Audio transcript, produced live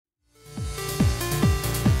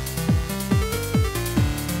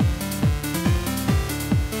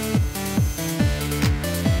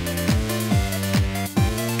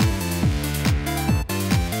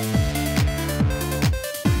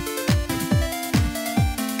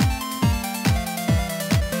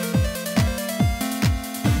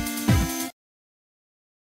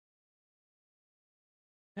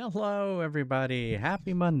Hello, everybody.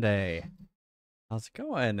 Happy Monday. How's it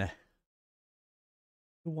going?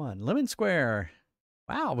 Who won? Lemon Square.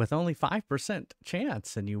 Wow, with only 5%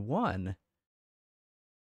 chance, and you won.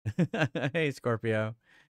 Hey, Scorpio.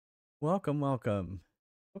 Welcome, welcome.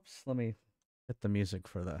 Oops, let me hit the music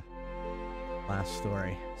for the last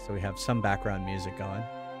story so we have some background music going.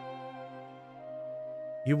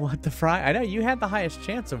 You want the fry? I know, you had the highest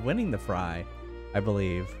chance of winning the fry, I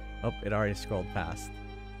believe. Oh, it already scrolled past.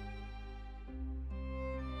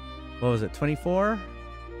 What was it, 24?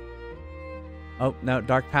 Oh, no,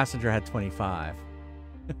 Dark Passenger had 25.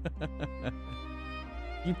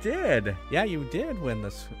 You did. Yeah, you did win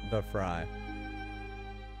the fry.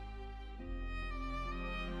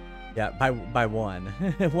 Yeah, by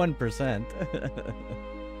 1%.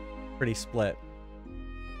 Pretty split.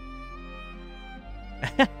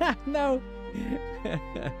 No.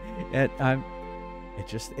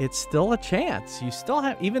 It's still a chance. You still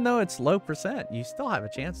have, even though it's low percent, you still have a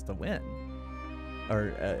chance to win, or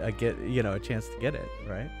a chance to get it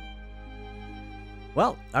right.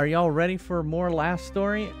 Well, are y'all ready for more last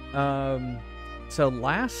story? So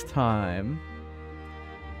last time,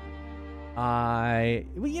 I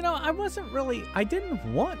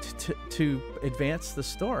didn't want to advance the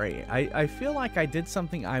story. I feel like I did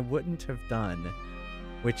something I wouldn't have done,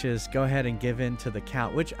 which is go ahead and give in to the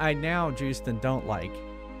count, which I now, Justin, don't like,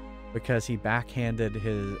 because he backhanded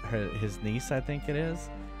his niece, I think it is,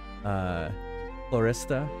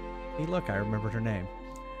 Clarista. Hey, look, I remembered her name.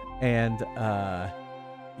 And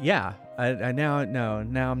yeah, I now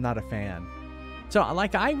I'm not a fan. So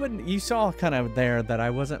like you saw kind of there that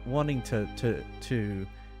I wasn't wanting to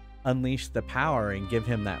unleash the power and give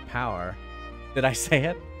him that power. Did I say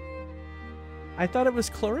it? I thought it was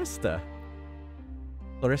Clarista.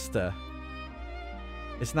 Clarista.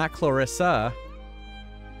 It's not Clarissa.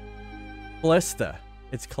 Callista.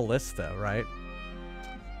 It's Callista, right?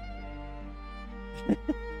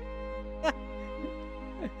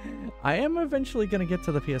 I am eventually going to get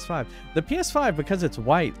to the PS5. The PS5, because it's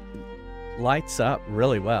white, lights up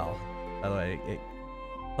really well. By the way,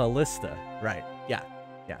 Callista. Right. Yeah.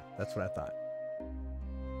 Yeah, that's what I thought.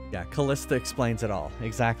 Yeah, Callista explains it all.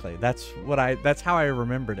 Exactly. That's how I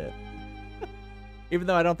remembered it. Even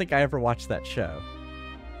though I don't think I ever watched that show.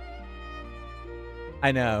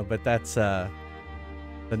 I know, but that's the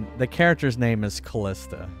character's name is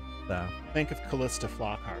Callista. So Think of Callista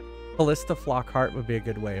Flockhart. Callista Flockhart would be a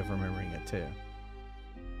good way of remembering it too.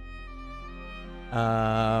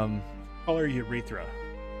 Call her Urethra.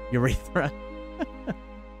 Urethra.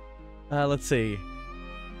 Let's see.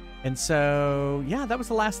 And so yeah, that was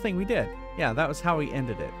the last thing we did. Yeah, that was how we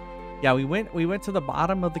ended it. Yeah, we went to the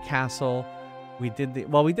bottom of the castle. We did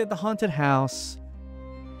the haunted house,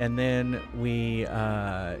 and then we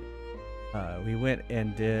went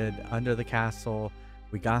and did under the castle.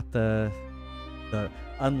 We got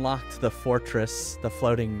unlocked the fortress, the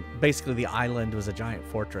floating. Basically, the island was a giant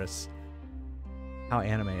fortress. How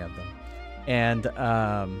anime of them, and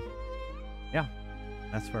yeah,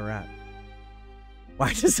 that's where we're at.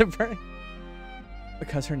 Why does it burn?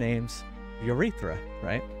 Because her name's Urethra,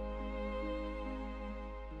 right?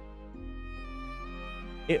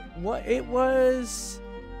 It was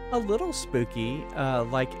a little spooky.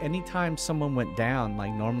 Like anytime someone went down,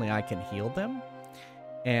 like normally I can heal them.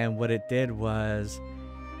 And what it did was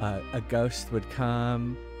a ghost would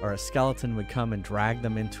come, or a skeleton would come and drag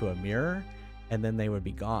them into a mirror, and then they would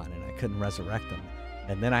be gone and I couldn't resurrect them.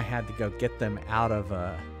 And then I had to go get them out of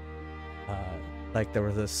like there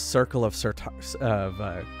was a circle of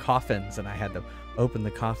coffins, and I had to open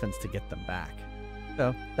the coffins to get them back.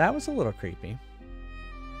 So that was a little creepy.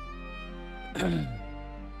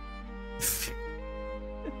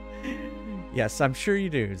 Yes, I'm sure you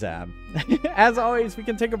do, Zab. As always, we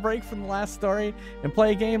can take a break from the last story and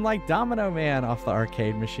play a game like Domino Man off the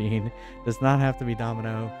arcade machine. Does not have to be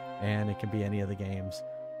Domino, and it can be any of the games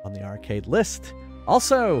on the arcade list.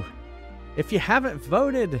 Also, if you haven't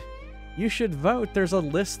voted, you should vote. There's a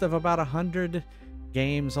list of about 100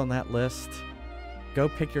 games on that list. Go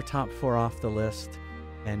pick your top 4 off the list.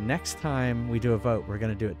 And next time we do a vote, we're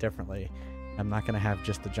going to do it differently. I'm not going to have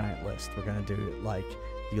just a giant list. We're going to do it like,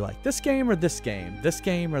 do you like this game or this game? This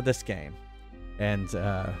game or this game? And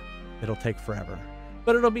it'll take forever.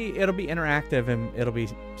 But it'll be interactive, and it'll be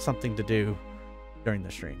something to do during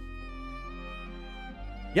the stream.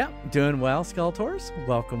 Yeah, doing well, Skeletors.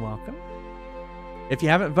 Welcome, welcome. If you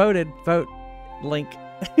haven't voted, vote. Link.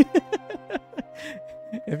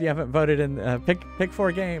 If you haven't voted, in pick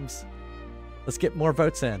 4 games. Let's get more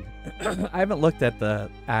votes in. I haven't looked at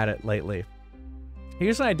it lately.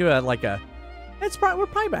 Usually I do like a We're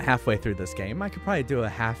probably about halfway through this game. I could probably do a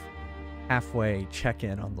halfway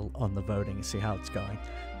check-in on the voting and see how it's going.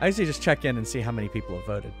 I usually just check in and see how many people have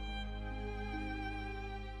voted.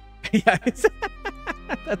 Yeah,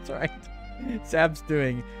 that's right. Sab's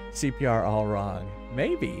doing CPR all wrong.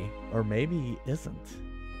 Maybe, or maybe he isn't.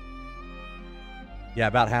 Yeah,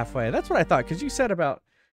 about halfway. That's what I thought, because you said about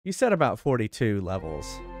 42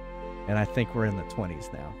 levels, and I think we're in the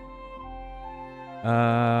 20s now.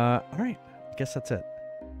 All right. I guess that's it.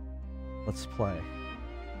 Let's play.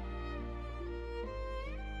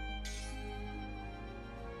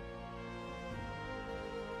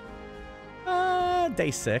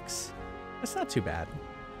 Day 6. That's not too bad.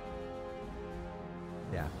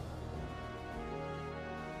 Yeah.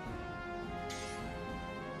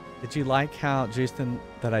 Did you like how, Justin,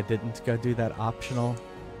 that I didn't go do that optional?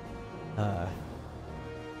 I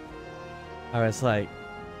was like,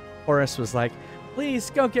 Horace was like, please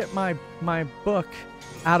go get my book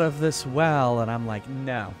out of this well. And I'm like,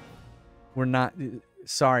 no, we're not.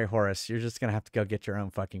 Sorry, Horace. You're just going to have to go get your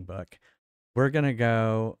own fucking book. We're going to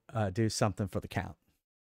go do something for the count.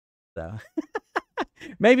 So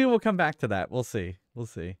maybe we'll come back to that. We'll see. We'll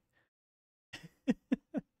see.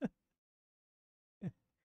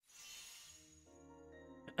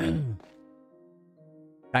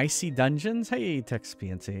 Dicey Dungeons? Hey, Tex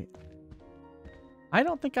PNC. I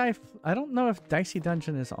don't know if Dicey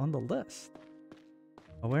Dungeon is on the list.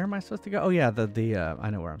 Oh, where am I supposed to go? Oh yeah, I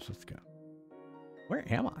know where I'm supposed to go. Where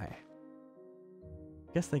am I?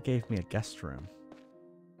 Guess they gave me a guest room.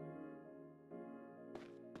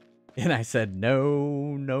 And I said,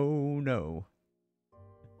 no, no, no.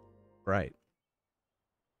 Right.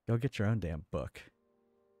 Go get your own damn book.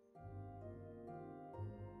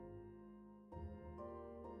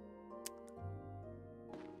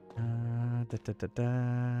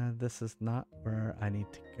 This is not where I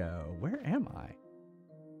need to go. Where am I? I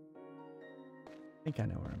think I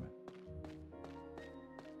know where I'm at.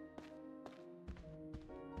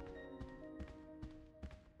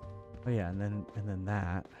 Oh yeah, and then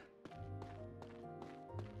that.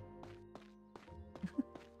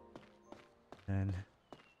 And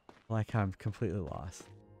I like how I'm completely lost.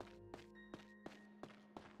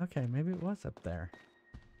 Okay, maybe it was up there.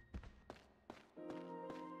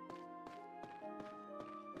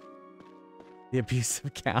 The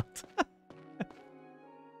abusive count.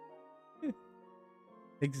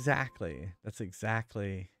 Exactly. That's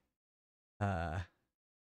exactly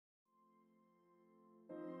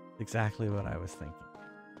exactly what I was thinking.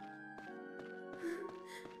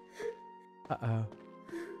 Uh-oh.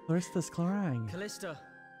 Clarista's crying. Callista,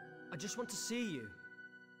 I just want to see you.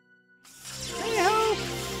 Hey, Hope!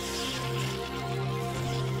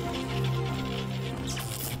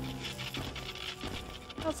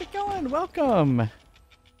 How's it going? Welcome.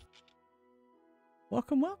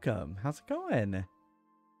 Welcome, welcome. How's it going?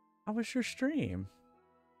 How was your stream?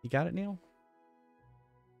 You got it, Neil?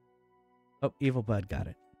 Oh, Evil Bud got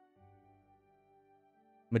it.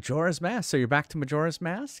 Majora's Mask. So you're back to Majora's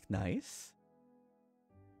Mask? Nice.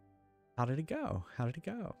 How did it go? How did it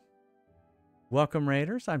go? Welcome,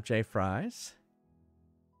 Raiders. I'm Jay Fries.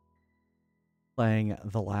 Playing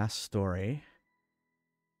The Last Story.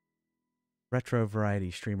 Retro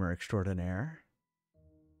variety streamer extraordinaire.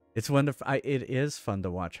 It's wonderful. It is fun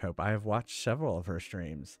to watch Hope. I have watched several of her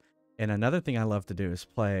streams. And another thing I love to do is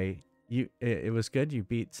play. It was good. You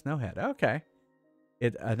beat Snowhead. Okay.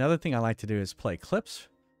 Another thing I like to do is play clips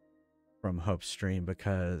from Hope's stream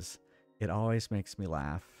because it always makes me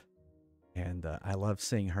laugh. And I love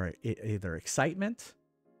seeing her either excitement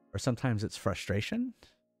or sometimes it's frustration.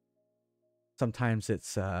 Sometimes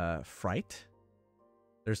it's fright.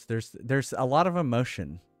 There's a lot of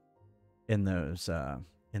emotion in those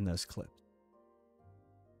clips.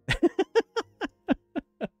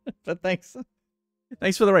 But thanks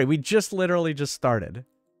for the raid. We literally just started,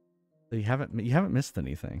 so you haven't missed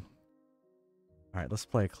anything. All right, let's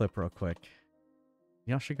play a clip real quick.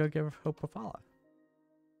 Y'all should go give Hope a follow.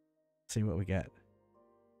 See what we get.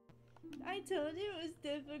 I told you it was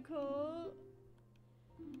difficult.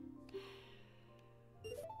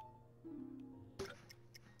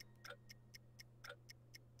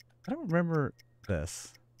 I don't remember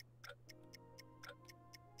this.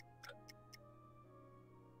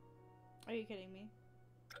 Are you kidding me?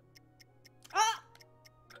 Ah!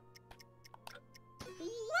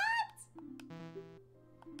 What?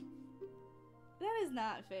 That is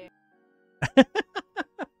not fair.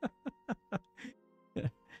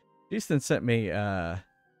 Houston sent me a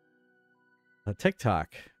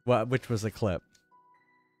TikTok, which was a clip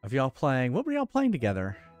of y'all playing. What were y'all playing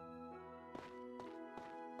together?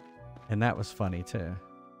 And that was funny too.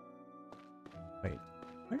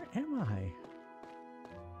 Where am I?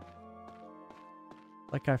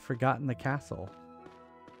 Like I've forgotten the castle.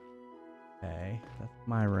 Okay, that's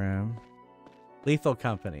my room. Lethal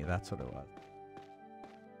Company, that's what it was.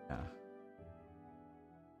 Yeah.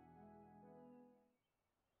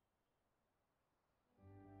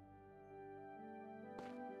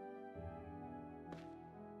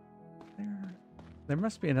 There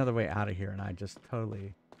must be another way out of here, and I just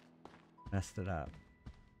totally messed it up.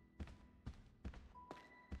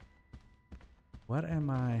 What am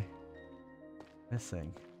I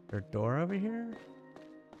missing? Is there a door over here?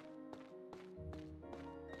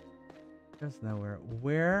 There's nowhere.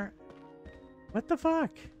 Where? What the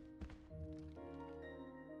fuck?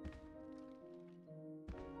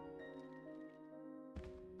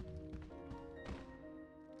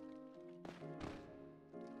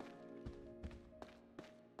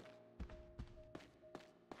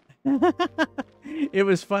 It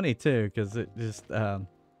was funny too, because it just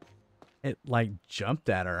it like jumped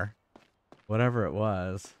at her, whatever it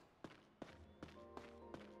was.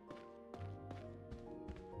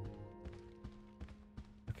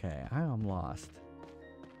 Okay, I am lost.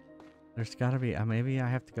 There's got to be maybe I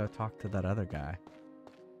have to go talk to that other guy.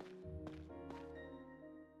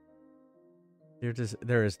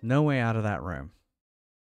 There is no way out of that room.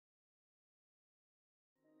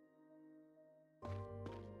 All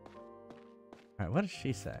right, what does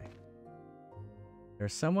she say?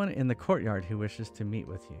 There's someone in the courtyard who wishes to meet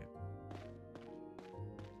with you.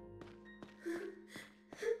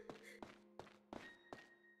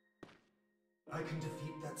 I can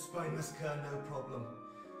defeat that spineless cur, no problem.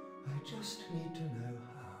 I just need to know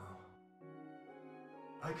how.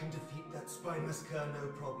 I can defeat that spineless cur, no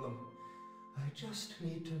problem. I just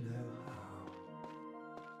need to know how.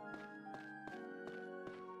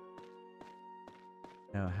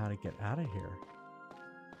 Know how to get out of here.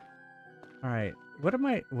 All right, what am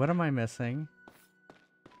I missing?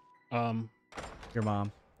 Your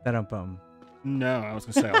mom. That No, I was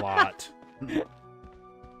gonna say a lot.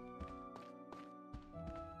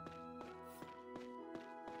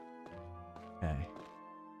 Okay.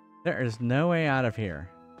 There is no way out of here.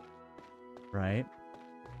 Right?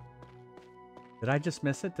 Did I just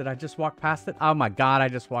miss it? Did I just walk past it? Oh my god, I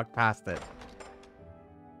just walked past it.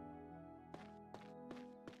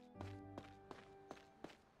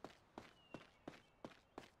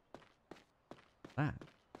 That.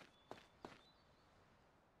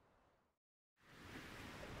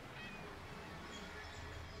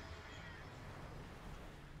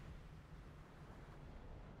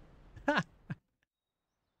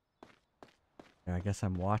 I guess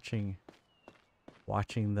I'm watching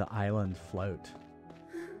the island float.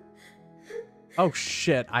 Oh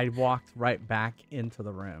shit, I walked right back into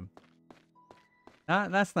the room.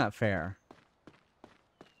 That's not fair.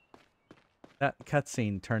 That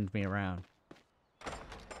cutscene turned me around.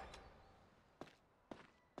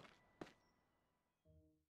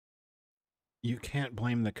 You can't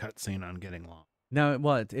blame the cutscene on getting lost. No,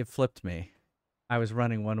 well, it flipped me. I was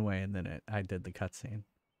running one way and then I did the cutscene.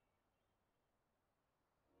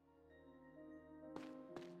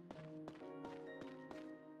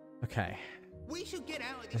 Okay. We should get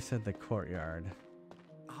out. I said the courtyard.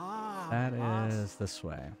 Ah, That is this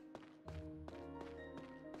way.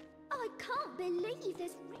 I can't believe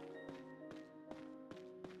this.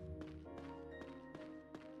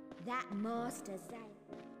 That master Zay.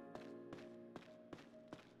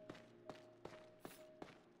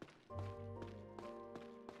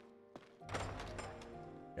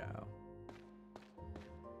 Go.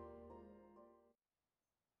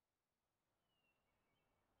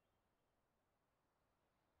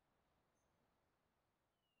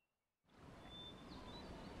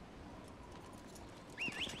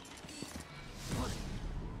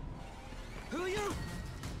 who are you?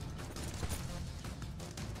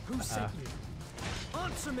 Who sent you?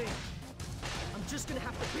 Answer me! I'm just gonna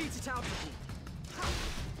have to beat it out of you. Ha!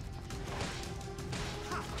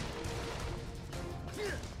 Ha!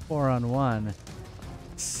 4-on-1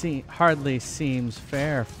 hardly seems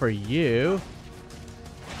fair for you.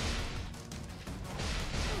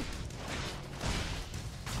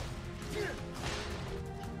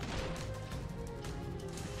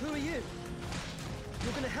 Who are you?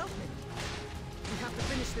 You're gonna help me. We have to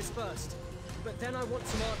finish this first, but then I want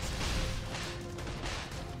some answers.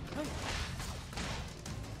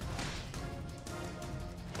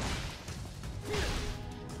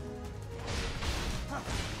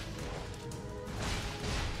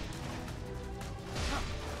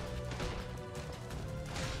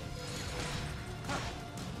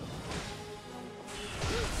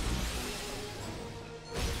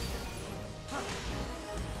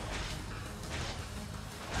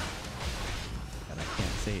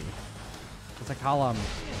 see. It's a column.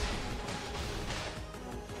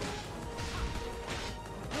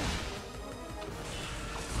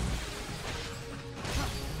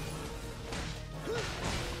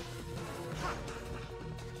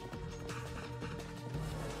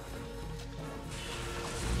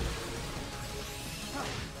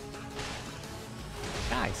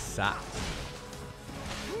 Guy sucks.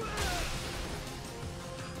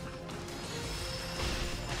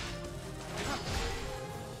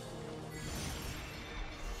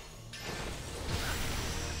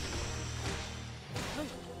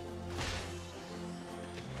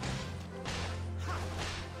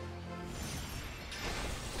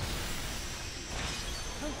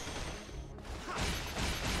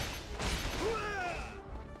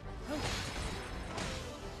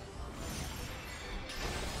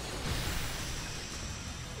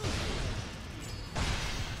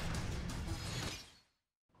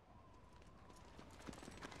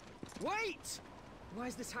 Wait! Why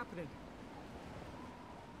is this happening?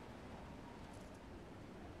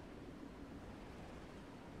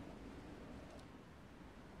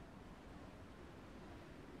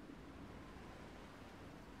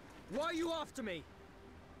 Why are you after me?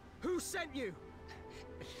 Who sent you?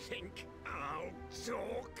 Think I'll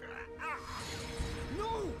talk.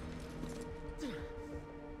 No!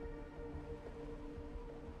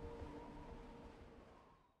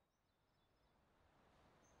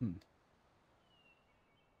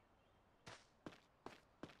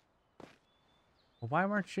 Well, why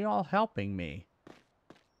weren't you all helping me?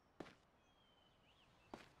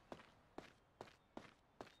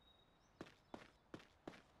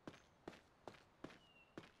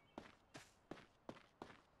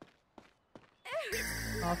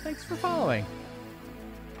 Oh, thanks for following.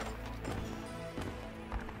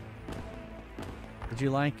 Did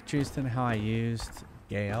you like, Justin, how I used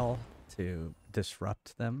Gale to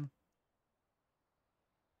disrupt them?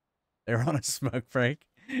 They're on a smoke break.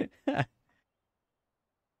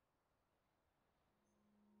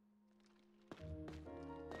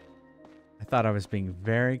 I thought I was being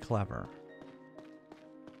very clever.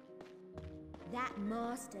 That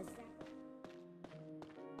master's.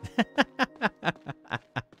 I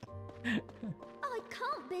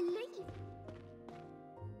can't believe.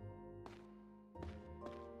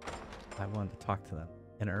 I wanted to talk to them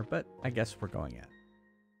in her, but I guess we're going in.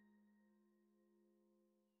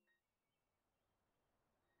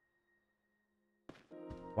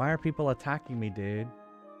 Why are people attacking me, dude?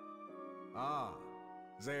 Ah,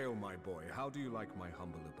 Zale, my boy, how do you like my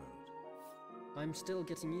humble abode? I'm still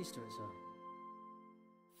getting used to it,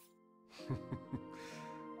 sir.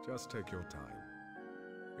 Just take your time.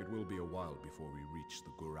 It will be a while before we reach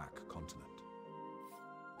the Gurak continent.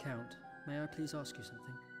 Count, may I please ask you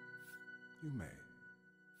something? You may.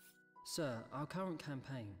 Sir, our current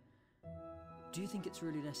campaign, do you think it's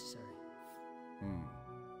really necessary?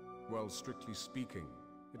 Well, strictly speaking,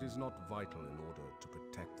 it is not vital in order to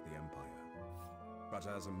protect the Empire. But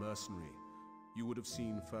as a mercenary, you would have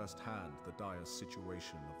seen firsthand the dire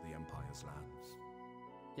situation of the Empire's lands.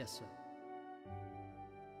 Yes, sir.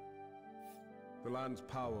 The land's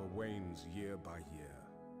power wanes year by year.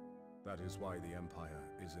 That is why the Empire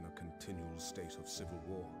is in a continual state of civil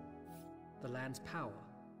war. The land's power?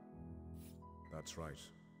 That's right.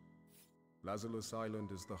 Lazarus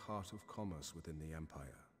Island is the heart of commerce within the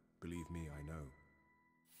Empire. Believe me, I know.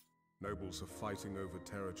 Nobles are fighting over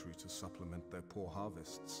territory to supplement their poor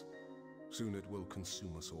harvests. Soon it will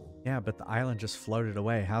consume us all. Yeah, but the island just floated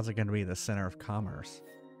away. How's it going to be the center of commerce?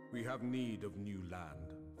 We have need of new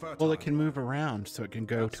land. Well, it Fertile. can move around, so it can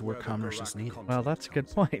go That's to where the commerce Gurak is needed. continent Well, that's a good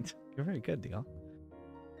comes in. point. You're very good, Deal.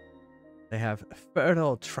 They have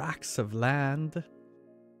fertile tracts of land.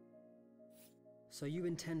 So you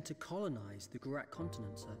intend to colonize the Gurak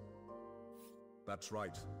continent, sir? That's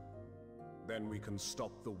right. Then we can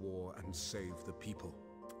stop the war and save the people.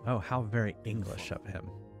 Oh, how very English of him.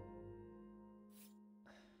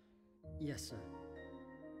 Yes, sir.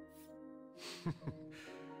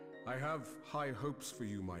 I have high hopes for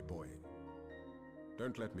you, my boy.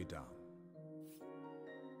 Don't let me down.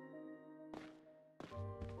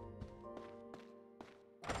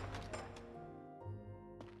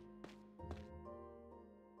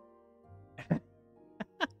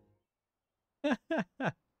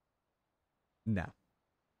 No.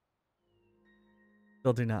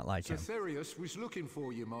 Still do not like him. Cytherius was looking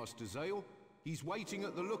for you, Master Zale. He's waiting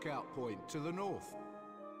at the lookout point to the north.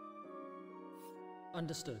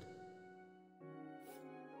 Understood.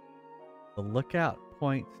 The lookout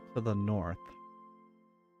point to the north.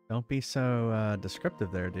 Don't be so descriptive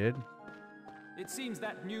there, dude. It seems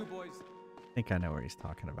that new boy's... I think I know where he's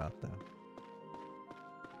talking about, though.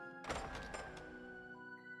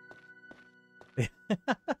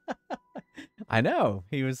 I know.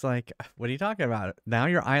 He was like, what are you talking about? Now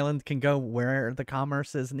your island can go where the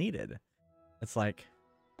commerce is needed. It's like,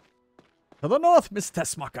 to the north, Miss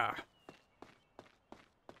Tessmacher.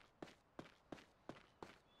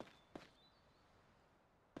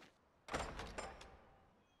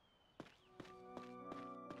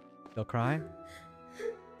 Still crying?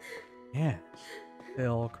 Yeah,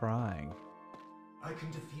 still crying. I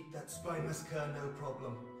can defeat that spy massacre, no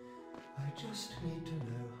problem. I just need to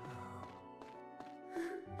know how.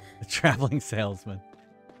 The traveling salesman.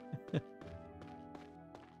 I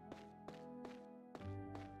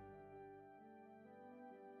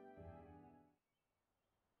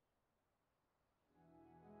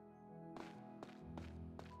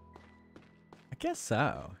guess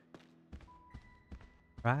so.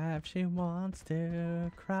 Cry if she wants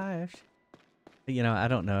to, cry if she... You know, I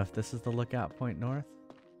don't know if this is the lookout point north.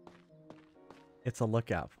 It's a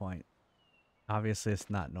lookout point. Obviously, it's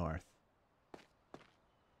not north.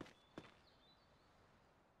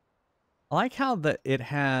 I like how it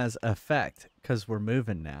has effect because we're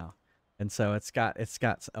moving now, and so it's got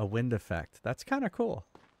a wind effect. That's kind of cool.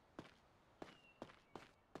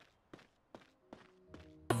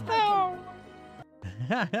 Oh.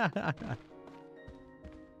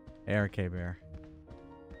 Hey, RK Bear.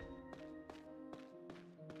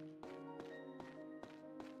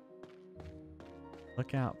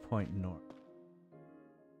 Lookout point north.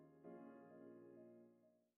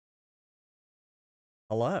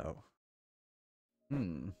 Hello.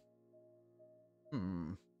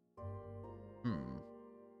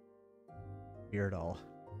 Beard all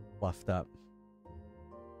fluffed up.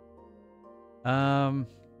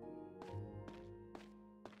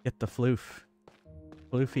 Get the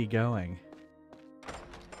floofy going.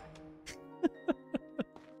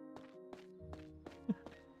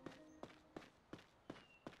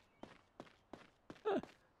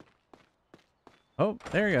 Oh,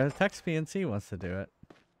 there you go. Text PNC wants to do it.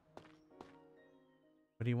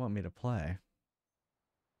 What do you want me to play?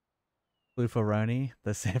 Floofaroni,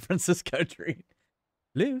 the San Francisco treat.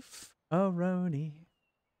 Floofaroni.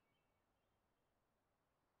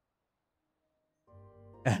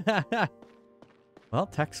 Well,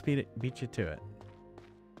 text beat you to it.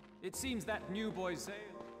 It seems that new boy's sale.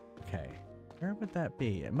 Okay. Where would that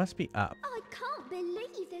be? It must be up. I can't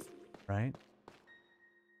believe this. Right?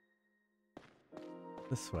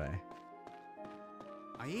 This way.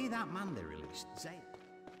 I hear that man they released, Zay.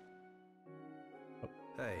 Oh.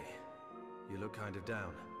 Hey, you look kind of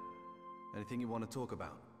down. Anything you want to talk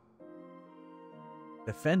about?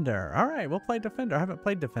 Defender. All right, we'll play Defender. I haven't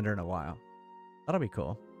played Defender in a while. That'll be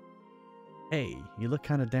cool. Hey, you look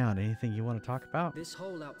kind of down. Anything you want to talk about? This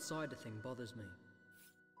whole outsider thing bothers me.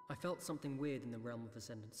 I felt something weird in the realm of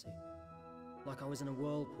ascendancy. Like I was in a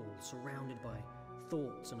whirlpool surrounded by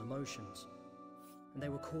thoughts and emotions. And they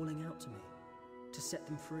were calling out to me to set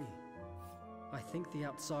them free. I think the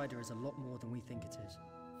outsider is a lot more than we think it is.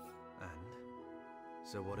 And?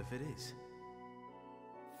 So what if it is?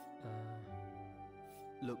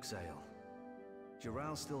 Look, Zale.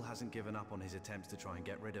 General still hasn't given up on his attempts to try and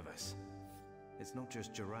get rid of us. It's not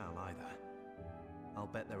just General either. I'll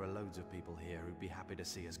bet there are loads of people here who'd be happy to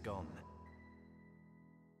see us gone.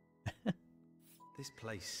 This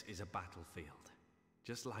place is a battlefield.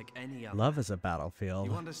 Just like any other. Love is a battlefield.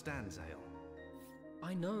 You understand, Zale?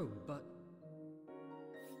 I know, but...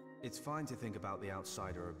 It's fine to think about the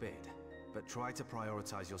outsider a bit, but try to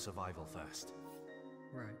prioritize your survival first.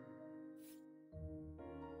 Right.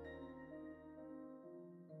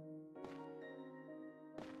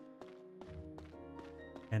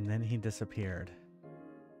 And then he disappeared.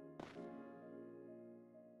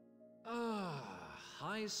 Ah,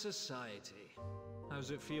 high society.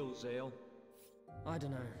 How's it feel, Zale? I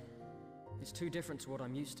don't know. It's too different to what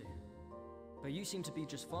I'm used to. But you seem to be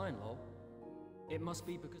just fine, lol. It must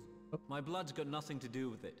be because... My blood's got nothing to do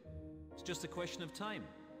with it. It's just a question of time.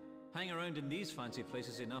 Hang around in these fancy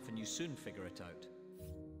places enough and you soon figure it out.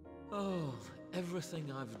 Oh, everything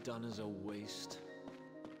I've done is a waste.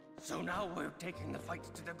 So now we're taking the fight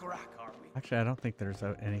to the Gurak, are we? Actually, I don't think there's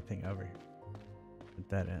anything over here. Put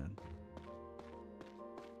that in.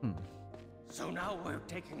 So now we're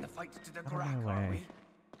taking the fight to the Out of Gurak, my are way. we?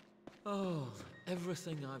 Oh,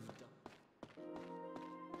 everything I've done.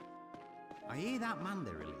 I hear that man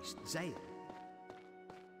they released, Zay.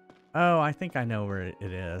 Oh, I think I know where it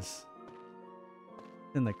is.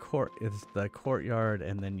 In the court, it's the courtyard,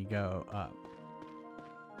 and then you go up.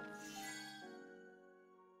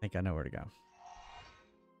 I think I know where to go.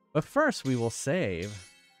 But first, we will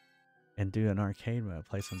save and do an arcade mode,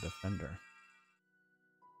 play some Defender.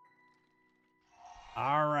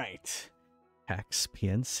 All right. Hex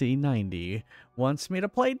PNC 90 wants me to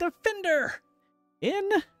play Defender in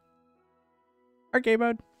arcade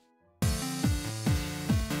mode.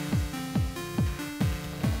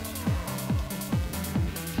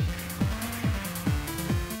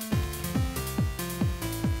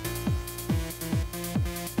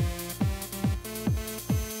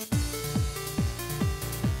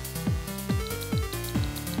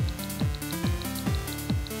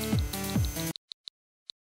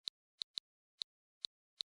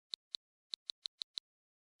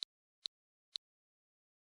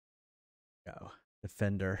 Go.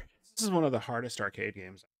 Defender. This is one of the hardest arcade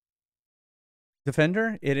games.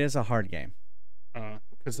 Defender, it is a hard game.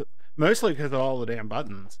 Mostly because of all the damn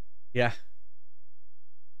buttons. Yeah.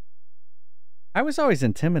 I was always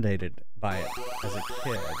intimidated by it as a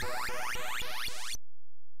kid.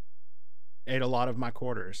 Ate a lot of my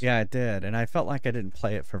quarters. Yeah, it did. And I felt like I didn't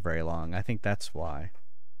play it for very long. I think that's why.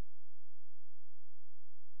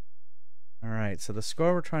 All right. So the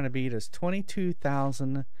score we're trying to beat is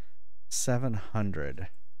 22,700.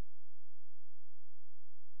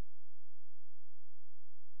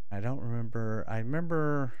 I don't remember. I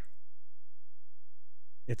remember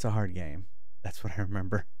it's a hard game. That's what I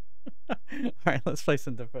remember. All right, let's play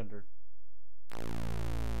some Defender.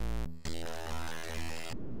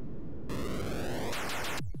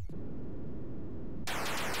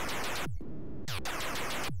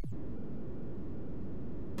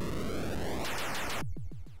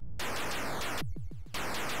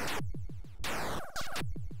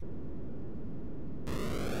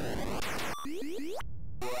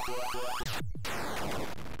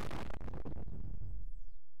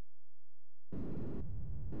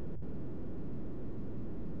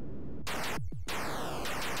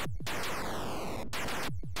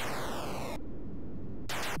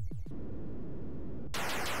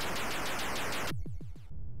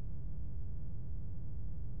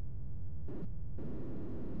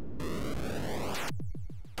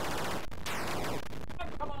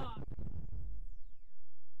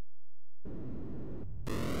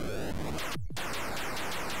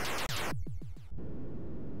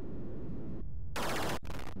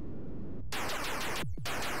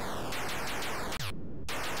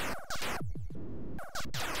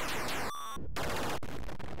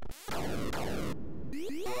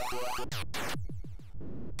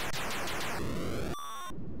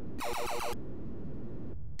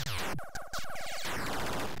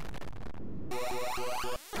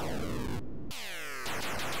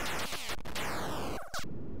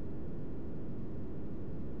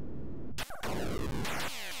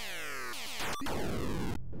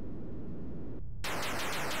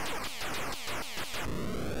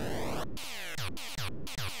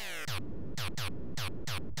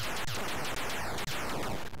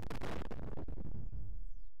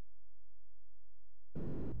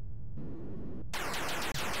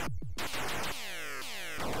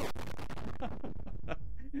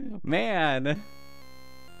 Man.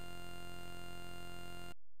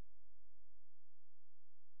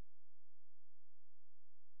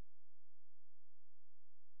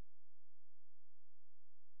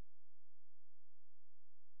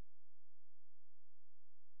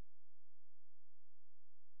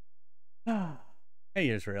 Hey,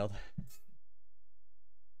 Israel.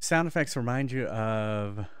 Sound effects remind you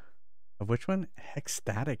of which one?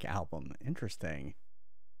 Hexstatic album. Interesting.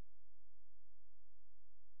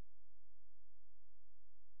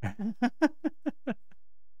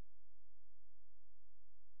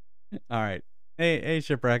 All right. Hey,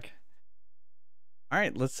 Shipwreck. All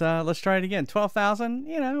right, let's try it again.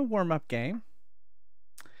 12,000, warm up game.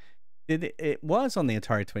 It was on the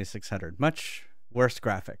Atari 2600. Much worse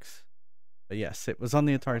graphics. But yes, it was on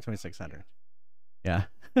the Atari 2600. Yeah.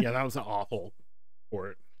 Yeah, that was an awful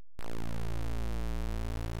port.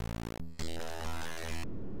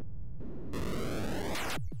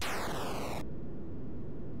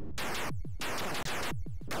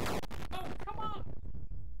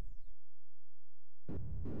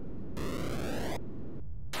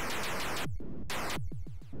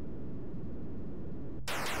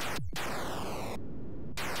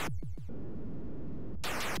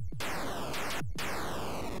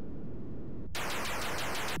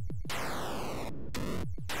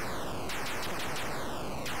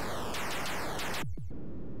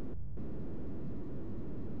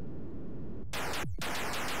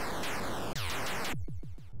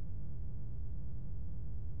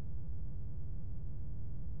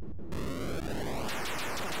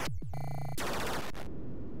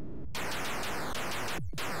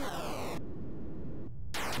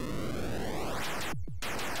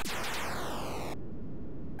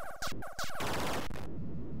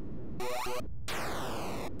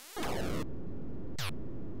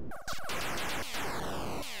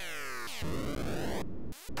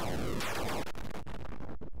 Oh,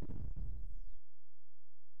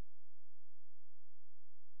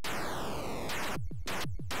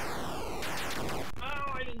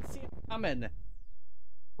 I didn't see it coming.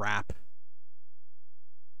 Crap.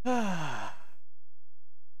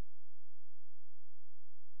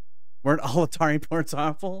 Weren't all Atari ports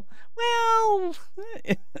awful? Well,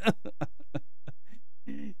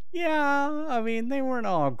 yeah, I mean, they weren't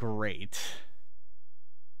all great.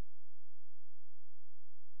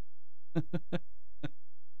 All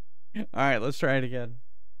right, let's try it again.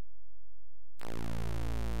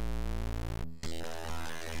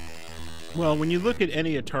 Well, when you look at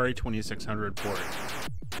any Atari 2600 port,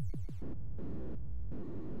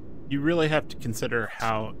 you really have to consider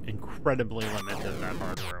how incredibly limited that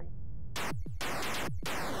hardware was.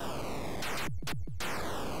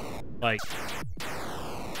 Like,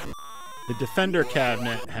 the Defender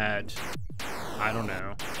cabinet had, I don't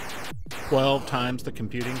know, 12 times the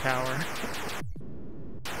computing power.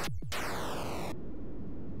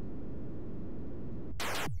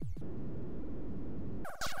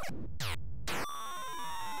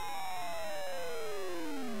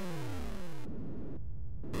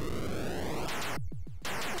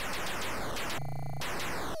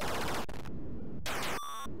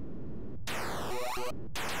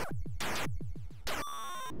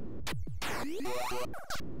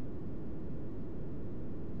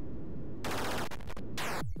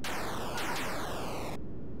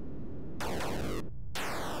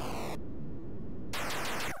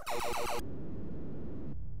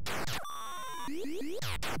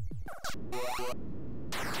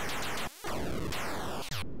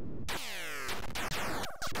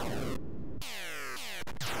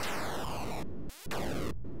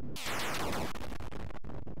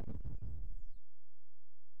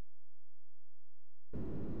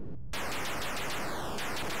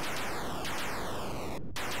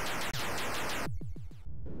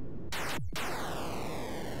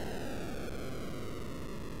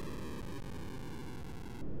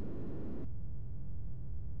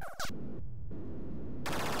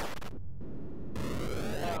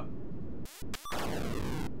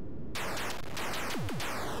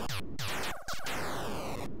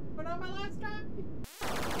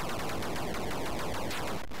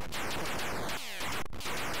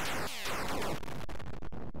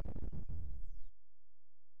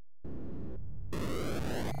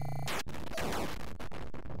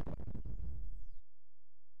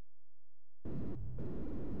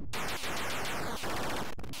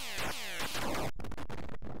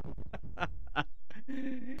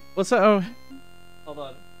 Well, so hold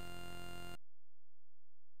on.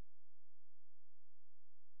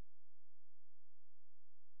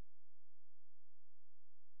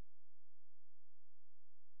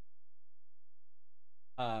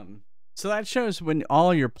 So that shows when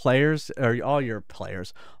all your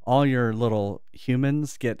little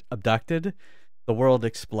humans get abducted, the world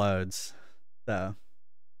explodes. So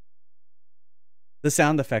the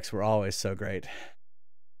sound effects were always so great.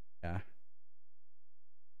 Yeah.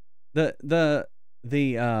 The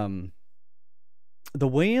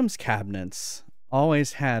Williams cabinets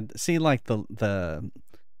always had, see, like the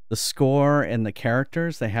score and the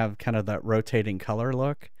characters, they have kind of that rotating color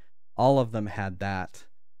look. All of them had that.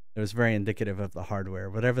 It was very indicative of the hardware,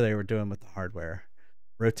 whatever they were doing with the hardware,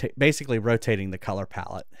 basically rotating the color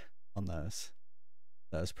palette on those.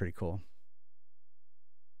 That was pretty cool.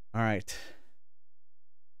 All right.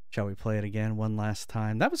 Shall we play it again one last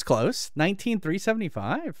time? That was close.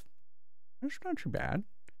 19,375. That's not too bad.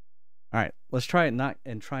 All right, let's try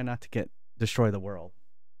it try not to destroy the world.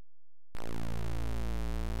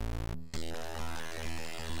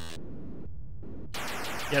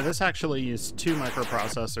 Yeah, this actually used 2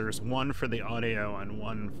 microprocessors, one for the audio and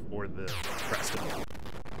one for the rest of it.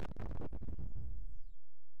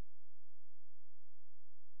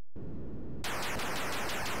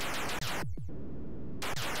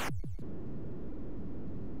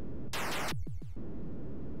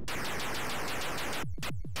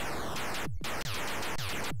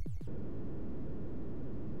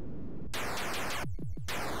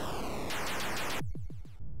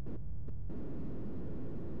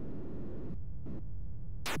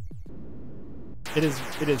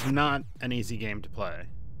 It is not an easy game to play.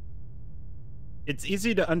 It's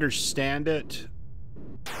easy to understand it,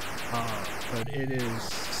 but it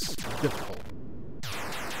is difficult.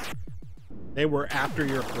 They were after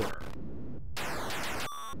your quarter.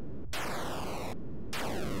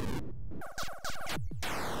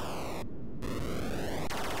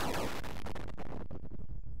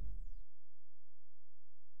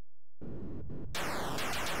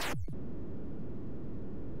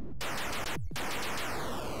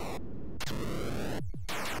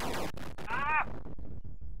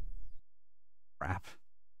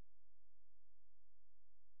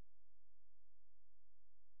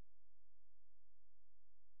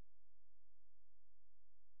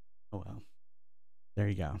 There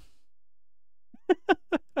you go.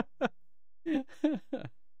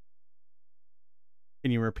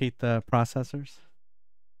 Can you repeat the processors?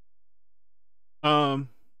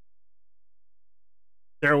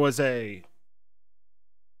 There was a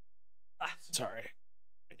sorry,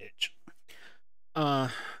 itch.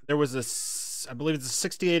 There was I believe it's a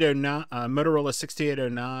 6809 Motorola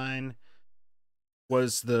 6809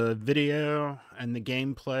 was the video and the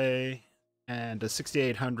gameplay, and a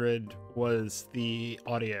 6800 was the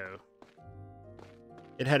audio.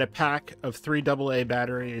 It had a pack of 3 AA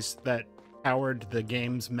batteries that powered the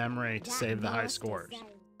game's memory to save the high scores.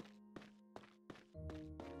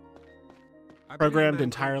 Programmed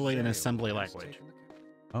entirely in assembly language.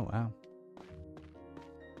 Oh, wow.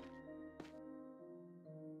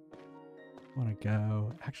 I want to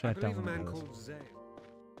go. Actually, I don't want to go.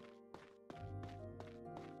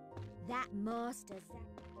 That master Zell.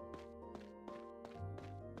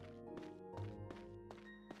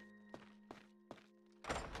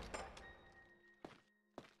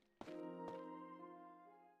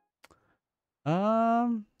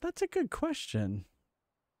 That's a good question.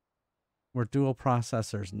 Were dual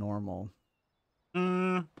processors normal?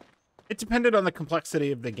 It depended on the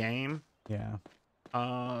complexity of the game. Yeah.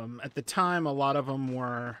 At the time, a lot of them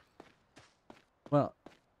were, well,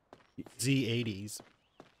 Z80s.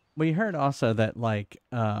 We heard also that like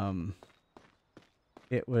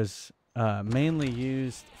it was mainly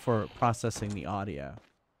used for processing the audio.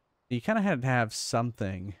 You kind of had to have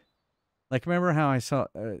something. Like, remember how I saw,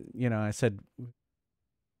 you know, I said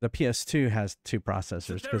the PS2 has 2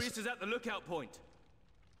 processors. Darius is at the lookout point.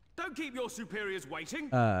 Don't keep your superiors waiting.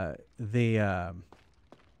 Yeah.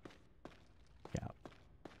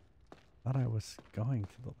 Thought I was going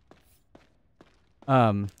to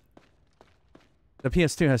the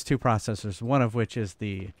PS2 has 2 processors, one of which is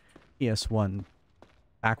the PS1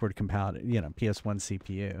 backward compatible, you know, PS1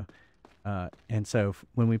 CPU. And so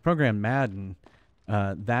when we programmed Madden,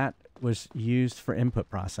 that was used for input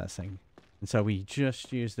processing. And so we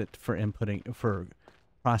just used it for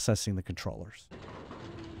processing the controllers.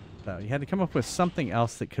 So you had to come up with something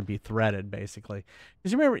else that could be threaded, basically.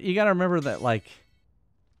 Because you got to remember that, like,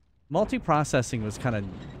 multiprocessing was kind of,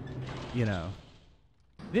 you know,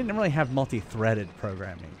 you didn't really have multi-threaded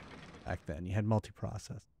programming back then. You had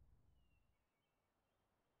multiprocess.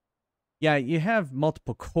 Yeah, you have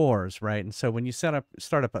multiple cores, right? And so when you start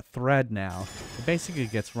up a thread now, it basically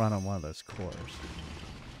gets run on one of those cores.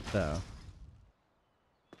 So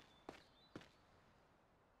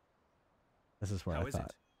this is where How I is thought.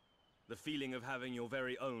 It? The feeling of having your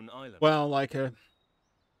very own island. Well, like a.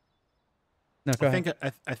 No, go ahead.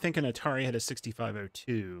 I think an Atari had a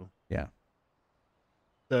 6502. Yeah.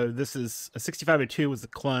 So this is a 6502 was the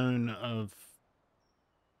clone of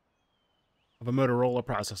a Motorola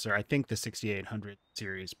processor. I think the 6800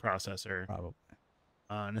 series processor. Probably.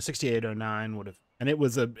 And a 6809 would have, and it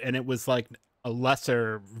was like a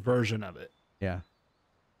lesser version of it. Yeah.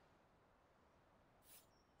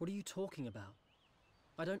 What are you talking about?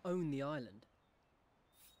 I don't own the island.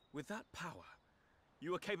 With that power,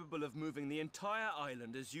 you are capable of moving the entire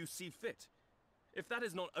island as you see fit. If that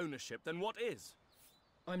is not ownership, then what is?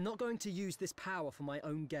 I'm not going to use this power for my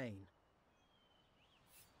own gain.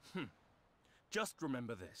 Just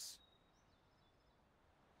remember this.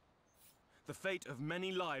 The fate of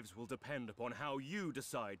many lives will depend upon how you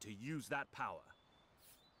decide to use that power.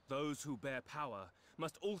 Those who bear power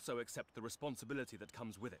must also accept the responsibility that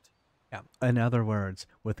comes with it. Yeah. In other words,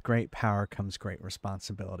 with great power comes great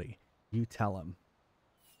responsibility. You tell him.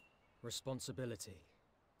 Responsibility.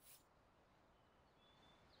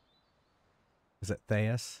 Is it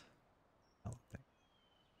Thais? I don't think.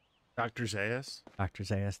 Dr. Zaius? Dr.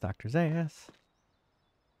 Zaius, Dr. Zaius.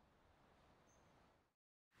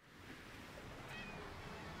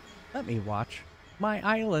 Let me watch my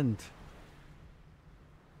island.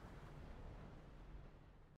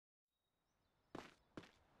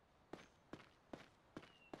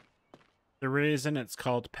 The reason it's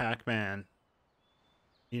called Pac-Man,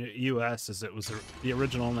 U.S., is the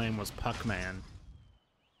original name was Puckman,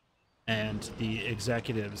 and the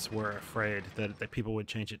executives were afraid that people would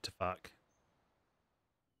change it to Fuck.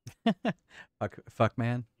 Fuck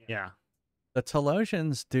man. Yeah. The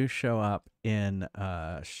Telosians do show up in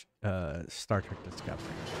Star Trek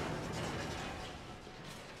Discovery.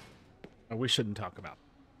 We shouldn't talk about.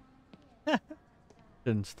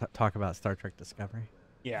 Shouldn't talk about Star Trek Discovery.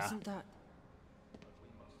 Yeah. Isn't that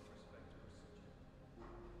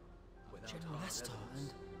General Asthar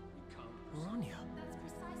and Morania? That's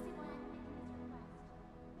precisely why I'm making this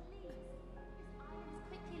request. Please, his island is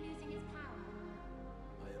quickly losing its power.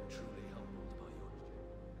 I am truly humbled by your...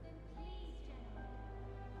 Then please, General,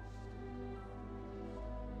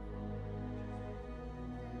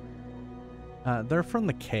 They're from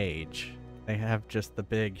the cage. They have just the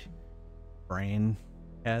big brain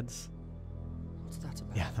heads. What's that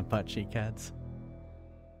about? Yeah, the butt cheek heads.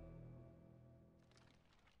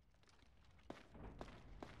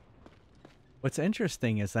 What's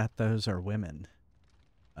interesting is that those are women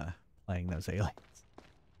playing those aliens.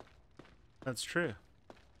 That's true.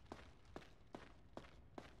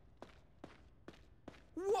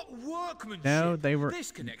 What workmanship? No, they were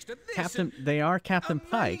This connects to this Captain. and They are Captain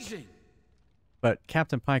Pike, amazing. but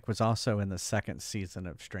Captain Pike was also in the second season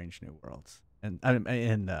of Strange New Worlds, and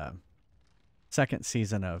in the second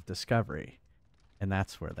season of Discovery, and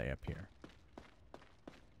that's where they appear.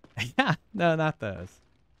 Yeah, no, not those.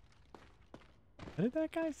 What did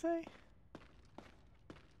that guy say?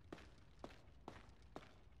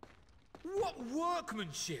 What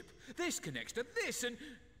workmanship? This connects to this and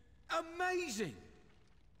amazing.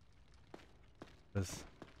 Was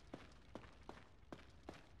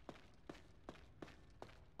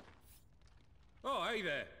Oh, hey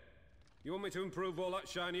there. You want me to improve all that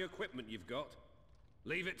shiny equipment you've got?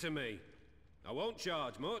 Leave it to me. I won't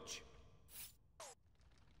charge much.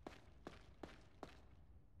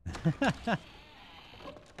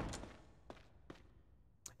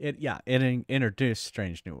 It introduced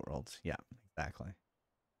Strange New Worlds. Yeah, exactly.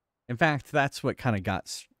 In fact, that's what kind of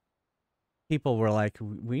got people were like,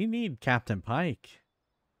 we need Captain Pike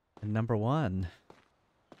in #1.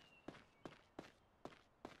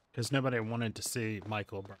 Because nobody wanted to see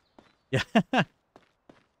Michael Burnham. Yeah.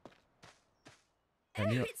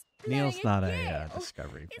 And Neil's not a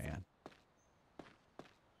Discovery fan.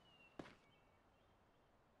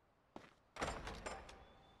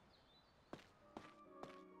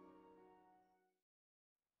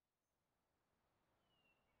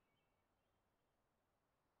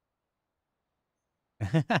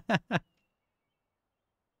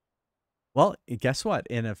 Well, guess what?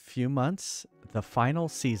 In a few months, the final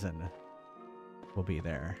season will be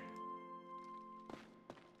there.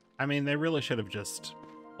 I mean, they really should have just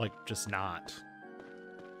not.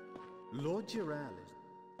 Lord General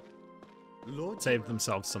Save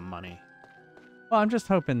themselves some money. Well, I'm just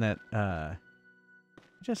hoping that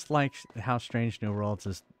just like how Strange New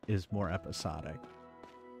Worlds is more episodic.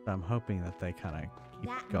 So I'm hoping that they kind of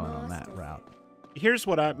keep going on that route. Here's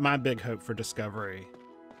what my big hope for Discovery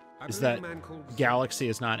is that Galaxy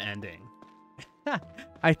is not ending.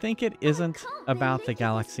 I think it isn't about the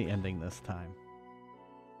galaxy ending this time.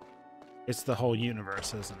 It's the whole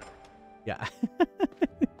universe, isn't it? Yeah.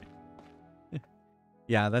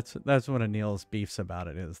 Yeah, that's one of Neil's beefs about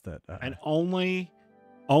it is that and only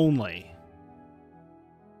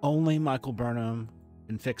Michael Burnham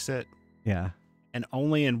can fix it. Yeah. And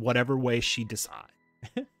only in whatever way she decides.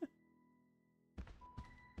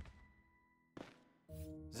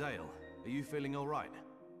 Zale, are you feeling all right?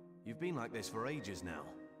 You've been like this for ages now.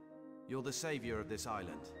 You're the savior of this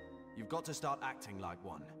island. You've got to start acting like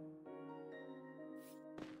one.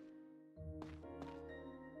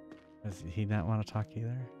 Does he not want to talk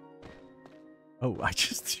either? Oh, I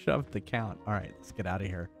just shoved the count. All right, let's get out of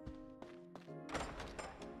here.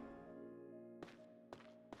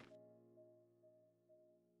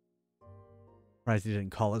 Surprised he didn't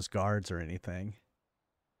call his guards or anything.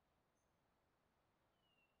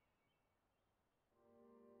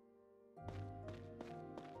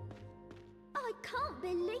 I can't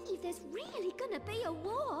believe there's really gonna be a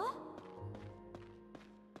war.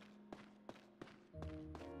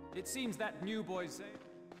 It seems that new boy's say.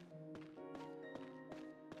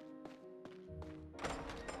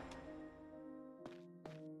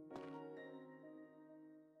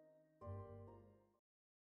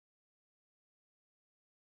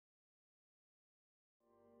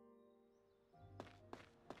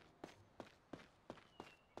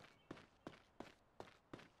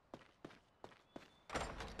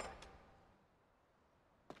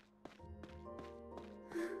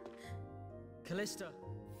 Callista.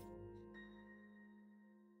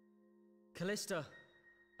 Callista,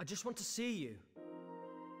 I just want to see you.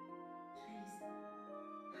 Please,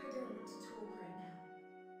 I don't want to talk right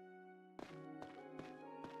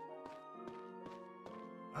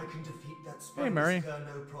now. I can defeat that Hey, Mary. spineless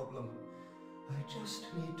cur, no problem. I just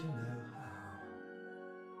need to know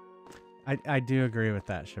how. I do agree with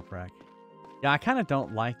that, Shipwreck. Yeah, I kind of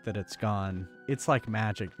don't like that it's gone. It's like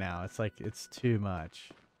magic now. It's like it's too much.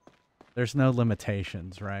 There's no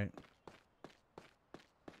limitations, right?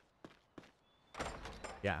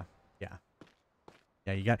 Yeah, yeah.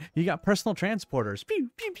 Yeah, you got personal transporters. Pew,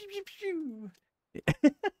 pew, pew, pew,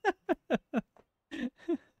 pew.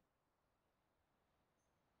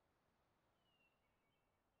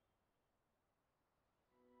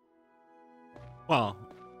 Well,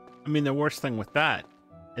 I mean, the worst thing with that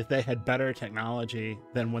is they had better technology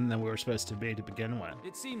than when they were supposed to be to begin with.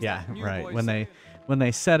 It seems Yeah, like new right. boys When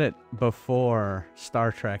they said it before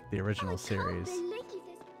Star Trek, the original series,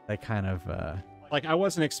 they kind of like I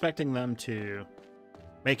wasn't expecting them to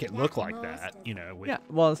make it look like that, you know, with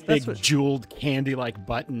that's big what jeweled candy-like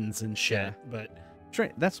buttons and shit. But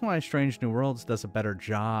that's why Strange New Worlds does a better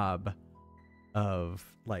job of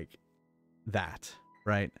like that,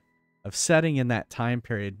 right? Of setting in that time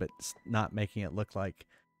period, but not making it look like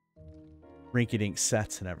rinky-dink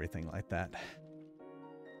sets and everything like that.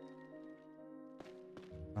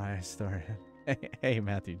 I story. Hey,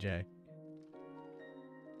 Matthew J.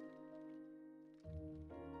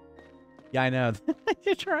 Yeah, I know.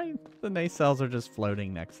 You're trying. The nacelles are just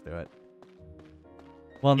floating next to it.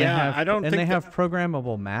 Well, and yeah, they have, I don't and think they have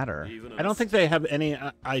programmable matter. I don't think they have any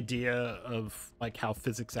idea of like how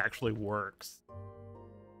physics actually works.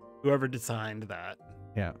 Whoever designed that.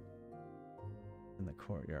 Yeah. In the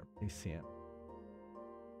courtyard, please see it.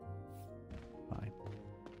 Fine.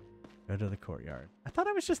 Go to the courtyard. I thought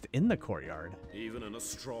I was just in the courtyard. Even in a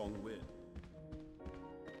strong wind.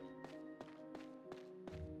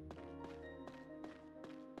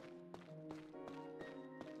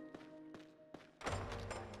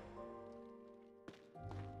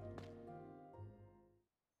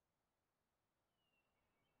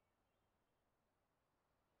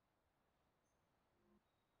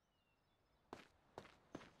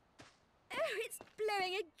 Oh, it's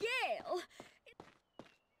blowing a gale.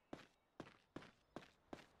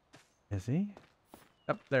 Is he?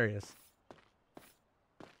 Oh, there he is.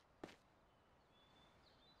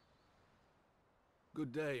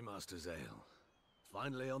 Good day, Master Zale.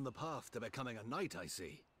 Finally on the path to becoming a knight, I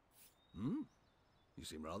see. Hmm? You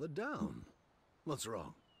seem rather down. What's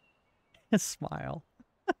wrong? His smile.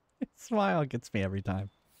 His smile gets me every time.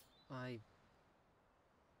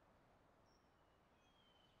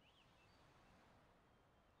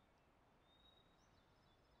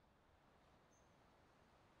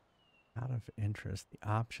 Out of interest, the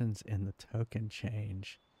options in the token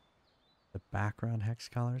change. The background hex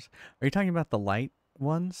colors. Are you talking about the light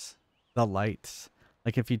ones? The lights.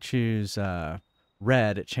 Like if you choose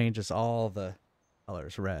red, it changes all the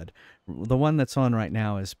colors red. The one that's on right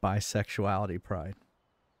now is bisexuality pride.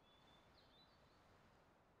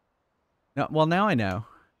 No, well, now I know.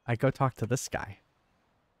 I go talk to this guy.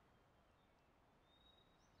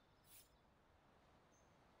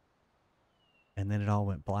 And then it all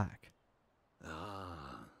went black.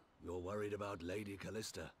 Ah, you're worried about Lady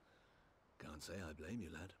Callista. Can't say I blame you,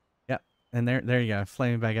 lad. Yep. And there you go.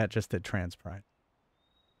 Flaming Baguette just did trans pride.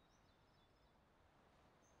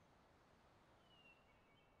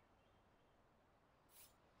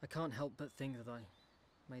 I can't help but think that I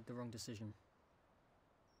made the wrong decision.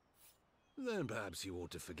 Then perhaps you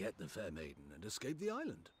ought to forget the fair maiden and escape the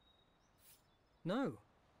island. No,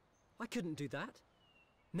 I couldn't do that.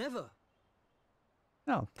 Never.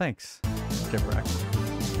 Oh, thanks, Gurak.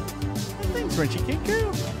 Thanks, Richie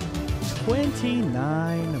Kiku.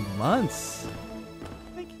 29 months.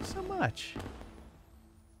 Thank you so much.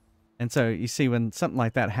 And so you see when something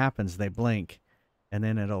like that happens, they blink and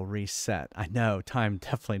then it'll reset. I know, time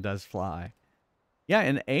definitely does fly. Yeah,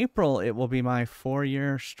 in April, it will be my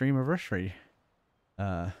 4-year stream anniversary.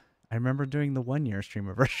 I remember doing the 1-year stream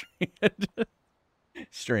anniversary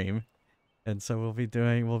stream. And so we'll do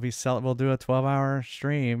a 12-hour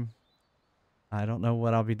stream. I don't know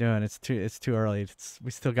what I'll be doing. It's too early. We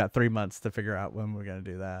still got 3 months to figure out when we're going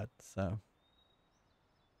to do that. So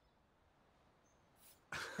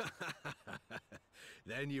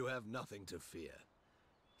Then you have nothing to fear.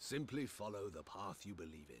 Simply follow the path you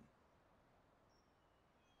believe in.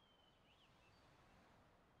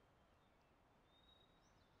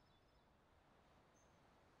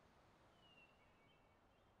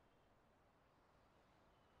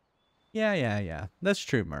 yeah. That's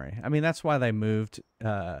true, Murray. I mean, that's why they moved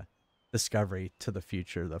Discovery to the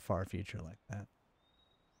future, the far future like that.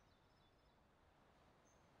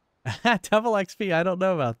 Double XP, I don't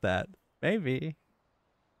know about that. Maybe.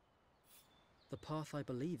 The path I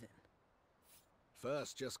believe in.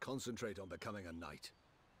 First, just concentrate on becoming a knight.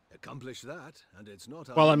 Accomplish that, and it's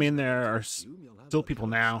not... Well, I mean, there are still people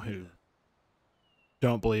now who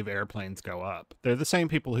don't believe airplanes go up. They're the same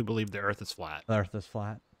people who believe the Earth is flat. The Earth is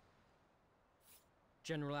flat.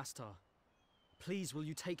 General Asthar, please will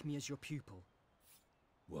you take me as your pupil?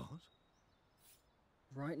 What?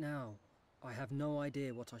 Right now, I have no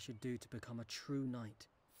idea what I should do to become a true knight.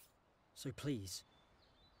 So please,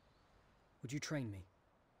 would you train me?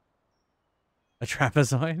 A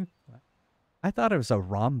trapezoid? I thought it was a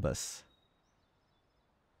rhombus.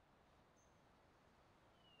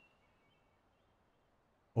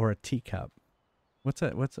 or a teacup. I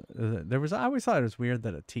always thought it was weird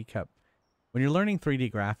that a teacup, when you're learning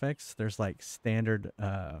 3D graphics, there's like standard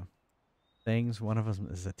things. One of them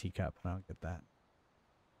is a teacup, and I don't get that.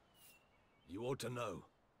 You ought to know.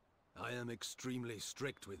 I am extremely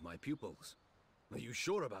strict with my pupils. Are you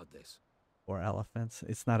sure about this? Or elephants.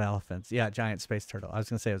 It's not elephants. Yeah, giant space turtle. I was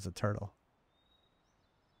going to say it was a turtle.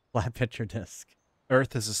 Flat picture disc.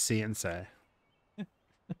 Earth is a CNC.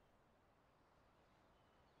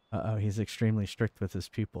 Uh-oh, he's extremely strict with his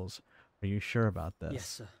pupils. Are you sure about this? Yes,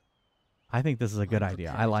 sir. I think this is a good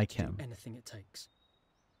idea. I like him. Anything it takes.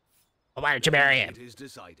 Why don't you marry him? It is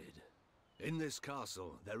decided. In this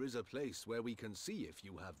castle, there is a place where we can see if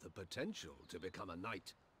you have the potential to become a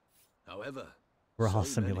knight. However, We're all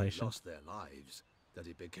so many simulation. lost their lives that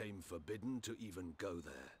it became forbidden to even go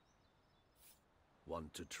there.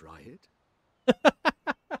 Want to try it?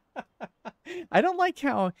 I don't like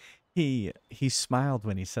how he smiled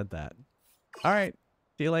when he said that. All right.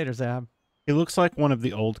 See you later, Zab. He looks like one of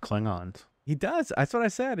the old Klingons. He does. That's what I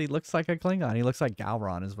said. He looks like a Klingon. He looks like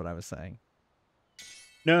Galron is what I was saying.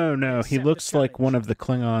 No. He looks like one of the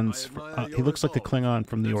Klingons. He looks like the Klingon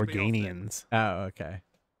from the Organians. Oh, okay.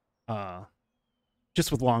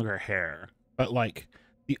 Just with longer hair. But like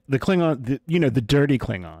the Klingon, the dirty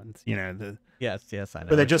Klingons, Yes, I know.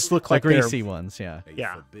 But they just look the like greasy ones, yeah.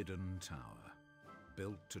 Yeah. Forbidden tower,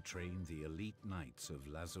 built to train the elite knights of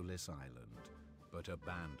Lazulis Island, but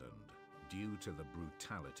abandoned due to the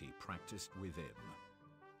brutality practiced within.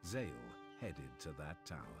 Zale headed to that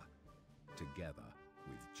tower, together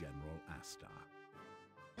with General Asthar.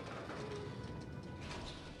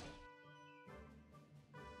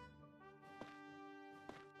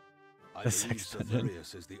 I believe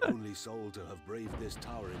Severius is the only soul to have braved this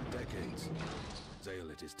tower in decades. Zale,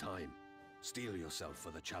 it is time. Steel yourself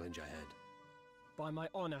for the challenge ahead. By my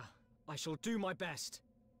honor, I shall do my best.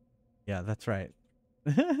 Yeah, that's right.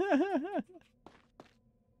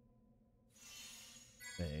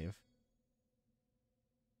 Save.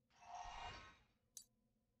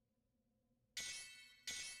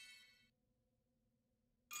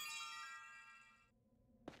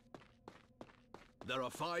 There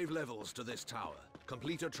are 5 levels to this tower.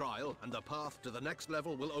 Complete a trial, and the path to the next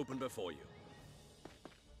level will open before you.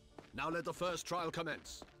 Now let the first trial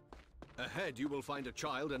commence. Ahead, you will find a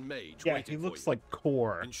child and mage waiting for you. He looks like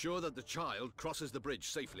Core. Ensure that the child crosses the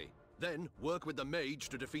bridge safely. Then, work with the mage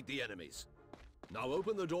to defeat the enemies. Now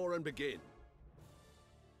open the door and begin.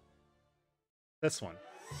 This one.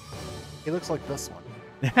 He looks like this one.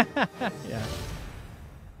 Yeah.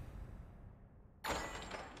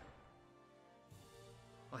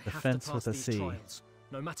 I The have fence to pass with a these C. trials,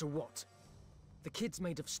 no matter what. The kid's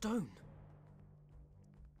made of stone.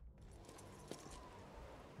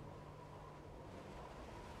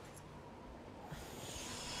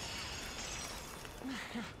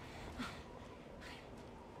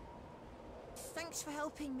 Thanks for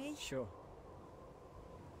helping me. Sure.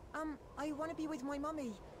 I want to be with my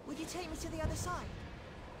mummy. Would you take me to the other side?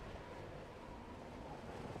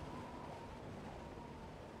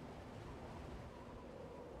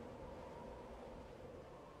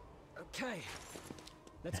 Okay.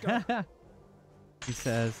 Let's go. He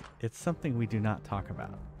says, it's something we do not talk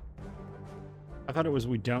about. I thought it was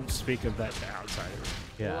we don't speak of that to outsiders.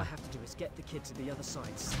 All I Yeah. have to do is get the kid to the other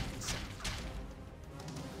side safe and sound.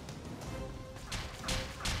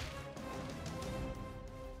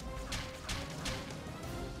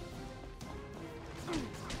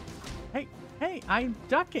 Hey, I'm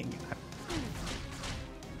ducking.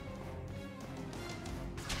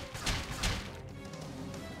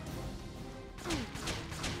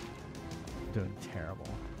 Doing terrible.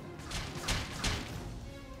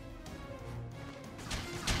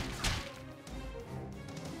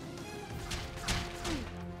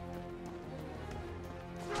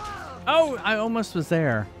 Oh, I almost was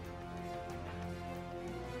there.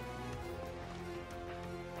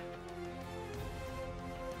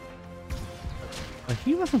 But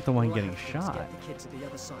he wasn't the one All I getting have to do is shot. Get the kid to the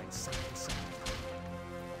other side safe and sound.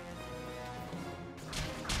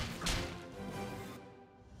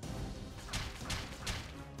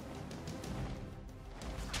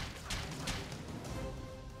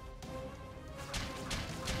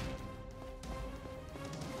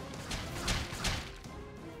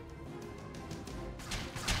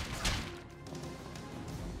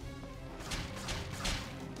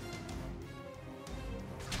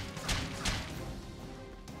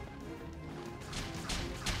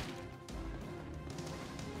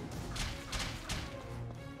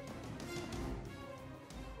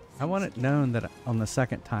 I want it known that on the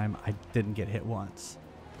second time I didn't get hit once.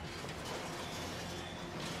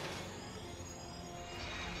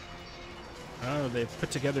 Oh, they've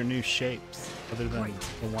put together new shapes other than Great.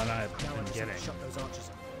 the one I've Now I been just have getting. to shut those archers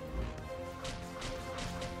up.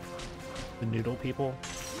 The noodle people.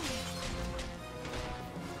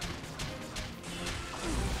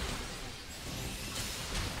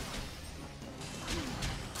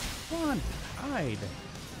 Come on, hide.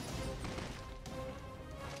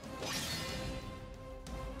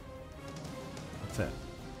 That's it.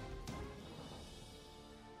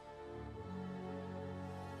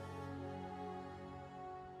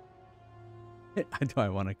 Do I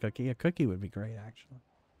want a cookie? A cookie would be great, actually.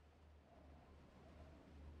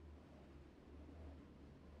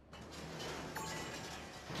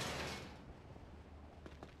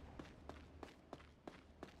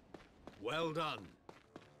 Well done.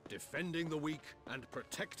 Defending the weak and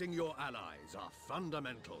protecting your allies are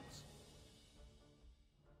fundamentals.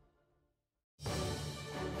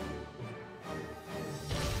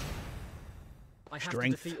 I have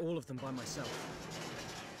Strength. to defeat all of them by myself.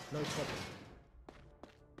 No problem.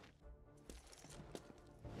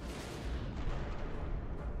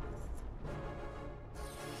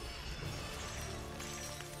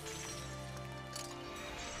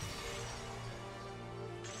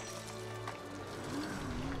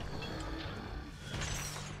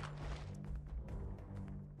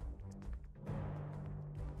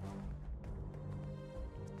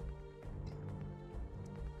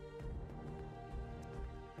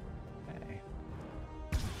 Okay.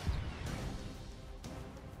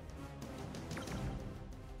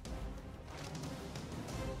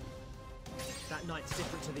 That knight's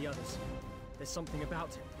different to the others. There's something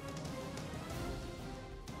about him.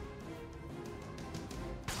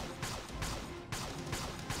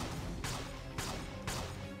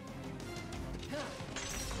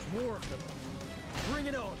 More of them. Bring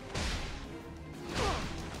it on.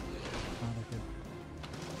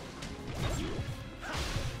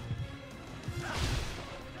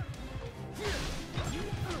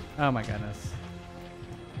 Oh my goodness.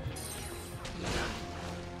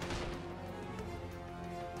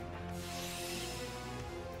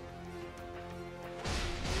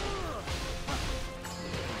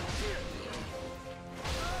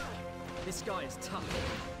 This guy is tough.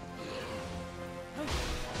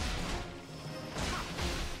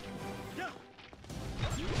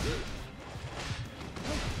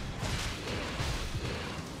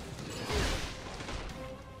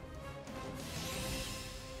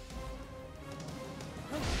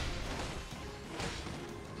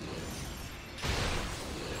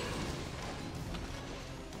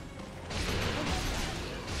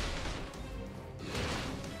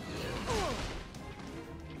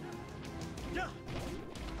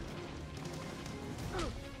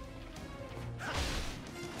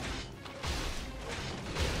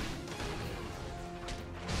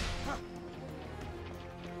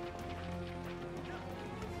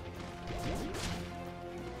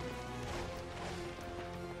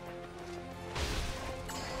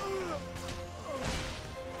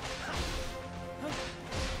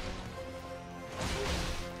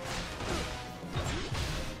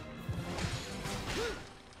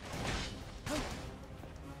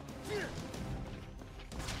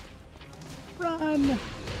 Run!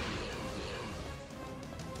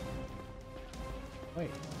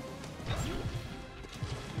 Wait.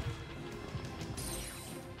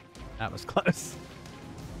 That was close.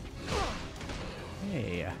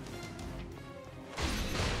 Hey.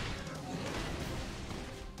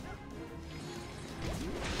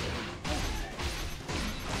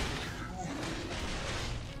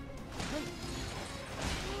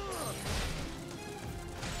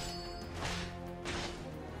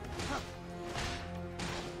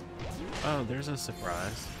 Oh, there's a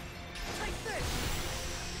surprise.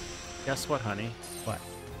 Guess what, honey? What?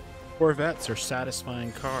 Corvettes are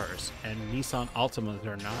satisfying cars, and Nissan Altimas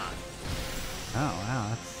are not. Oh, wow.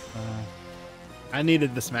 That's, I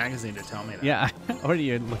needed this magazine to tell me that. yeah. What are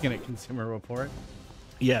you looking at Consumer Report?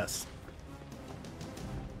 Yes.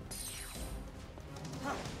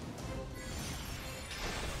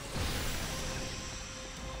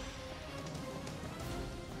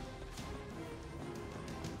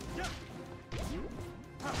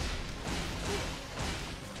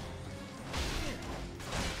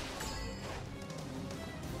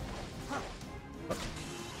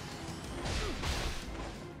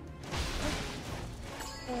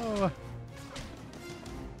 Oh.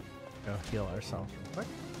 Go heal ourselves real quick.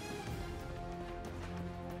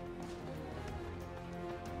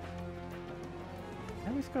 I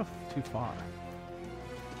always go too far.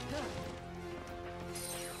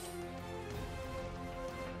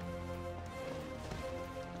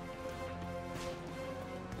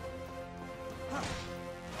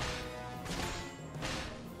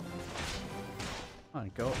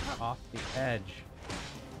 Off the edge.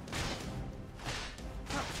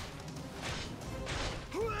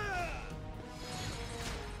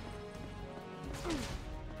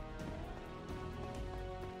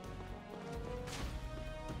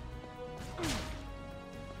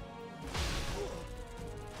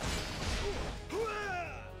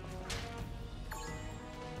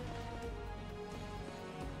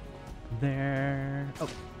 There. Oh,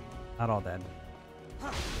 not all dead.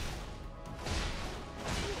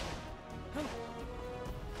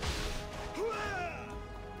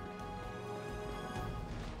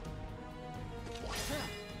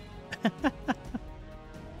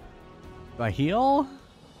 Do I heal?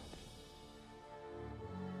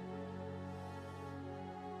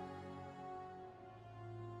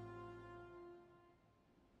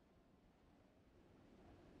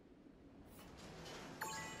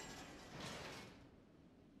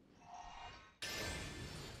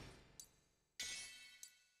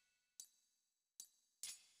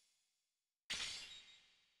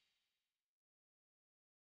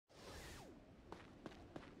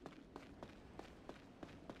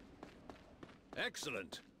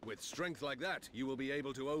 Excellent. With strength like that, you will be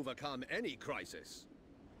able to overcome any crisis.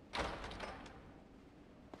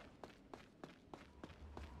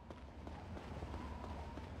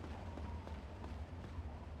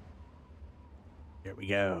 Here we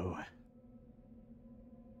go.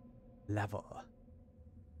 Level.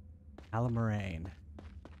 Alamarain.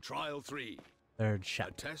 Trial 3. Third shot.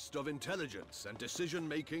 A test of intelligence and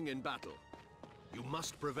decision-making in battle. You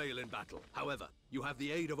must prevail in battle. However, you have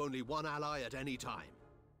the aid of only one ally at any time.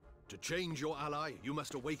 To change your ally, you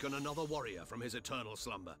must awaken another warrior from his eternal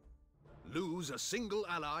slumber. Lose a single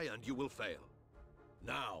ally and you will fail.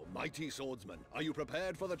 Now, mighty swordsman, are you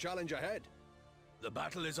prepared for the challenge ahead? The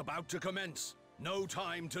battle is about to commence. No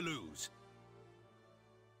time to lose.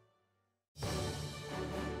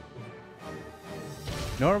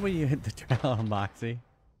 Normally you hit the trail on Moxie.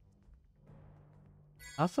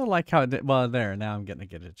 I also like how it did, well, there, now I'm getting to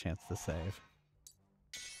get a chance to save.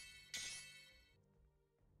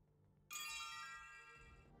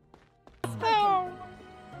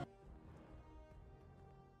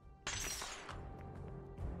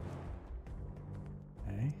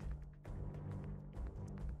 Okay.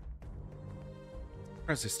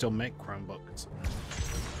 Surprised they still make Chromebooks.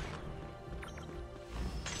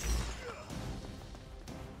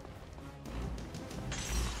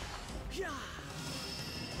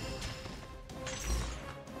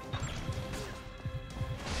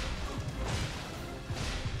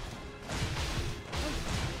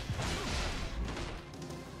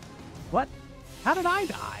 What? How did I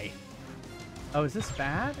die? Oh, is this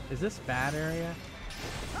bad? Is this bad area?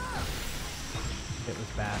 It was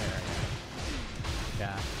bad area.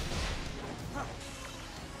 Yeah.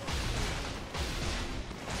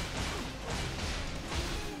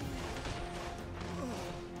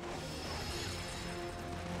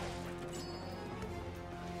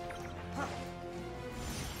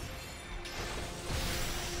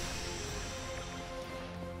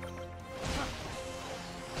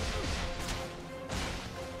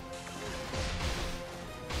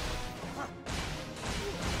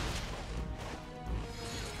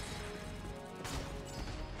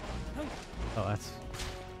 Oh, that's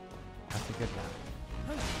a good map.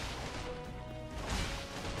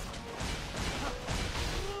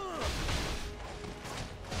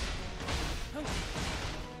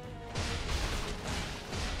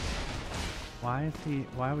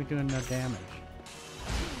 Why are we doing no damage?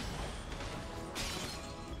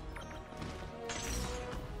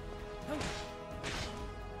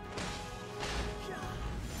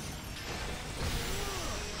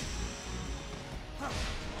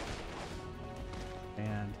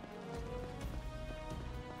 And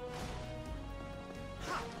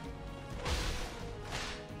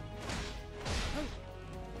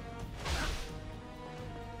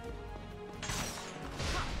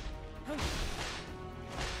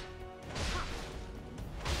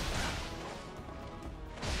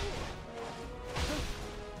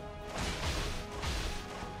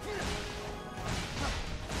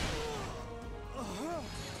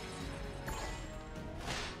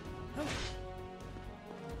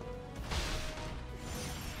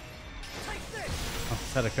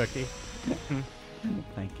set a cookie.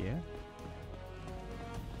 Thank you.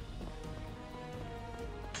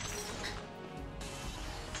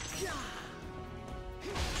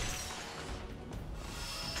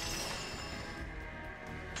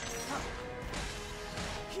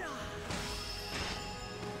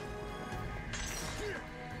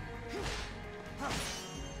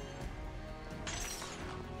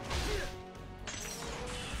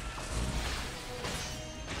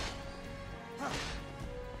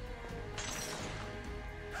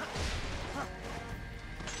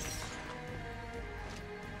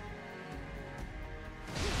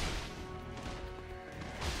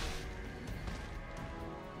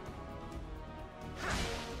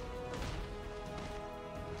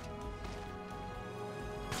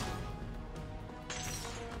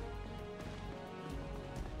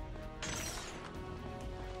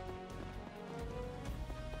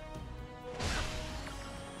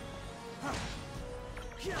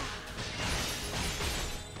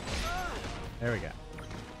 There we go.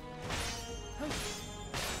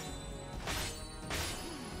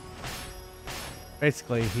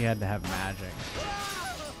 Basically, he had to have magic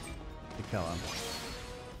to kill him.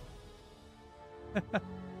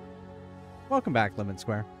 Welcome back, Lemon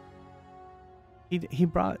Square. He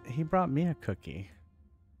brought me a cookie.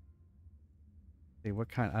 See what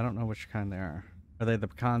kind? I don't know which kind they are. Are they the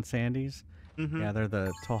pecan sandies? Mm-hmm. Yeah, they're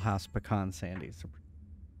the Toll House pecan sandies.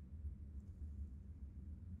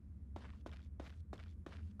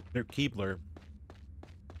 They're Keebler.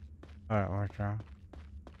 All right, watch out.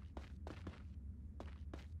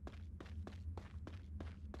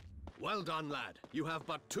 Well done, lad. You have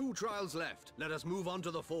but 2 trials left. Let us move on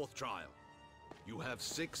to the 4th trial. You have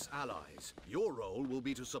 6 allies. Your role will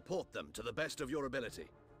be to support them to the best of your ability.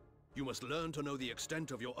 You must learn to know the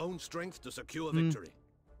extent of your own strength to secure victory.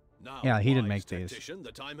 Now, Yeah, he didn't wise make these. tactician,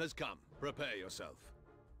 the time has come. Prepare yourself.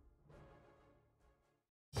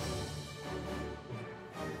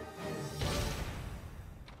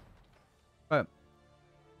 But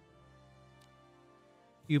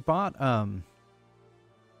you bought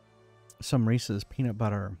some Reese's peanut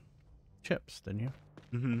butter chips, didn't you?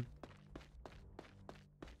 Mm-hmm.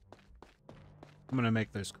 I'm gonna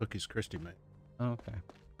make those cookies Christy made. Oh, okay.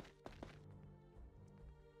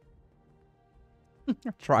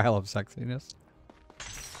 Trial of sexiness.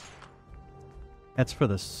 That's for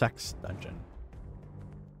the sex dungeon.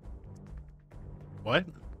 What?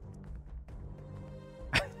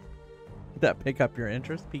 Did that pick your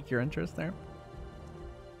interest there?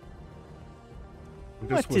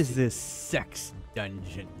 What is this sex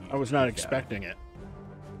dungeon? I was not expecting it.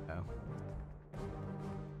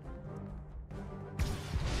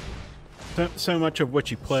 Oh. So much of what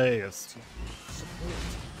you play is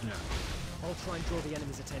I'll try and draw the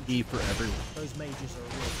enemy's attention. E for everyone. Those mages are a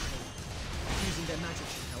real pain. Using their magic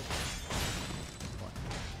should help.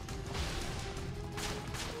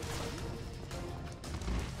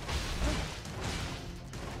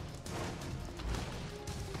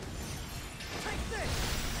 Take this!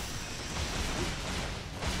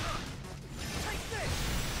 Take this!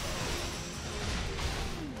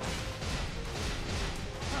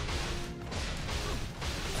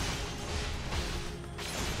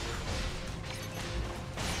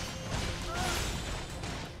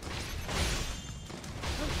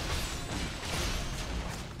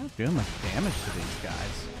 I'm not doing much damage to these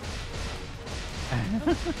guys.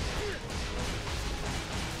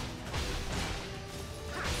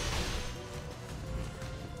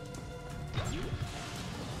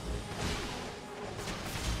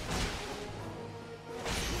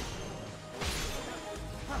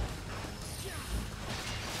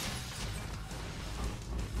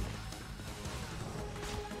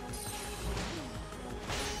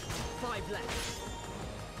 Five left.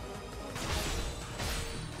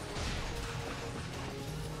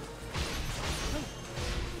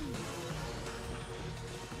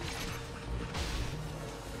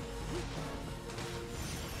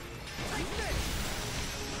 Take this!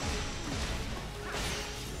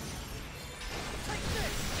 Take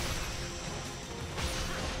this!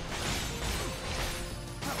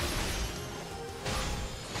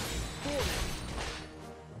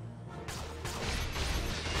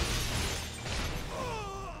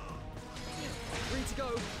 Three to go.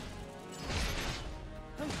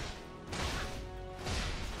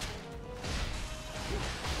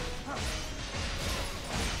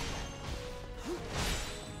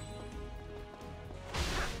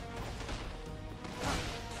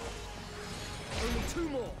 Only 2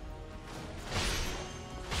 more.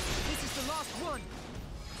 This is the last one.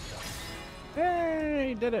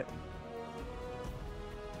 Hey, did it.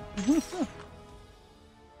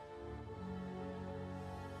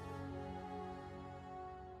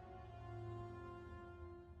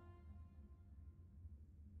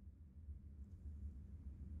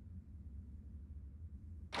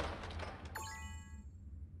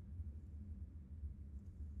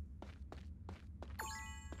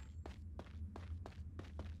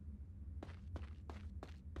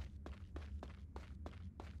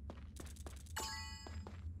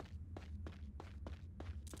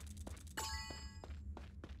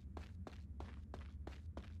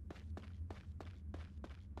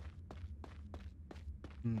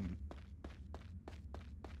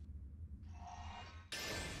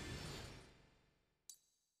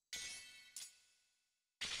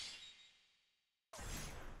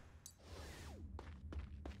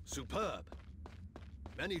 Superb.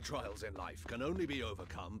 Many trials in life can only be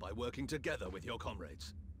overcome by working together with your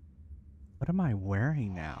comrades. What am I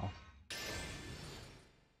wearing now?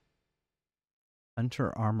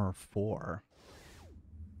 Hunter Armor 4.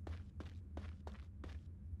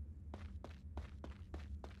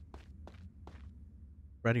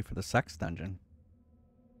 Ready for the sex dungeon.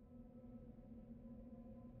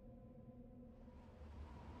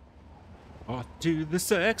 Off to the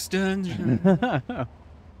sex dungeon.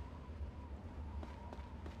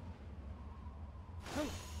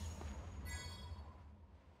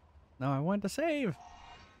 No, I wanted to save.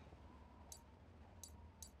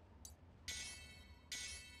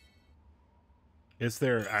 Is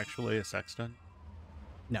there actually a sex dungeon?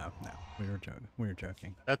 No, no, we were joking. We were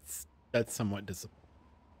joking. That's somewhat disappointing.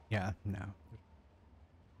 Yeah, no.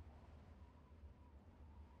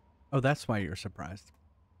 Oh, that's why you're surprised.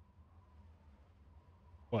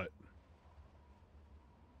 What?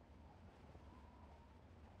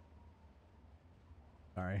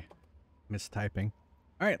 Sorry, mistyping.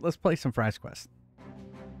 All right, let's play some Fries Quest.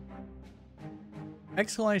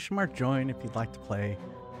 Exclamation mark join if you'd like to play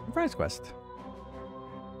Fries Quest.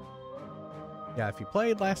 Yeah, if you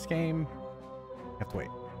played last game, you have to wait.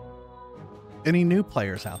 Any new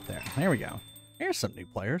players out there? There we go. Here's some new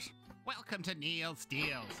players. Welcome to Neil's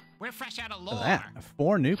Deals. We're fresh out of Look lore. at that.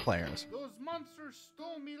 4 new players. Those monsters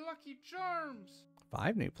stole me Lucky Charms.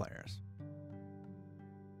 5 new players.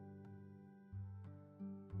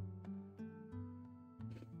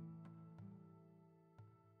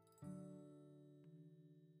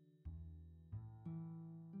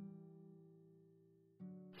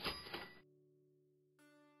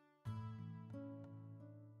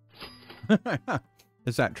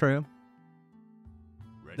 Is that true?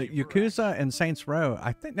 The Yakuza and Saints Row.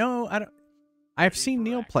 I think no, I don't. I've seen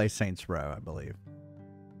Neil play Saints Row, I believe.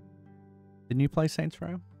 Didn't you play Saints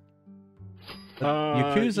Row?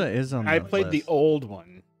 Yakuza is on. I the played list. the old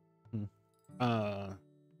one. Hmm.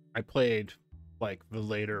 I played like the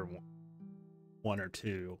later one or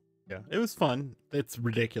two. Yeah, it was fun. It's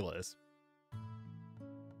ridiculous.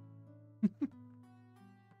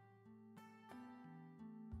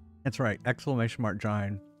 That's right! Exclamation mark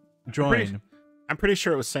join. I'm pretty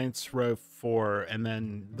sure it was Saints Row 4, and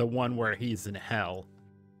then the one where he's in hell.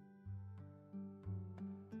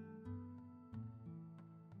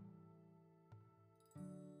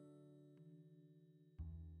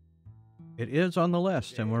 It is on the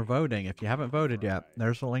list, and we're voting. If you haven't voted yet,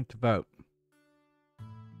 there's a link to vote. If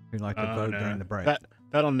you'd like to vote during the break.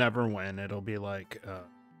 That'll never win. It'll be like.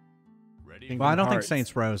 Well, I don't think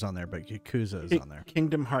Saints Row is on there, but Yakuza is on there.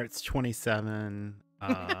 Kingdom Hearts 27.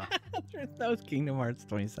 There's those Kingdom Hearts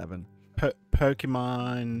 27.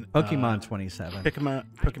 Pokemon. Pokemon 27.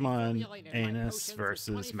 Pokemon anus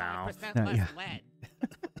versus mouth. Yeah.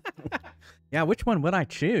 Yeah, which one would I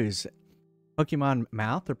choose? Pokemon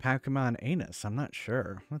mouth or Pokemon anus? I'm not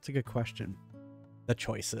sure. That's a good question. The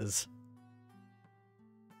choices.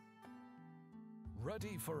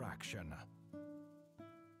 Ready for action.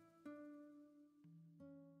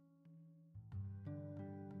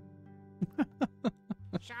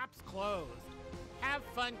 Shop's closed. Have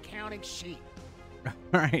fun counting sheep.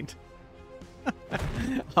 All right.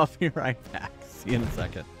 I'll be right back. See you in a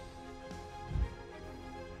second.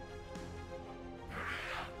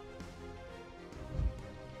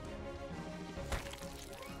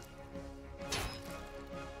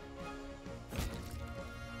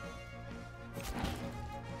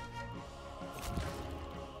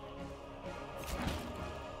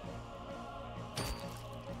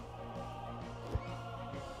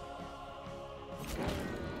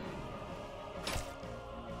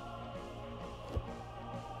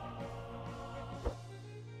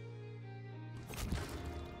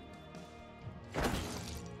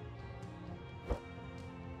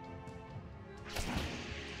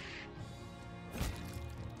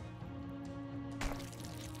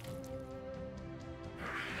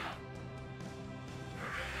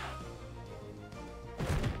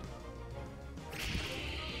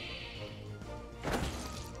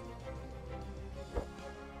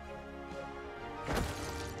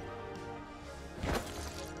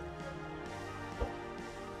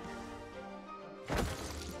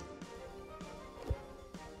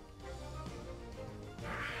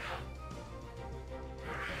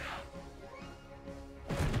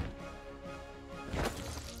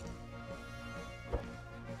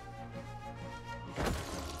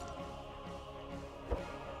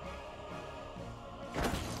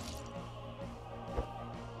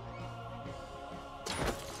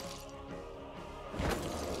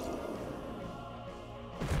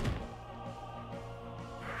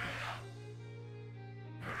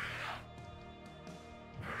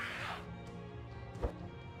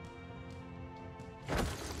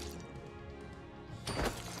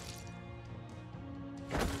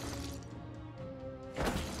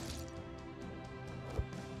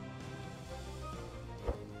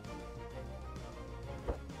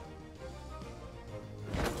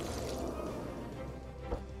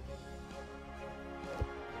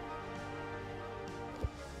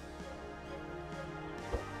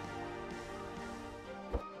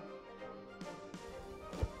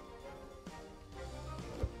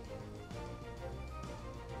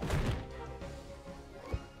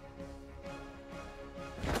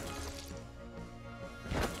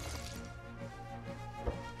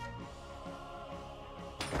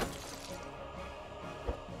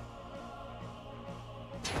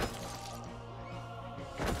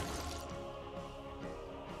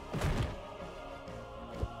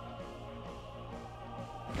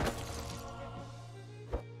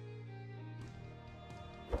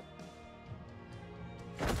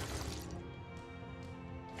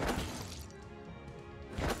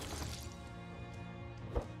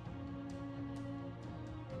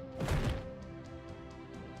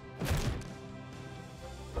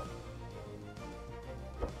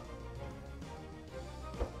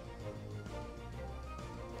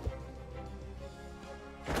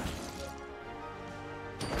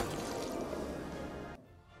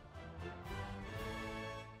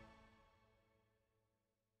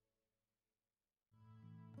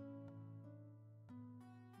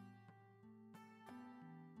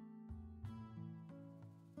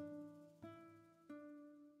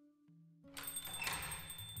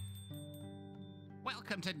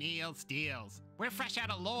 Welcome to Neil Steels. We're fresh out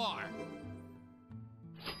of lore.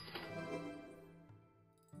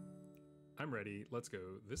 I'm ready. Let's go.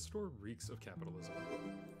 This store reeks of capitalism.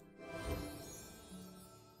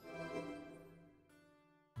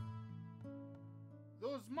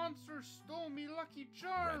 Those monsters stole me Lucky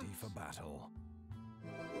Charms! Ready for battle.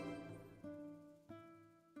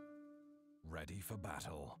 Ready for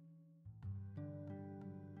battle.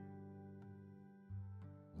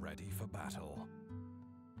 Ready for battle.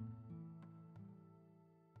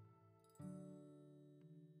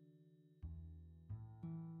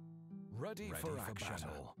 Ready for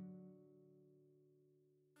battle.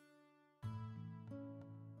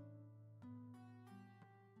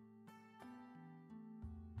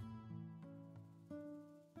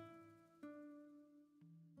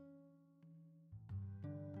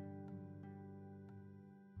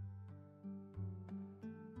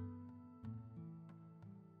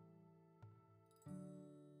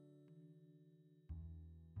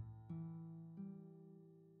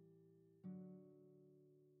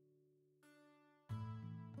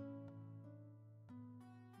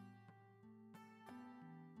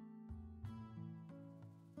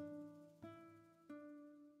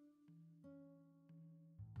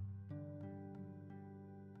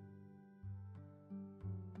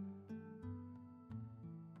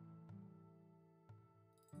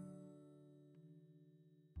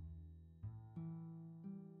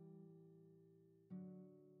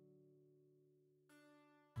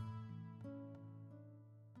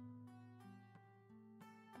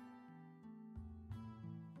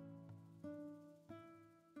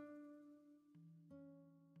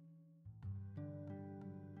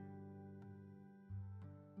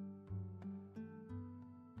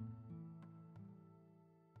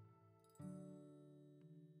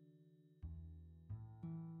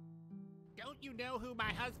 Don't you know who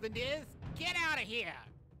my husband is? Get out of here!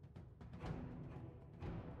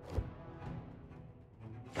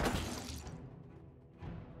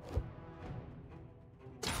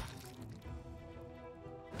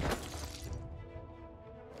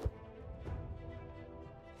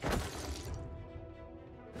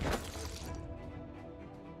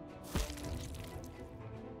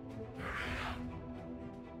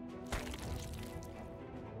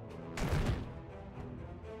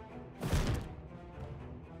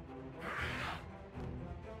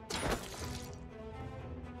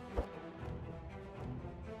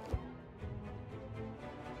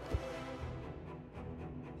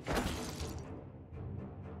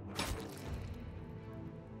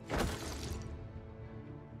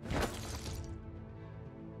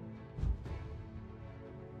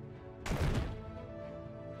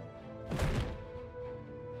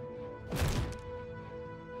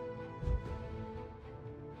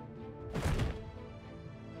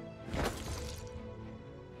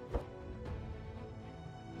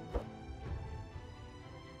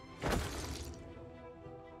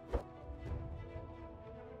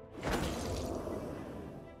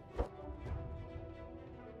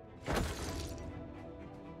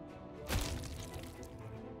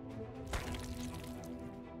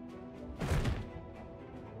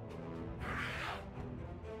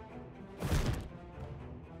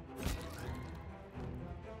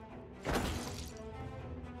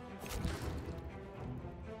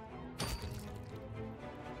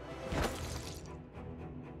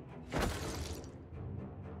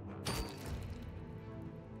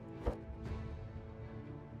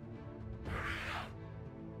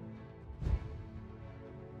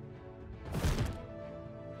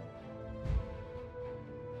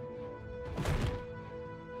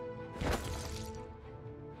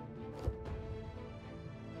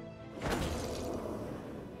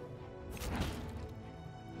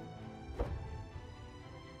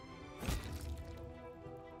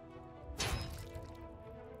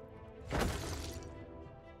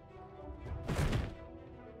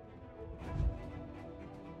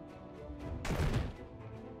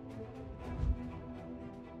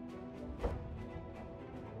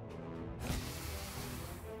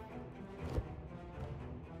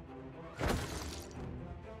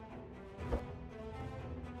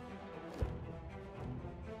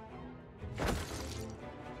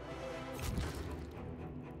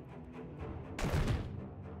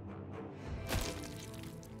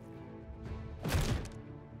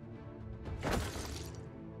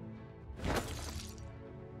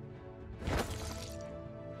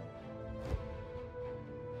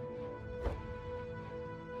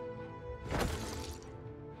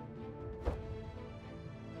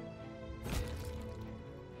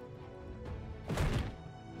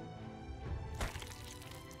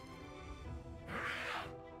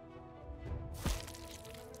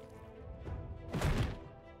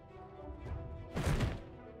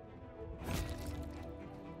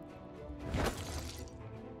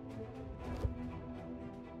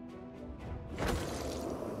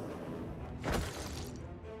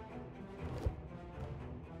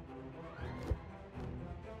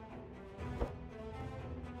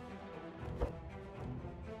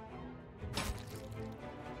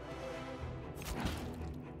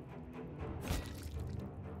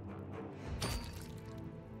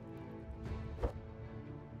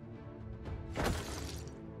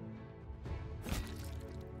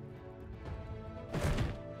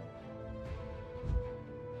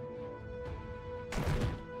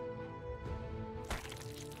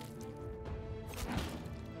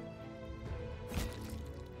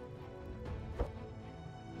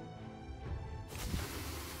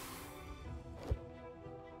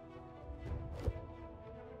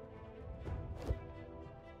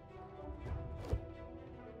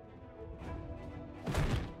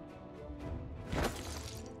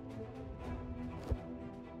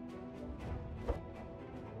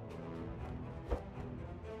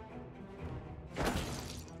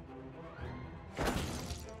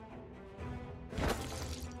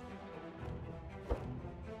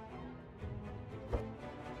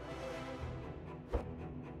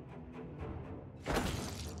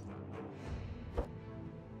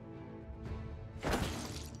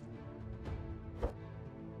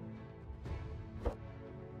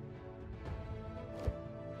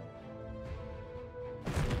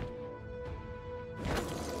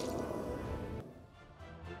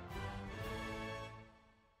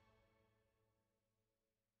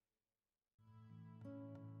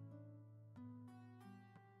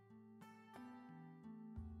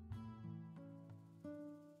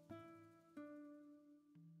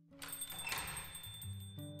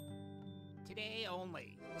 Today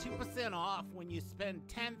only. 2% off when you spend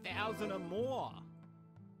 10,000 or more.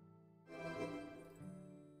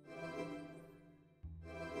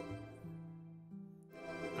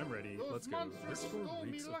 I'm ready. Those Let's go. monsters This store stole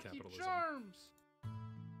me reeks of Lucky capitalism. Charms.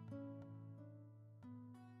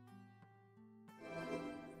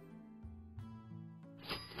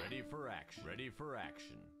 Ready for action. Ready for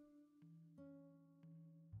action.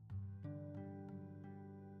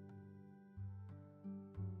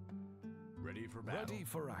 Ready for battle. Ready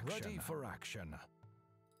for action. Ready for action.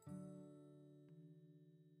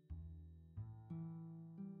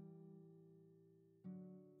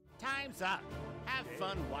 Time's up. Have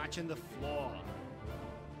fun watching the floor.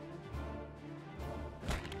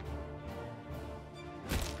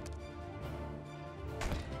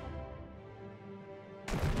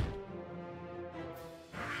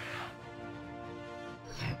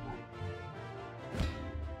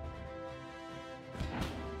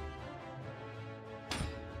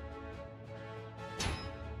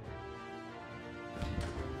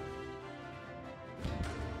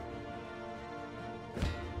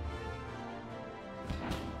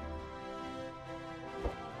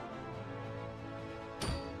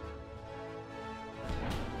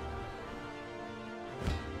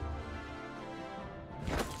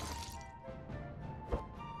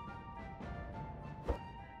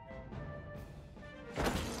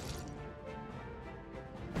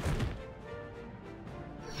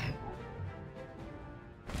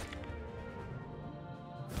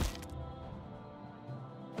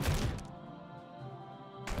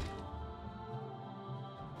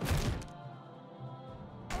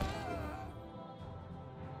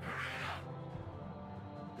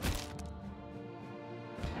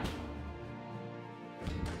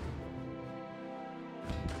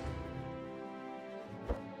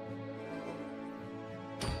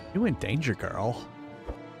 You in danger, girl.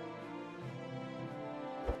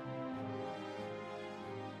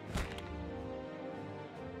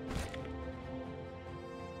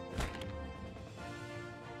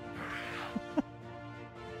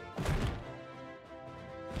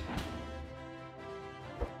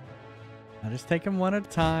 I'll just take them one at a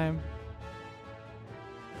time.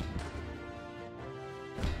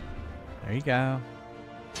 There you go.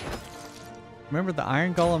 Remember, the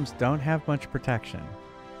iron golems don't have much protection.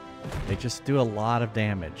 They just do a lot of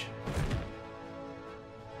damage.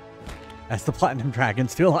 As the platinum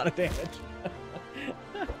dragons do a lot of damage.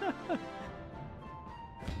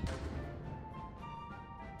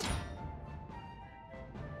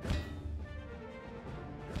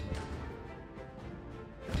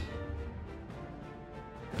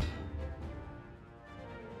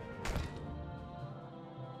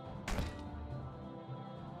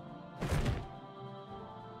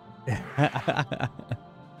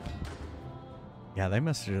 Yeah, they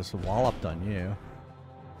must have just walloped on you.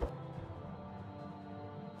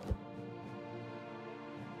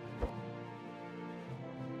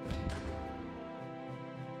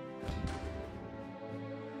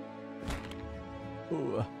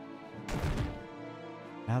 Ooh.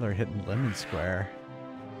 Now they're hitting Lemon Square.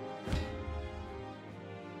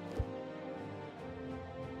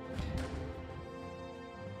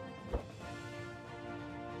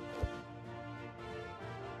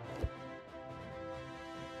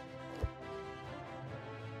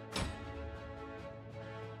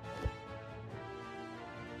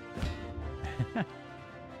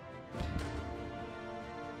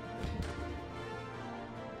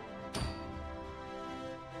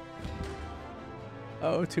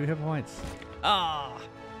 Oh, 2 hit points. Ah.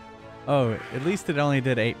 Oh, at least it only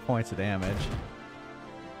did 8 points of damage.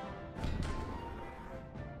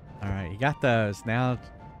 All right, you got those. Now, it's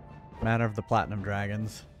a matter of the platinum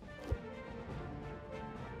dragons.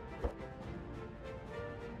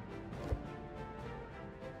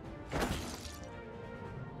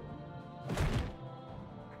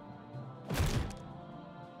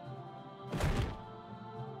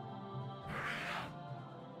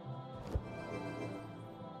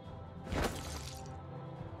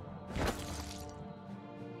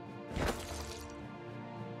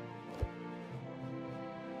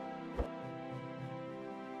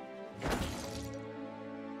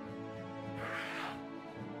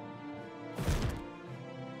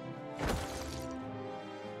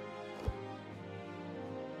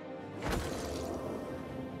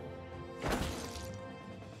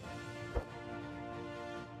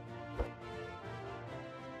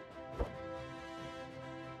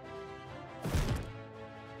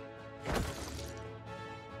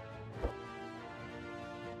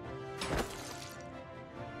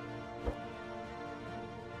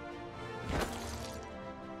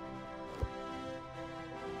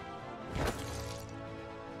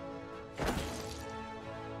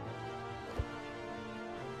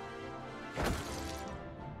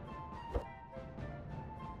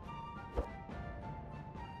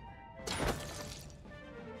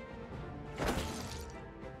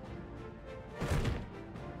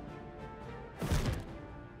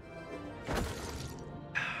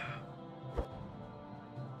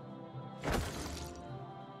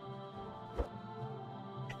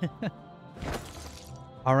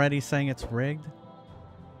 Already saying it's rigged?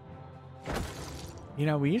 You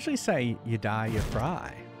know, we usually say you die, you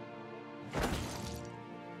fry.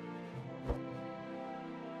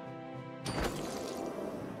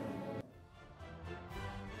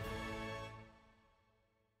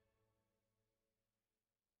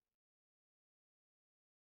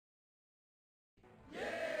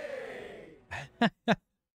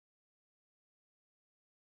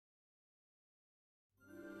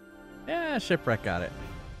 Yeah, Shipwreck got it.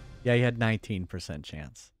 Yeah, you had 19%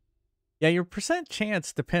 chance. Yeah, your percent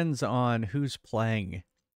chance depends on who's playing,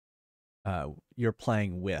 you're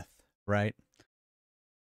playing with, right?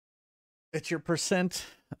 It's your percent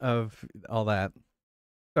of all that.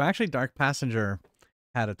 So actually, Dark Passenger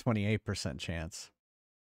had a 28% chance.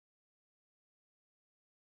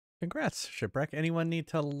 Congrats, Shipwreck. Anyone need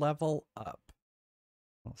to level up?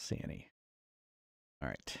 I don't see any. All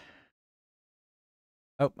right.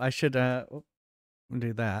 Oh, I should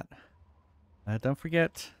do that. Don't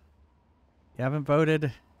forget, you haven't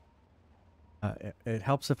voted. It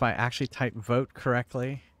helps if I actually type vote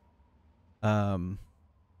correctly.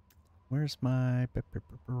 Where's my...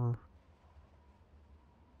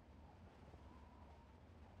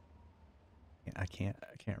 I can't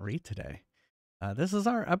read today. This is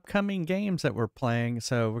our upcoming games that we're playing.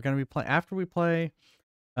 So we're going to be playing after we play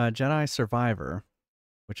Jedi Survivor,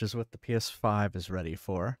 which is what the PS5 is ready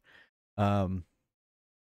for.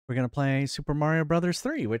 We're going to play Super Mario Brothers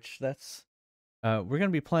 3, which that's we're going to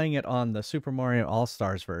be playing it on the Super Mario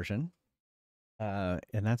All-Stars version. And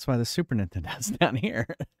that's why the Super Nintendo's down here.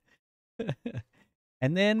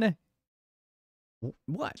 And then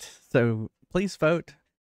what? So please vote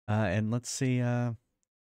and let's see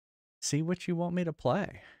what you want me to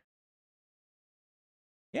play.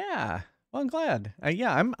 Yeah. Well, I'm glad.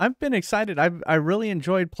 Yeah, I've been excited. I really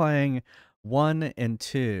enjoyed playing 1 and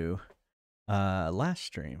 2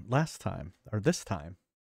 last time, or this time.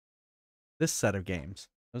 This set of games.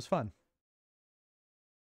 It was fun.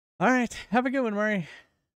 All right, have a good one, Murray.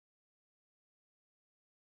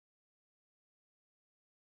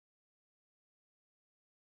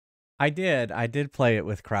 I did play it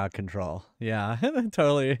with crowd control. Yeah,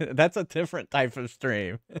 totally. That's a different type of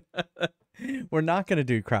stream. We're not going to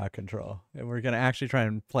do crowd control, and we're going to actually try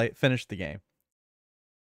and finish the game.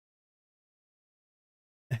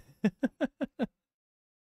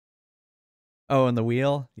 Oh, and the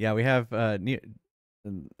wheel? Yeah, we have the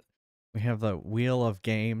wheel of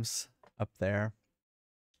games up there.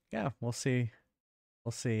 Yeah, we'll see.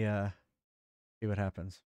 We'll see what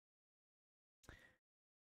happens.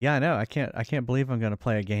 Yeah, I know. I can't believe I'm going to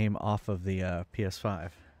play a game off of the PS5.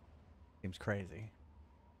 Seems crazy.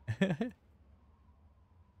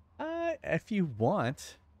 If you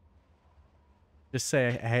want, just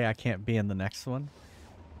say, "Hey, I can't be in the next one."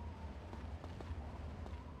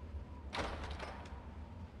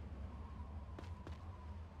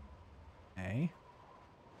 Hey.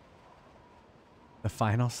 The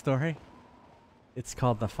final story? It's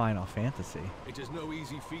called the Final Fantasy. It is no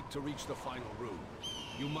easy feat to reach the final room.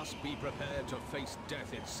 You must be prepared to face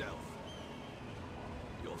death itself.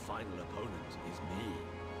 Your final opponent is me.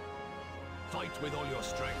 Fight with all your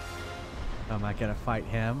strength. Am I gonna fight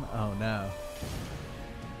him? Oh no.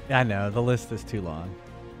 I know, the list is too long.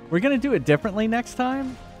 We're gonna do it differently next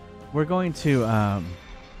time. We're going to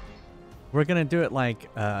do it like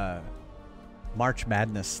March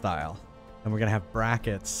Madness style. And we're gonna have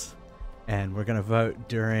brackets and we're gonna vote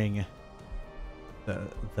during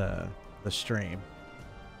the stream.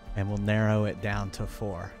 And we'll narrow it down to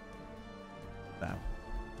 4. So.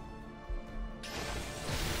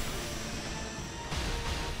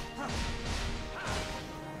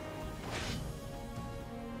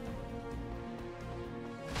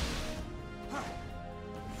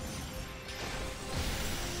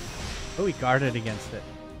 Oh, he guarded against it.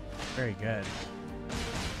 Very good.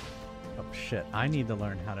 Oh shit! I need to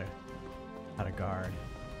learn how to guard.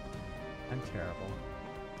 I'm terrible.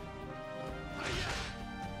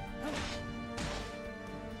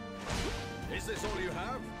 Is this all you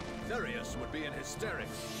have? Therius would be in hysterics.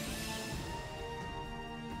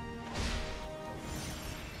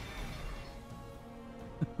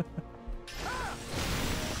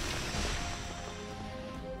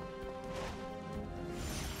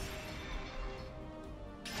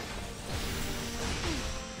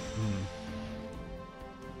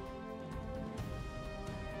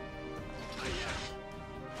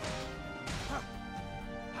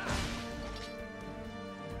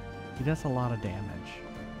 He does a lot of damage.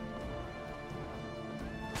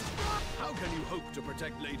 How can you hope to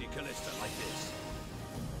protect Lady Callista like this?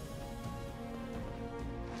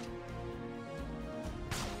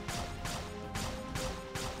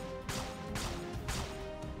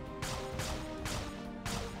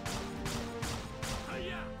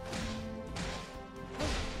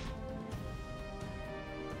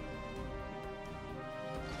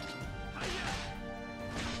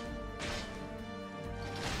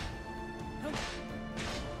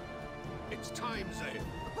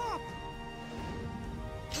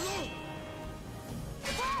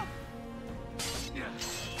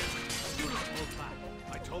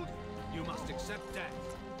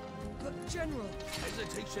 General!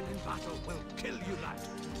 Hesitation in battle will kill you, lad.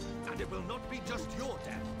 And it will not be just your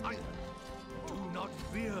death, either. Do not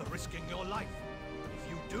fear risking your life. If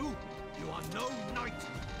you do, you are no knight.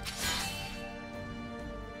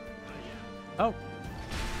 Oh.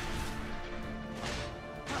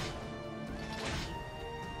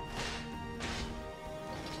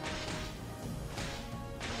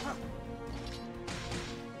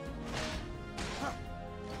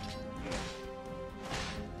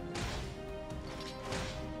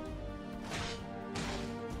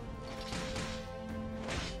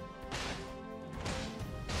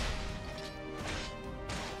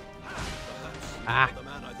 The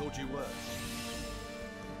man I thought you were.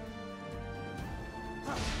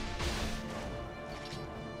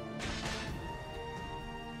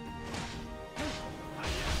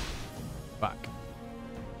 Fuck.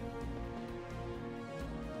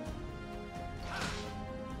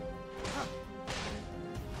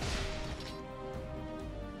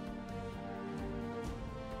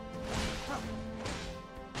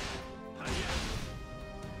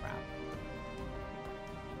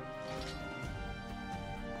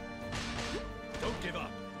 Don't give up.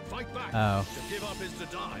 Fight back. Oh. To give up is to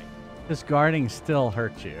die. This guarding still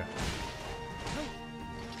hurts you.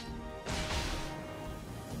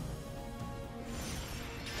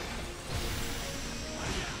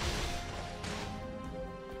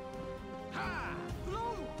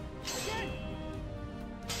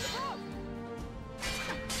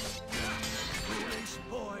 Foolish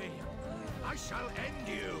boy. I shall end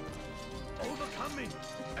you. Overcome me.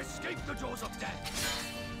 Escape the jaws of death.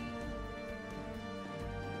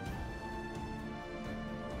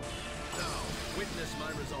 Now, witness my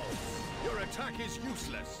resolve. Your attack is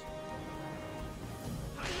useless.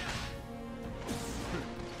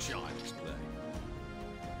 Child's play.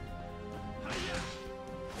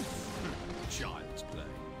 Child's play.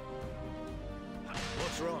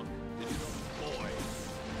 What's wrong? Did you not? Boy.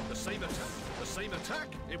 The same attack. The same attack?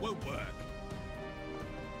 It won't work.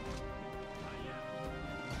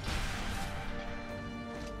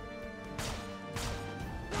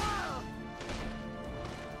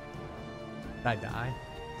 Did I die?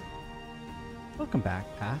 Welcome back,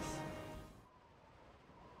 Pass.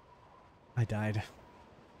 I died.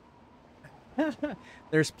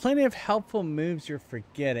 There's plenty of helpful moves you're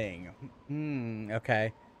forgetting.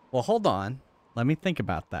 Okay. Well, hold on. Let me think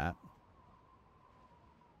about that.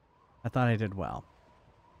 I thought I did well.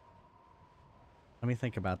 Let me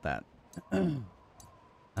think about that.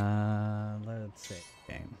 Let's see.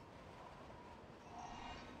 Game.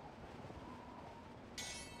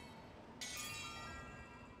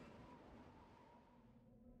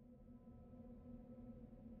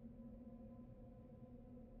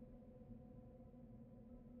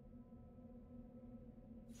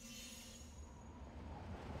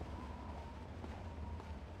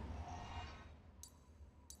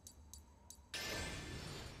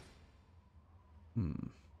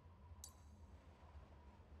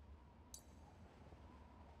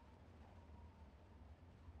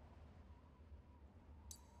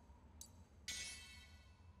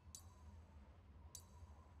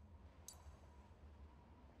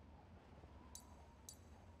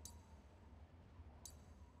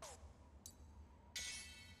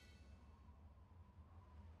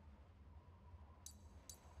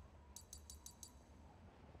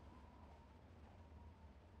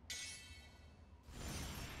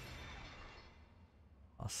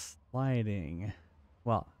 Lighting.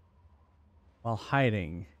 Well, while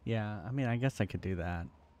hiding. Yeah, I mean, I guess I could do that.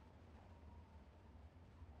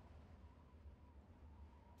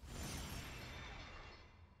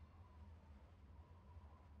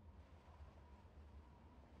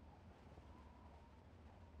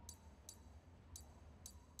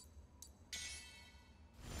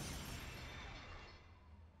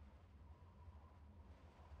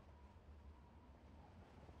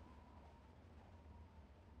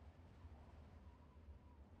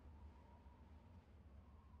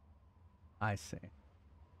 I see.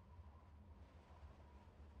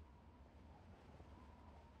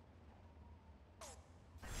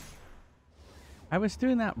 I was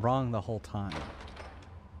doing that wrong the whole time.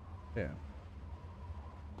 Yeah.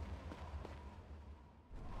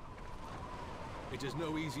 It is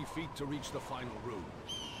no easy feat to reach the final room.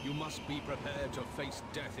 You must be prepared to face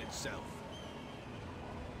death itself.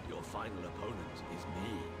 Your final opponent is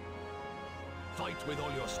me. Fight with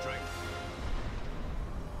all your strength.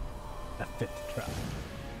 A fifth try.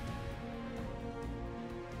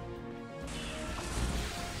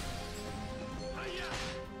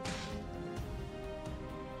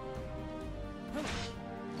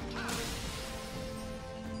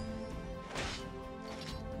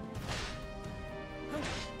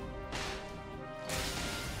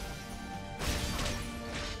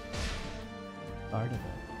 Part of it.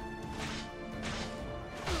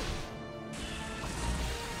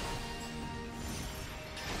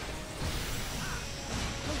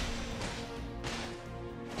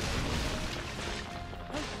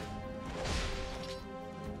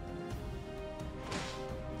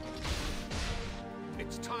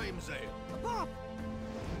 It's time, Zale. Oh!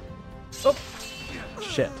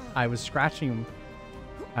 Shit. I was scratching.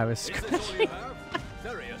 I was Is this all you scratching. have?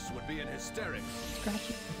 Therius would be in hysterics.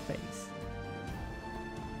 Scratching my face.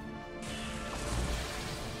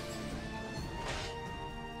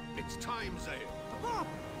 It's time, Zale.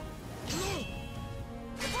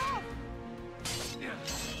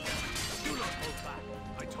 Do not hold back.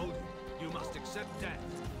 I told you, you must accept death.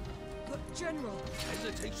 But, General...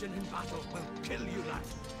 Hesitation in battle will kill you, lad.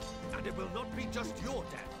 And it will not be just your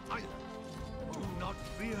death, either. Do not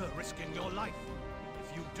fear risking your life.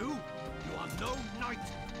 If you do, you are no knight.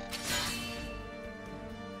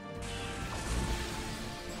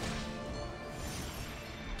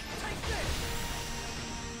 Take this!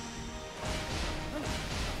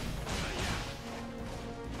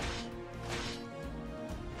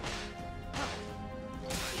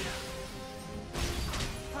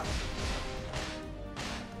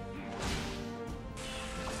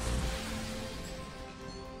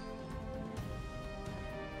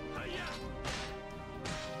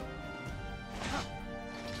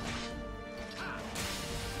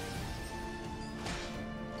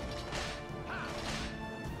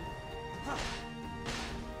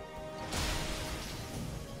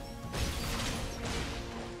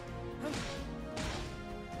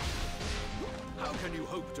 How can you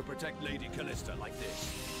hope to protect Lady Callista like this?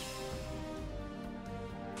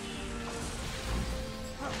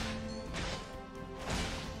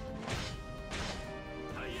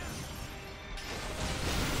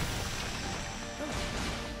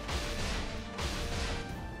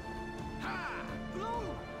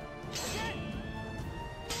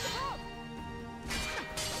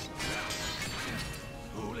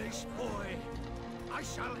 Foolish boy! I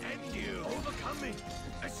shall end you! Overcome me!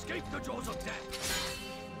 Escape the jaws of death!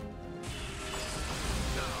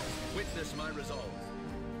 Now, witness my resolve.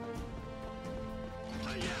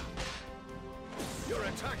 Your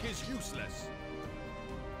attack is useless.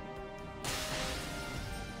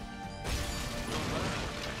 Not bad.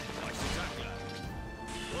 Nice attack, lad.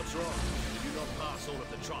 What's wrong? Did you not pass all of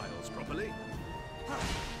the trials properly?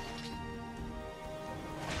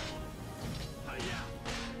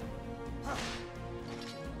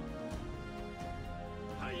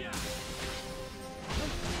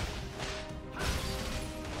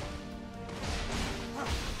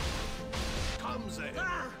 Come, Zane.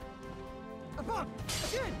 Above!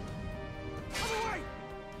 Again! Other way!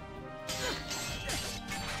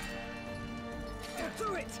 Get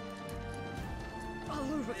through it!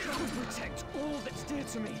 I'll overcome and protect all that's dear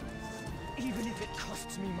to me, even if it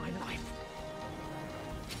costs me my life.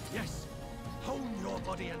 Yes. Hone your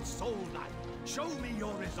body and soul, lad. Show me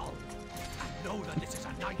your resolve. And know that this is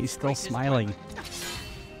a knight's He's still greatest smiling. weapon.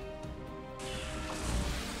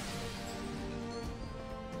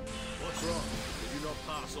 What's wrong? Did you not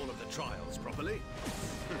pass all of the trials properly?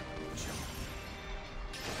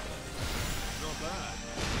 Not bad.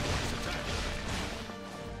 Nice attack.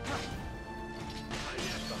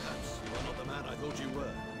 Perhaps you are not the man I thought you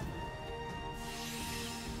were.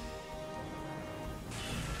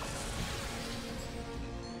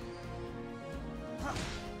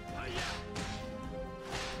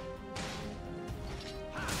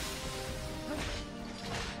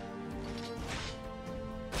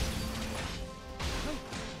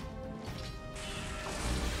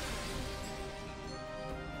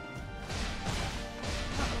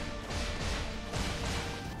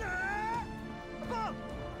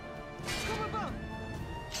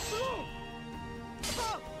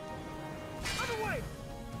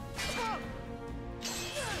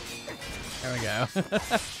 There we go.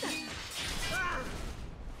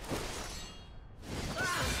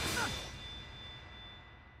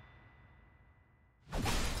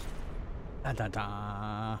 Da, da,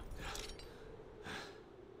 da.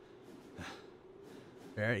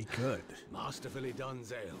 Very good. Masterfully done,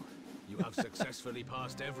 Zale. You have successfully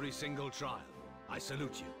passed every single trial. I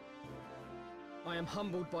salute you. I am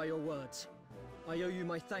humbled by your words. I owe you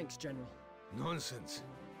my thanks, General. Nonsense.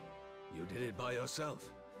 You did it by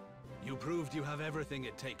yourself. You proved you have everything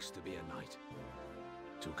it takes to be a knight.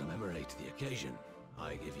 To commemorate the occasion,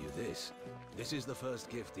 I give you this. This is the first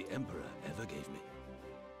gift the Emperor ever gave me.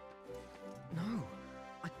 No,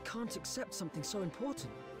 I can't accept something so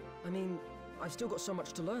important. I mean, I've still got so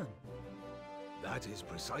much to learn. That is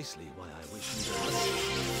precisely why I wish you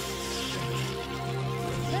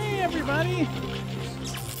Hey, everybody!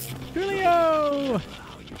 Julio!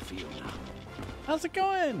 how you feel now. How's it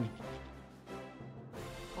going?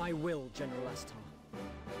 I will, General Asthar.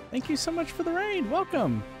 Thank you so much for the raid.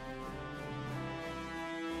 Welcome.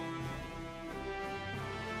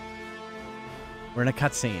 We're in a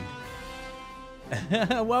cutscene.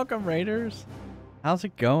 Welcome, Raiders. How's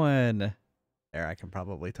it going? There, I can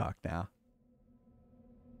probably talk now.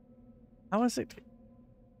 How is it?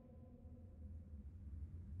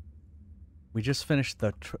 We just finished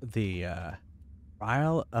the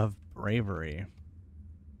Trial of Bravery.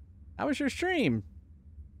 How was your stream?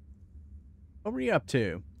 What were you up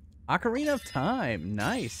to? Ocarina of Time.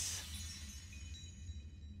 Nice.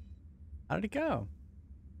 How did it go?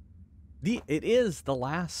 It is the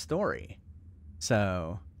last story.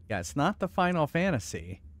 So, yeah, it's not the Final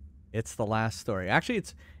Fantasy. It's the last story. Actually,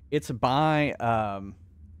 it's by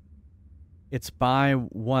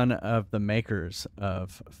one of the makers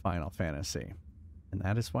of Final Fantasy. And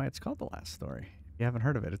that is why it's called The Last Story. If you haven't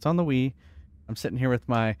heard of it, it's on the Wii. I'm sitting here with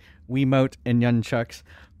my Wiimote and Nunchucks.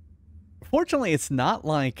 Fortunately, it's not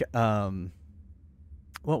like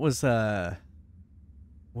which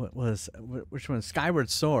one? Skyward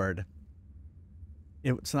Sword.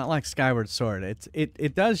 It's not like Skyward Sword.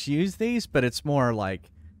 It does use these, but it's more like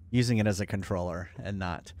using it as a controller and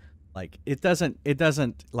not like it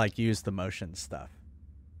doesn't like use the motion stuff.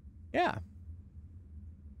 Yeah.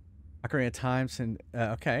 Ocarina of Time and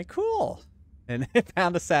okay, cool. And it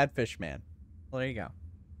found a sad fish man. Well, there you go.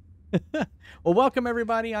 Well, welcome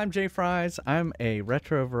everybody. I'm Jay Fries. I'm a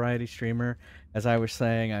retro variety streamer. As I was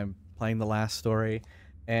saying, I'm playing The Last Story,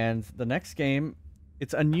 and the next game,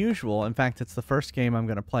 it's unusual. In fact, it's the first game I'm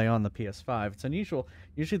going to play on the PS5. It's unusual.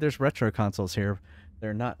 Usually there's retro consoles here.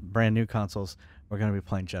 They're not brand new consoles. We're going to be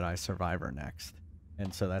playing Jedi Survivor next.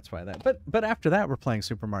 And so that's why that. But after that, we're playing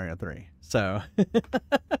Super Mario 3. So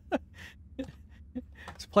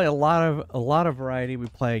let's play a lot of variety. We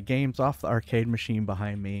play games off the arcade machine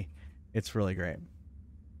behind me. It's really great.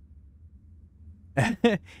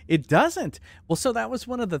 It doesn't. Well, so that was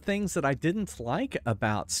one of the things that I didn't like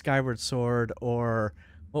about Skyward Sword, or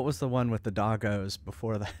what was the one with the doggos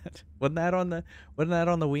before that? Wasn't that on the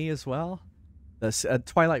Wii as well? The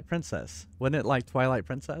Twilight Princess. Wasn't it like Twilight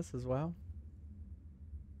Princess as well?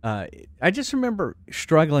 I just remember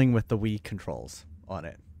struggling with the Wii controls on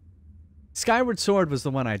it. Skyward Sword was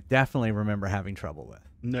the one I definitely remember having trouble with.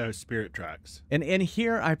 No, Spirit Tracks. And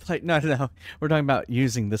here I played. No. We're talking about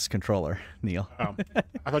using this controller, Neil. Oh,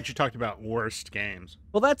 I thought you talked about worst games.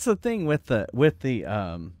 Well, that's the thing with the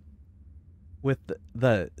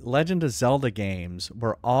Legend of Zelda games.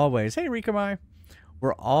 We're always, hey Rikamai,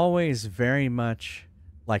 we're always very much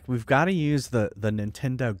like we've got to use the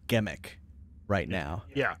Nintendo gimmick right now.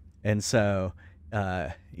 Yeah. And so,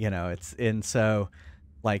 so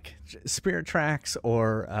like Spirit Tracks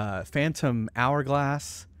or Phantom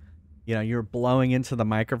Hourglass, you're blowing into the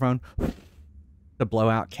microphone to blow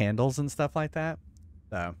out candles and stuff like that.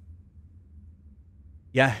 So,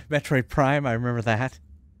 yeah, Metroid Prime, I remember that.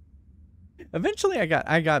 Eventually,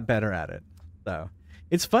 I got better at it. So,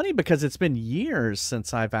 it's funny because it's been years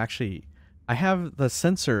since I have the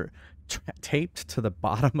sensor taped to the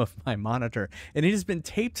bottom of my monitor, and it has been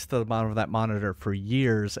taped to the bottom of that monitor for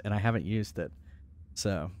years, and I haven't used it.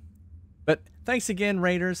 So, but thanks again,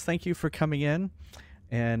 Raiders. Thank you for coming in.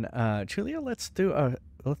 And Julia, let's do a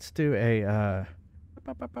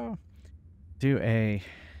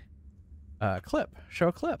clip. Show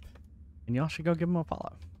a clip, and y'all should go give them a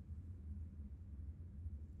follow.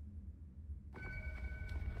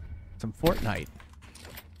 Some Fortnite.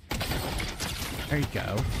 There you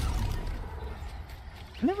go.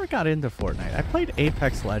 I never got into Fortnite. I played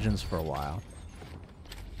Apex Legends for a while.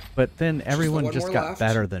 But then everyone just got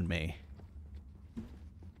better than me.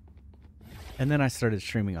 And then I started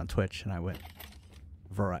streaming on Twitch, and I went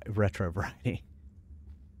retro variety.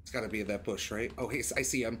 It's got to be that bush, right? Oh, hey, I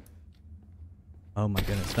see him. Oh my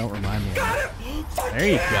goodness! Don't remind me. Got it! Fuck There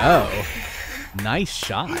you go. Nice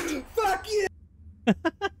shot. Fuck yeah!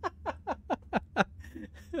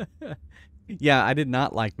 Yeah, I did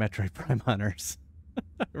not like Metroid Prime Hunters.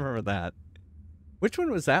 I remember that. Which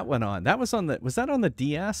one was that one on? That was on the. Was that on the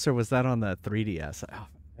DS or was that on the 3DS? Oh,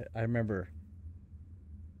 I remember.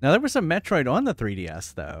 Now there was a Metroid on the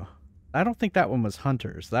 3DS though. I don't think that one was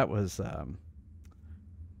Hunters. That was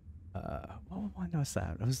what was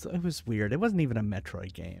that? It was weird. It wasn't even a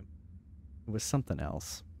Metroid game. It was something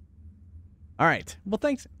else. All right. Well,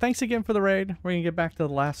 thanks again for the raid. We're gonna get back to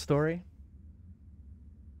the last story.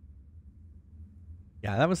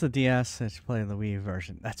 Yeah, that was the DS. It's playing the Wii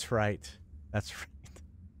version. That's right. That's right.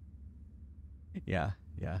 Yeah,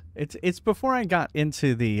 yeah. It's before I got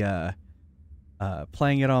into the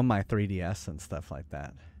playing it on my 3DS and stuff like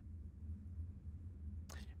that.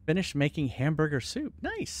 Finished making hamburger soup.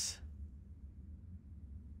 Nice.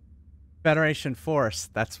 Federation Force.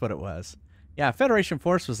 That's what it was. Yeah, Federation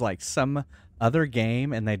Force was like some other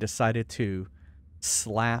game, and they decided to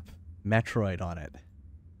slap Metroid on it.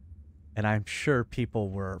 And I'm sure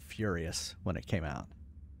people were furious when it came out.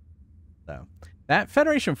 So that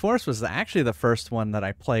Federation Force was actually the first one that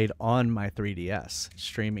I played on my 3DS,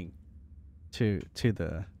 streaming to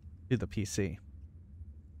the PC.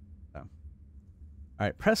 So, all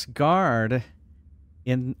right, press guard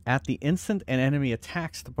at the instant an enemy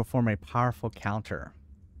attacks to perform a powerful counter.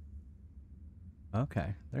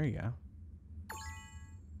 Okay, there you go.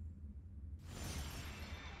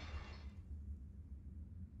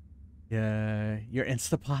 Yeah, your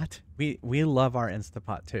Instapot. We love our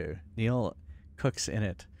Instapot too. Neil cooks in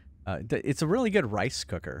it. It's a really good rice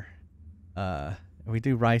cooker. We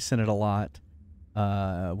do rice in it a lot.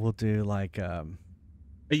 We'll do like I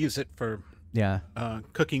use it for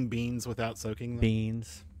cooking beans without soaking them.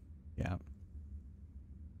 Beans. Yeah.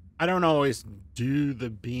 I don't always do the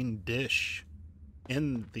bean dish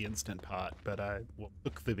in the Instant Pot, but I will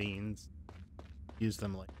cook the beans, use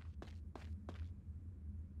them like.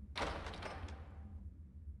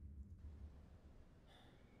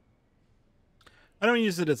 I don't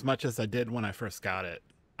use it as much as I did when I first got it.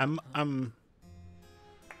 I'm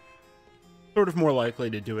sort of more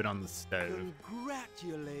likely to do it on the stove.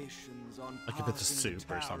 Congratulations on like if it's a passing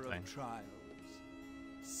soup or Tower something. of Trials,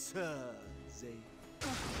 Sir Zay.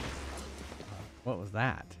 What was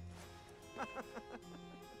that?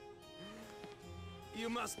 You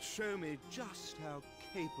must show me just how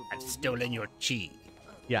capable. I've stolen your chi.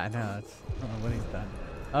 Yeah, I know. That's what he's done.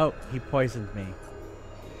 Oh, he poisoned me.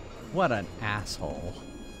 What an asshole.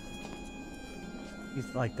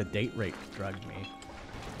 He's like the date rape drugged me.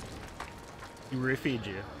 He roofied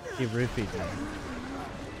you. He roofied me.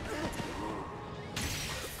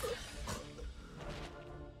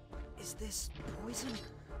 Is this poison?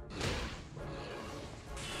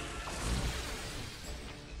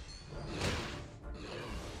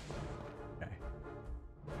 Okay.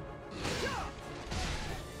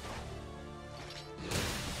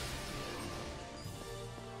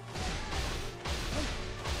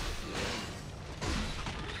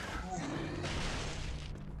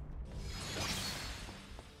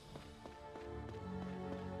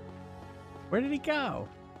 Where did he go?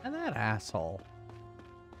 And that asshole.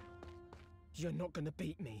 You're not gonna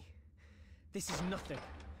beat me. This is nothing.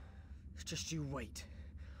 Just you wait.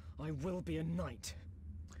 I will be a knight.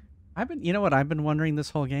 You know what I've been wondering this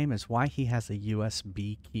whole game is why he has a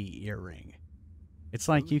USB key earring. It's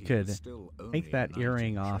like you could take that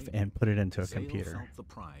earring off and put it into a computer. Felt the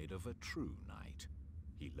pride of a true knight.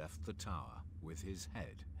 He left the tower with his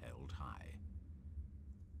head held high.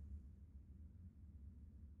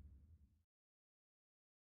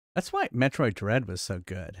 That's why Metroid Dread was so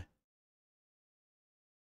good.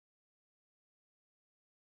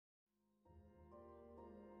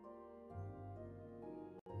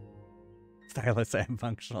 Stylus and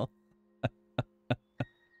functional.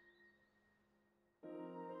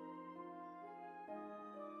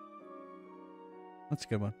 That's a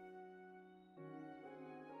good one.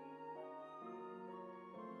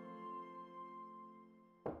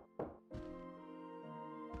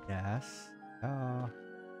 Yes. Oh.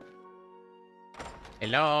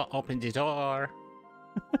 Hello, open the door.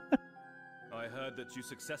 I heard that you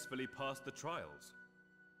successfully passed the trials.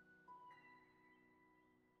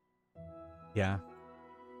 Yeah.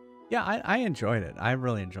 Yeah, I enjoyed it. I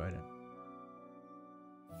really enjoyed it.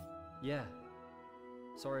 Yeah.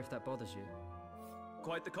 Sorry if that bothers you.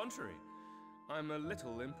 Quite the contrary. I'm a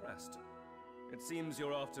little impressed. It seems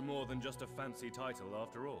you're after more than just a fancy title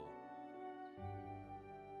after all.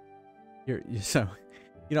 So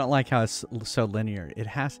you don't like how it's so linear.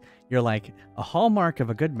 You're like, a hallmark of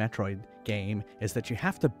a good Metroid game is that you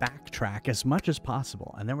have to backtrack as much as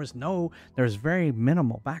possible, and there's very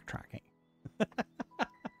minimal backtracking.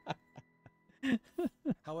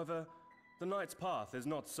 However, the Knight's Path is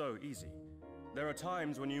not so easy. There are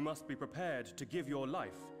times when you must be prepared to give your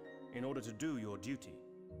life in order to do your duty.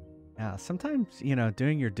 Yeah, sometimes,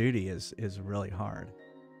 doing your duty is really hard.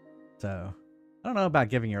 So, I don't know about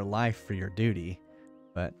giving your life for your duty,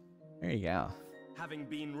 but there you go. Having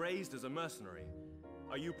been raised as a mercenary,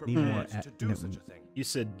 are you prepared to do such a thing? You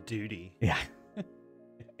said duty. Yeah,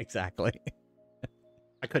 exactly.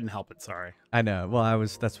 I couldn't help it, sorry. I know. Well,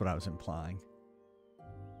 that's what I was implying.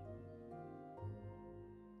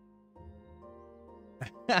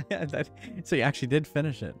 So you actually did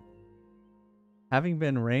finish it. Having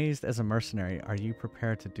been raised as a mercenary, are you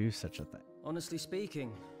prepared to do such a thing? Honestly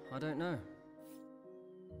speaking, I don't know.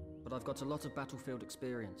 But I've got a lot of battlefield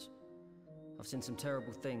experience. I've seen some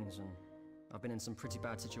terrible things, and I've been in some pretty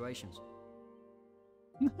bad situations.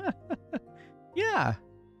 Yeah.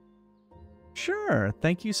 Sure.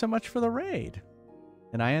 Thank you so much for the raid.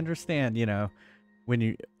 And I understand,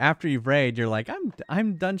 when after you've raid, you're like,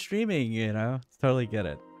 I'm done streaming, Totally get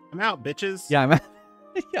it. I'm out, bitches. Yeah, I'm out.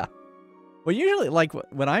 Yeah. Well, usually, like,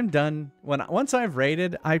 when I'm done, once I've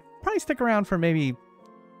raided, I probably stick around for maybe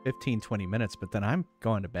 15, 20 minutes, but then I'm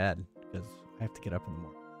going to bed because I have to get up in the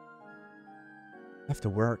morning. I have to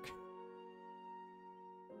work.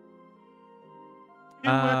 You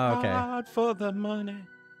work okay. hard for the money.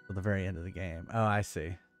 For the very end of the game. Oh, I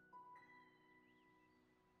see.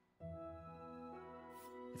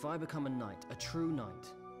 If I become a knight, a true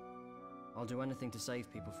knight, I'll do anything to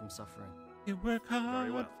save people from suffering. You work hard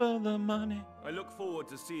Very well. for the money. I look forward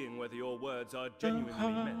to seeing whether your words are genuinely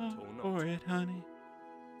meant or not. For it, honey.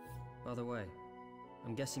 By the way,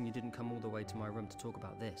 I'm guessing you didn't come all the way to my room to talk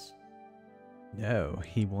about this. No,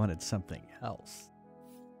 he wanted something else.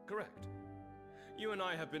 Correct. You and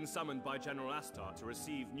I have been summoned by General Asthar to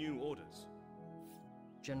receive new orders.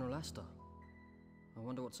 General Asthar? I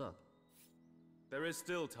wonder what's up. There is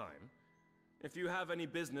still time. If you have any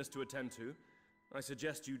business to attend to, I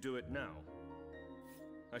suggest you do it now.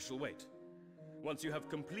 I shall wait. Once you have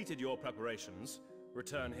completed your preparations,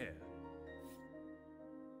 return here.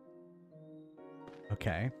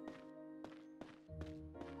 Okay.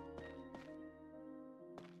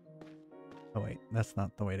 Oh wait, that's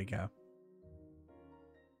not the way to go.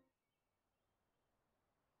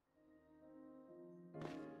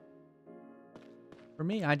 For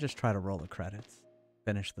me, I just try to roll the credits,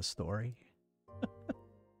 finish the story.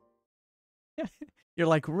 You're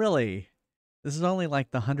like, really? This is only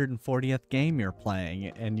like the 140th game you're playing,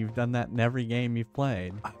 and you've done that in every game you've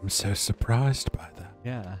played. I'm so surprised by that.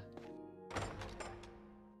 Yeah.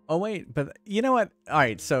 Oh wait, but you know what? All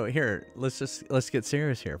right, so here, let's get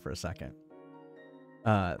serious here for a second.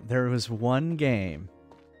 There was one game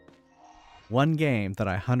that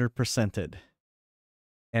I 100%ed.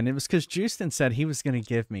 And it was because Justin said he was going to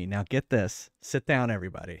give me, now get this, sit down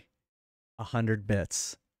everybody, 100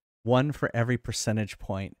 bits. One for every percentage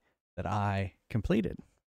point that I completed.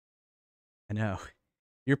 I know.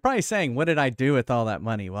 You're probably saying, what did I do with all that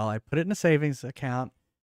money? Well, I put it in a savings account,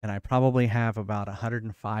 and I probably have about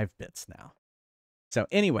 105 bits now. So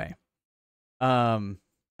anyway,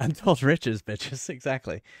 untold riches, bitches,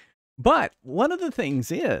 exactly. But one of the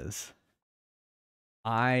things is,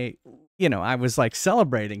 I was like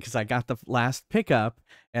celebrating because I got the last pickup,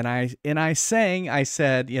 and I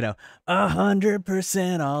said,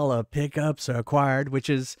 100% all the pickups are acquired, which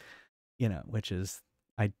is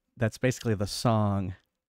that's basically the song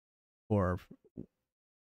for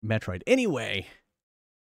Metroid. Anyway,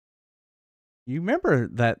 you remember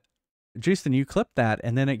that, Justin, you clipped that,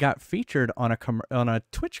 and then it got featured on a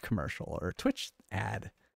Twitch commercial or a Twitch ad,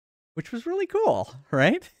 which was really cool,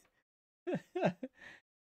 right?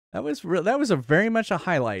 That was a very much a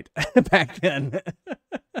highlight back then.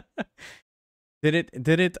 Did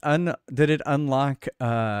it unlock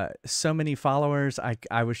so many followers?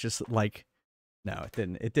 I was just like, no,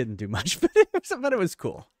 it didn't do much, but it was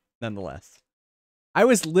cool nonetheless. I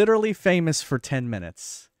was literally famous for 10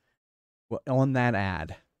 minutes on that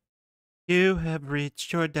ad. You have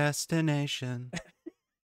reached your destination.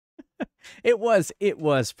 It was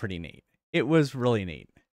pretty neat. It was really neat.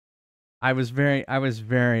 I was very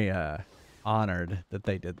honored that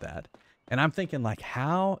they did that. And I'm thinking, like,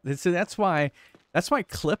 how? So that's why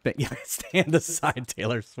clipping. Stand aside,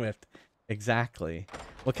 Taylor Swift. Exactly.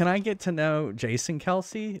 Well, can I get to know Jason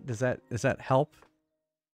Kelsey? Does that help?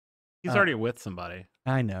 He's already with somebody.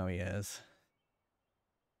 I know he is.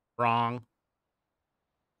 Wrong.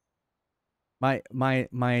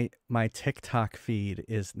 My TikTok feed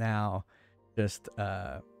is now just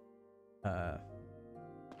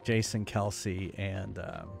Jason Kelsey and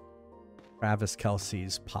Travis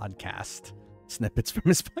Kelsey's podcast snippets from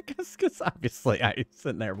his podcast, because obviously I'm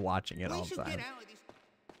sitting there watching it all the time.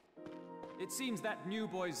 It seems that new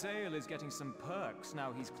boy Zale is getting some perks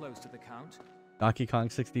now he's close to the Count. Donkey Kong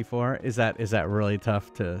 64, is that really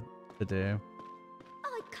tough to do?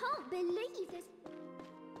 I can't believe this.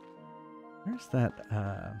 Where's that?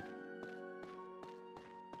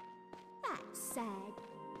 That's sad.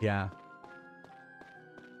 Yeah,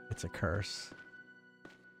 it's a curse.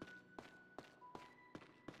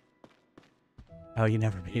 Oh, you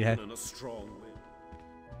never beat it. Even in a strong wind.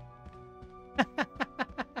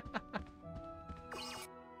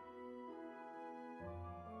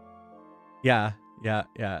 Yeah.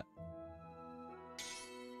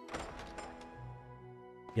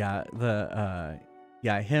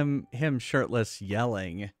 Him shirtless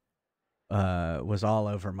yelling was all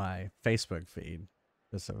over my Facebook feed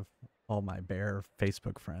because of all my bear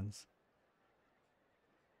Facebook friends.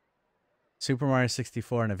 Super Mario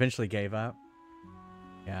 64 and eventually gave up.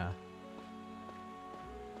 Yeah.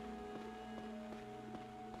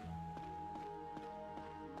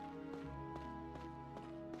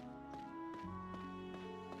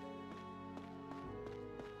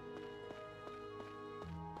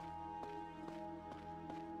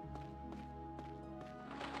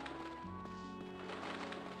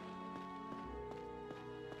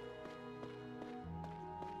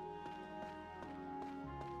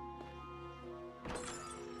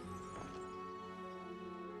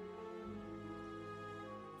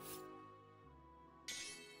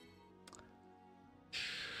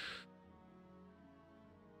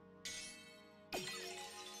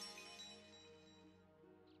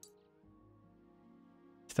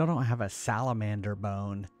 Still don't have a salamander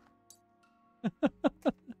bone.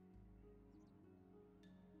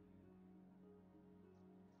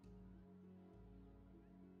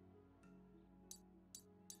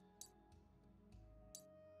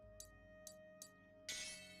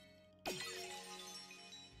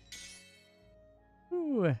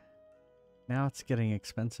 Ooh. Now it's getting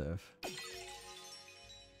expensive.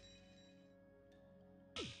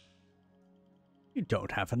 You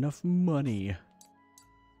don't have enough money.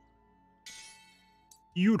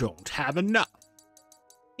 You don't have enough.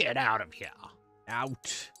 Get out of here.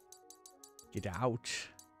 Out. Get out.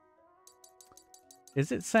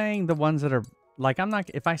 Is it saying the ones that are like, I'm not,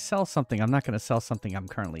 if I sell something, I'm not going to sell something I'm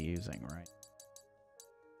currently using, right?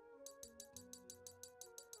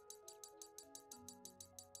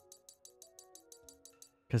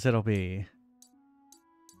 Because it'll be,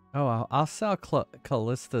 oh, I'll sell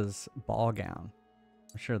Callista's ball gown.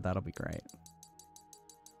 I'm sure that'll be great.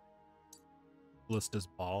 Callista's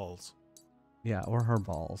balls. Yeah, or her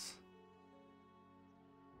balls.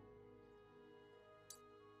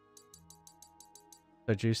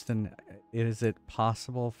 So, Justin, is it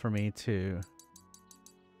possible for me to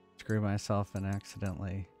screw myself and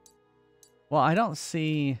accidentally? Well, I don't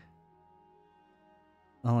see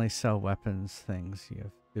only sell weapons things you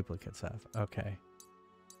have duplicates of. Okay.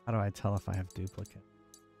 How do I tell if I have duplicate?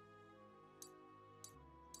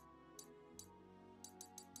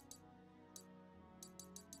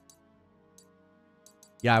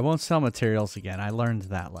 Yeah, I won't sell materials again. I learned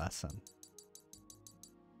that lesson.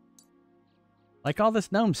 Like all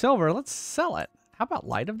this gnome silver, let's sell it. How about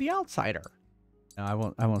Light of the Outsider?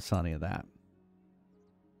 No, I won't sell any of that.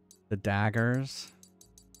 The daggers.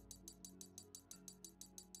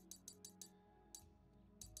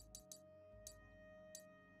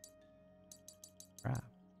 Crap.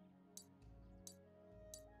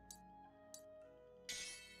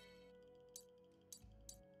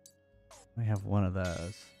 I have one of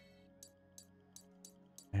those.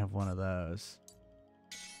 I have one of those.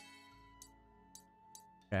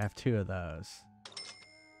 Okay, I have two of those.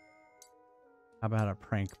 How about a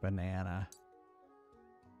prank banana?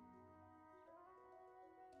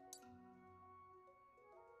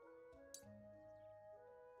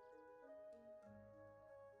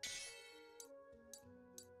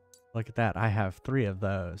 Look at that. I have 3 of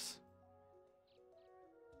those.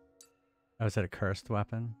 Oh, is it a cursed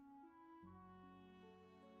weapon?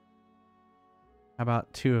 How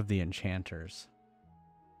about 2 of the enchanters?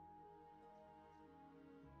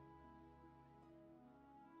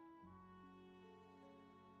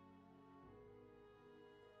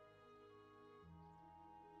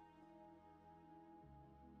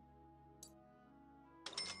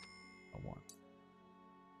 A 1.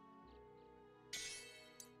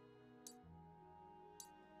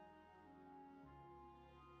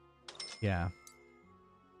 Yeah.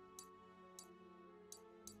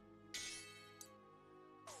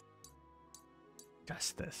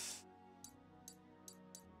 Justice.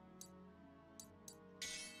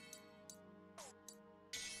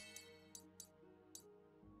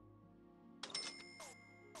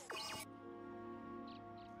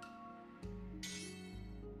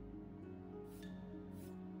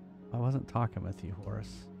 I wasn't talking with you, Horace.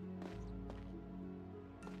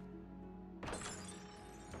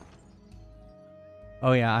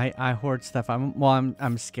 Oh yeah, I hoard stuff.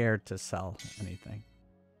 I'm scared to sell anything.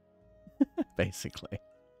 Basically.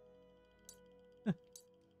 I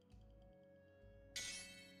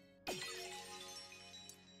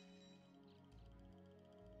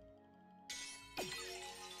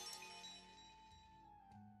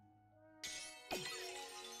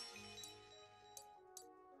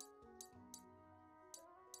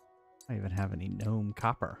don't even have any gnome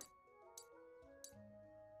copper.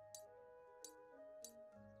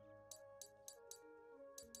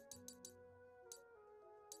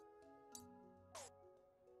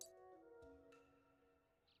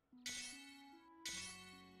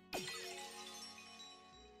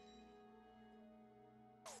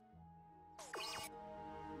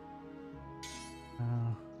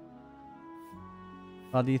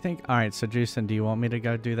 Well, do you think... Alright, so Juicin, do you want me to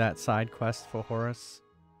go do that side quest for Horace?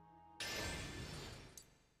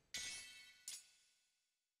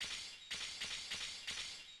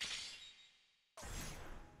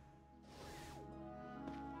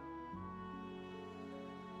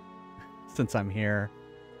 Since I'm here.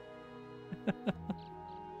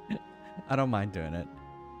 I don't mind doing it.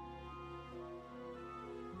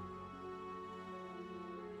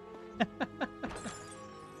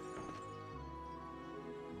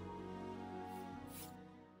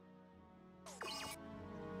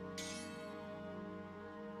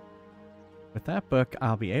 With that book,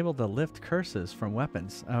 I'll be able to lift curses from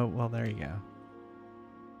weapons. Oh, well, there you go.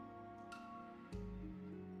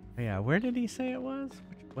 Oh, yeah, where did he say it was?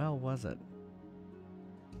 Which well was it?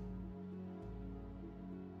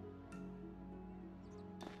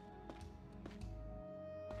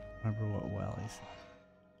 Remember what well he said.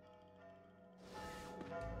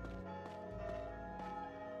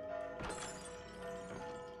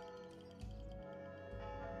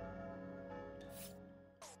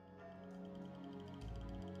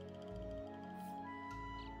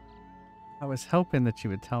 I was hoping that you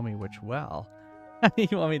would tell me which well.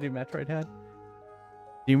 You want me to do Metroid Head?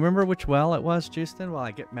 Do you remember which well it was, Justin, while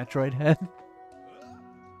I get Metroid Head?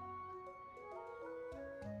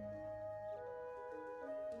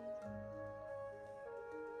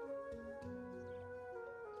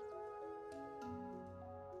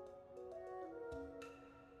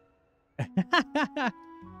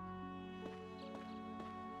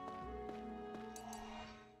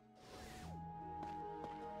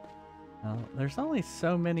 Well, there's only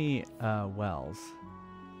so many wells,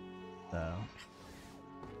 so...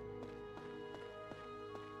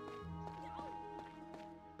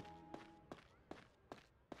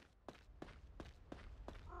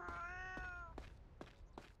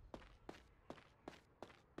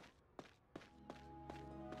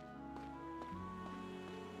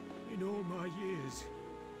 In all my years,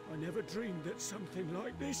 I never dreamed that something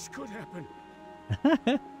like this could happen.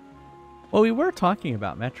 Well, we were talking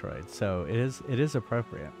about Metroid, so it is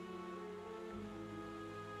appropriate.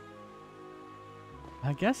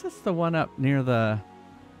 I guess it's the one up near the...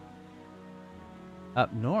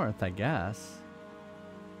 up north, I guess.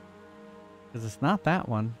 Because it's not that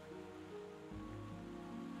one.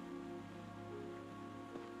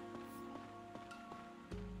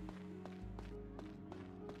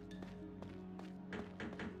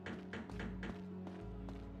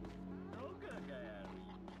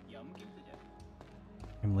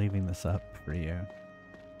 I'm leaving this up for you.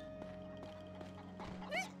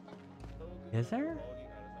 Is there?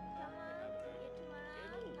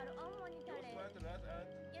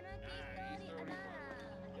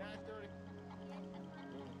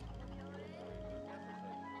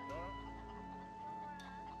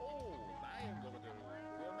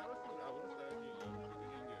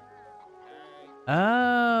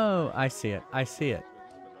 Oh, I see it. I see it.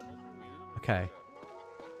 Okay.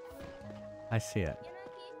 I see it.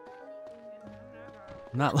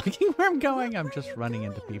 I'm not looking where I'm going. I'm just running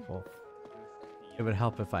into people. It would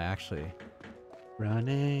help if I actually...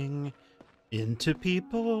 Running into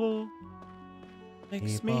people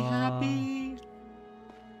makes me happy.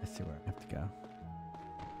 I see where I have to go.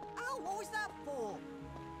 Ow, what was that for?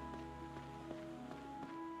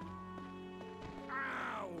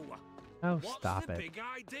 Ow! Oh, What's stop the it. big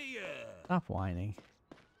idea? Stop whining.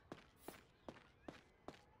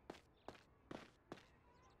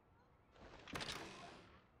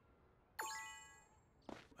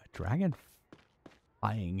 A dragon?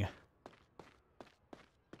 Flying.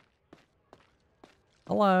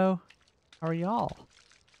 Hello. How are y'all?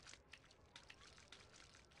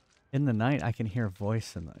 In the night, I can hear a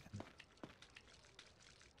voice in the...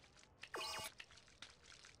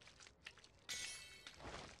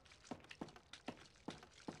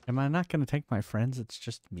 Am I not going to take my friends? It's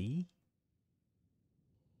just me?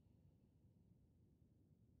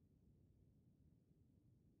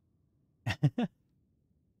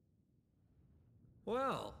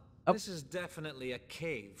 Well, this is definitely a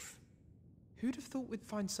cave. Who'd have thought we'd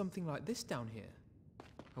find something like this down here?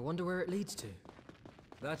 I wonder where it leads to.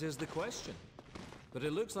 That is the question. But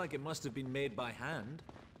it looks like it must have been made by hand.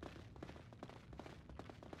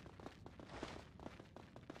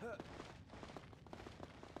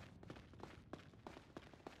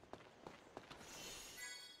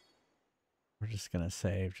 We're just going to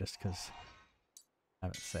save just because I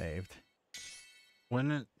haven't saved.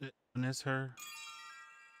 When is her?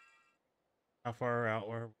 How far out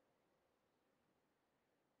were?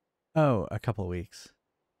 Oh, a couple of weeks.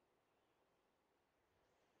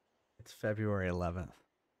 It's February 11th.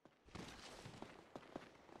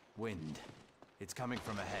 Wind. It's coming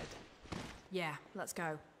from ahead. Yeah, let's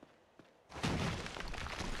go.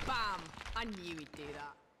 Bam! I knew he'd do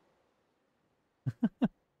that.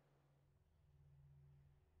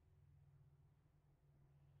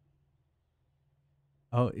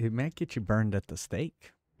 Oh, it might get you burned at the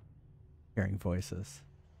stake. Hearing voices.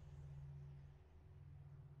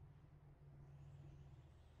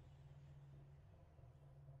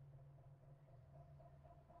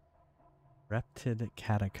 Reptid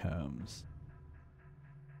Catacombs.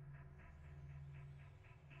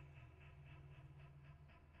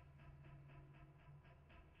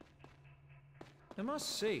 I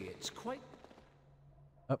must say, it's quite...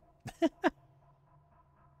 Oh.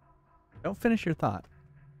 Don't finish your thought.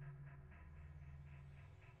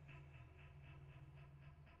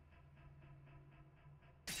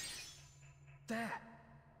 There.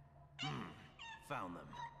 Found them.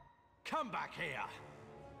 Come back here.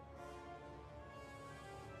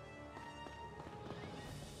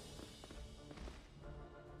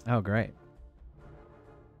 Oh, great.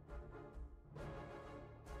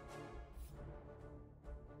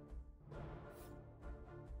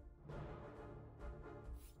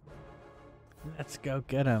 Let's go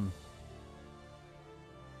get him.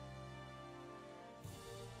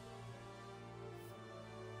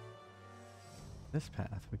 This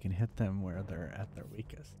path, we can hit them where they're at their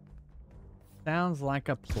weakest. Sounds like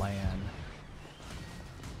a plan.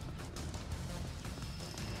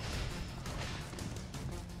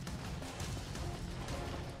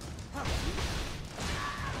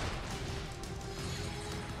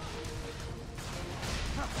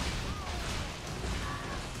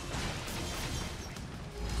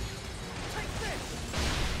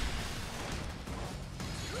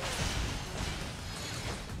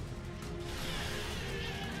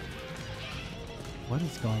 What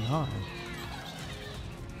is going on?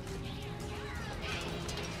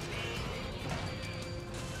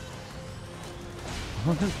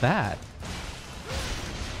 What is that?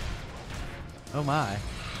 Oh my.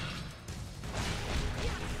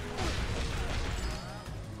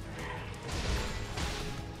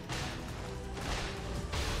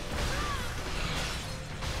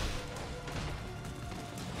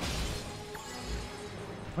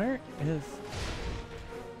 Where is...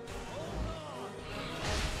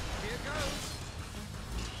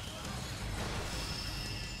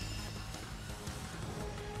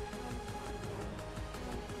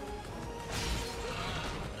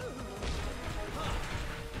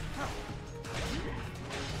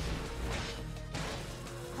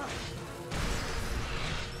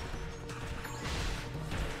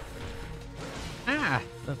 Ah,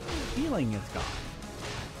 the healing is gone.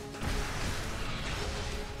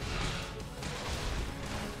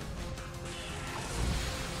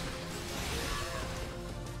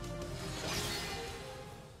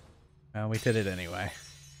 Well, we did it anyway.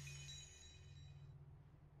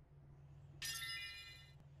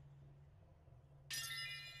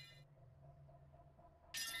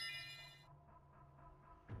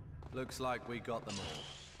 Looks like we got them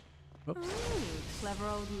all. Oops. Ooh, clever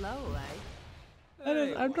old low, eh?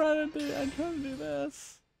 I'm trying to do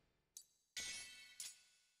this.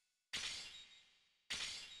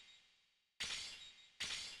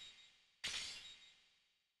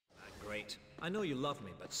 Great. I know you love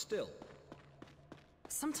me, but still.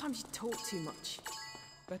 Sometimes you talk too much.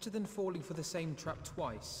 Better than falling for the same trap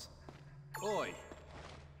twice. Oi!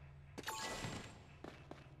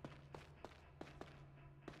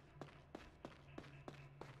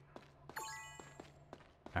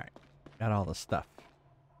 Alright, got all the stuff.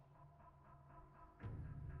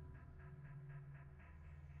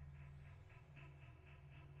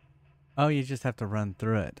 Oh, you just have to run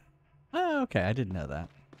through it. Oh, okay. I didn't know that.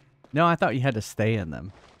 No, I thought you had to stay in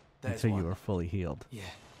them There's until you one. were fully healed. Yeah.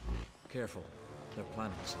 Careful. They're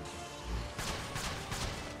planning something.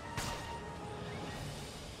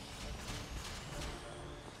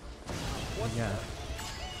 What yeah.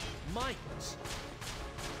 Mines.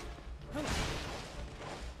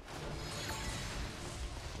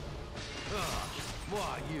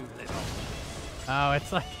 Why, you little... Oh,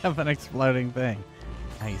 it's like an exploding thing.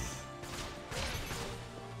 Nice.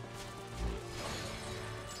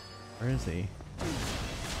 Where is he?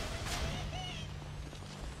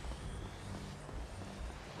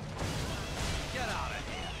 Get out of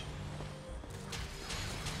here.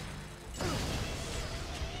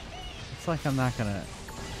 It's like I'm not gonna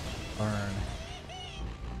learn.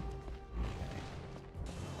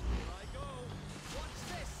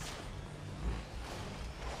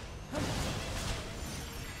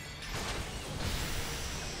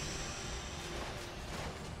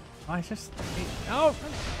 I just... Oh!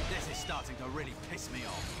 This is starting to really piss me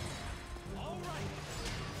off. All right.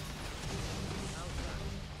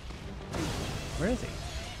 Where is he?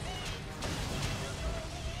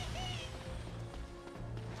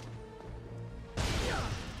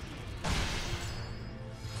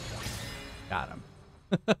 Got him.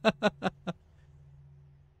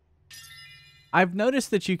 I've noticed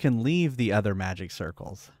that you can leave the other magic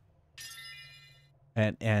circles.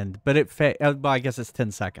 But well, I guess it's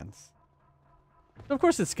 10 seconds. Of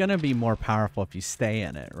course, it's going to be more powerful if you stay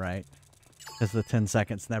in it, right? Because the 10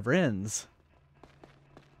 seconds never ends.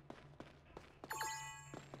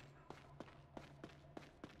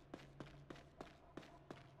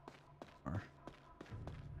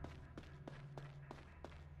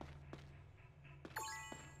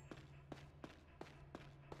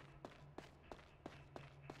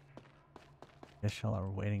 Guess y'all are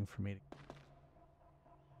waiting for me to...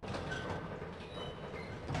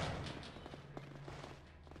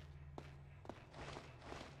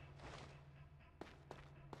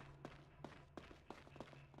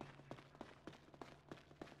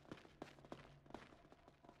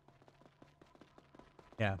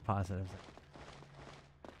 Yeah, positive.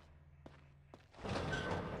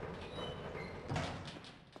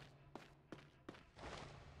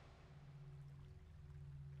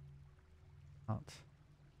 Out.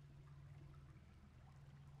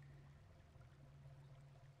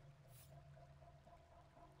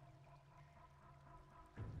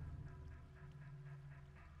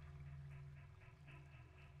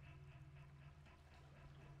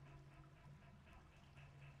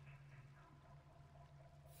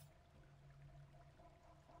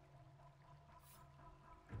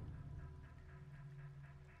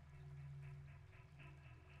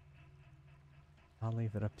 I'll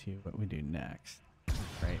leave it up to you what we do next.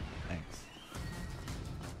 Great, thanks.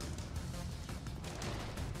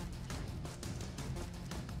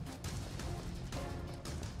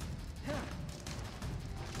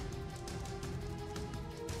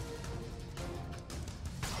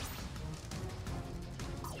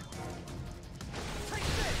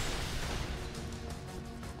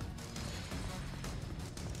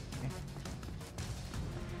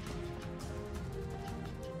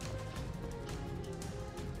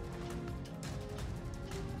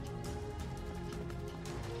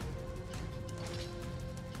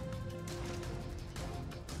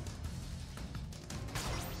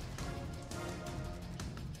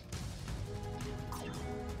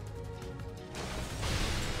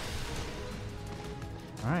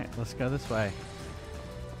 Alright, let's go this way.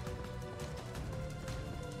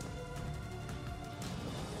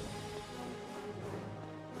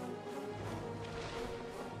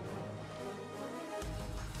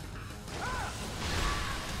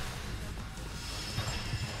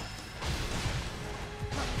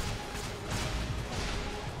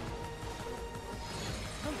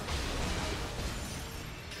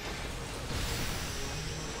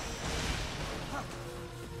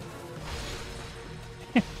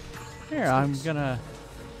 Here, I'm gonna...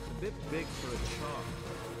 It's a bit big for a charm.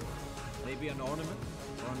 Maybe an ornament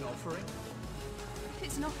or an offering? If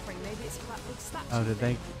it's an offering, maybe it's that big statue. Oh, did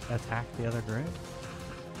they attack the other group?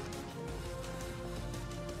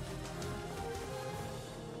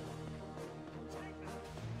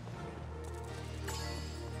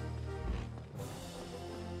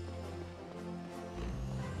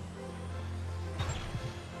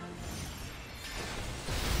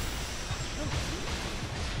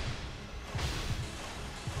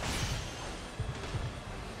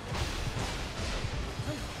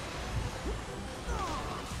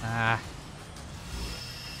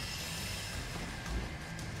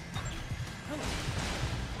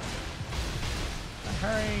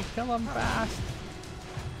 Kill him fast.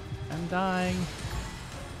 I'm dying.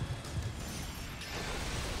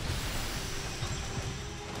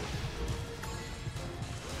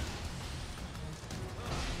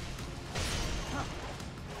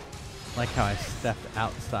 Like how I stepped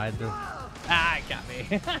outside the... Ah, it got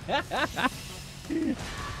me.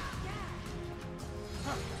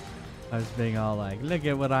 I was being all like, look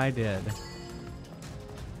at what I did.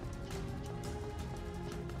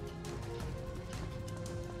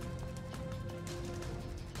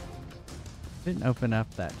 Didn't open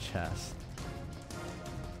up that chest.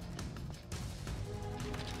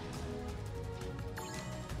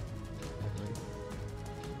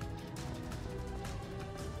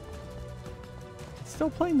 It's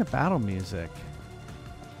still playing the battle music.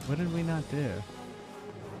 What did we not do?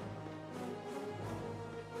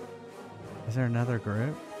 Is there another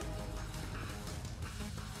group?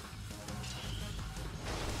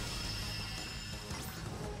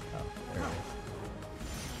 Oh, there it is.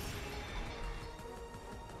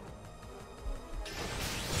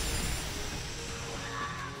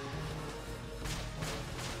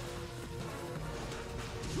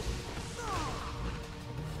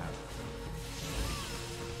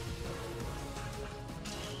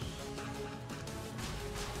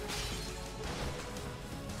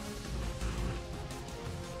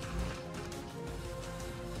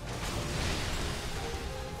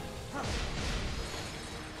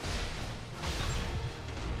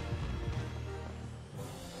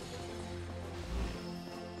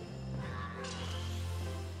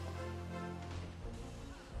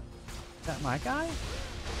 Is that my guy?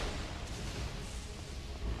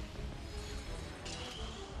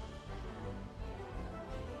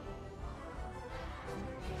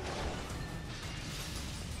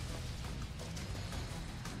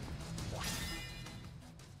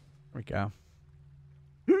 There we go.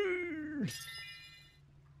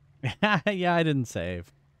 Yeah, I didn't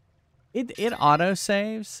save. It auto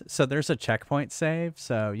saves, so there's a checkpoint save,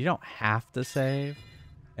 so you don't have to save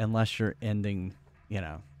unless you're ending, you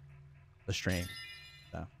know, the stream.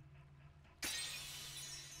 So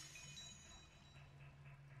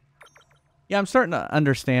yeah, I'm starting to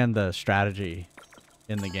understand the strategy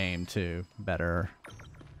in the game too better.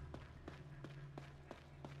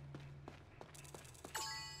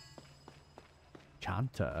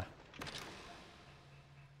 Chanta.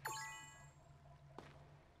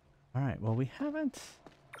 All right, well, we haven't...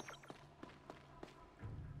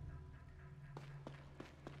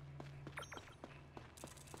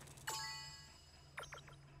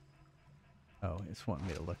 Oh, it's wanting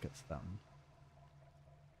me to look at something.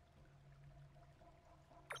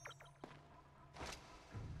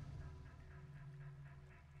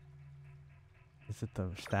 Is it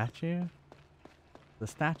the statue? The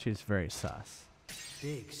statue's very sus.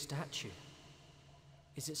 Big statue.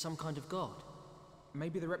 Is it some kind of god?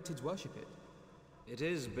 Maybe the reptids worship it. It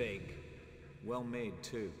is big. Well made,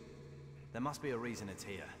 too. There must be a reason it's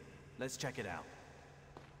here. Let's check it out.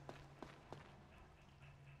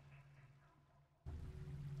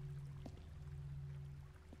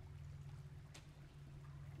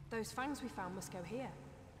 Those fangs we found must go here.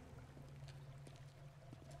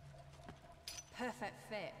 Perfect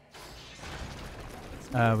fit.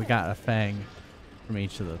 We got a fang from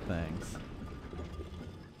each of the things.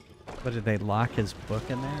 What, did they lock his book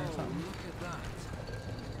in there or something? Look at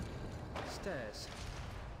that. Stairs.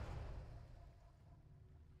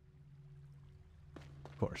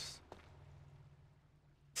 Of course.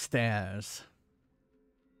 Stairs.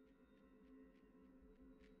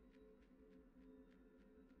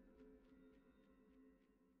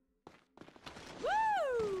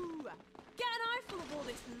 Woo! Get an eyeful of all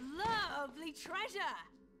this lovely treasure.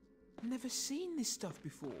 Never seen this stuff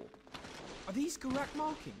before. Are these Gurak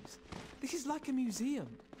markings? This is like a museum.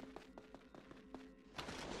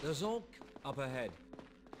 There's Orc up ahead.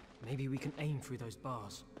 Maybe we can aim through those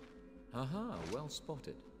bars. Aha, well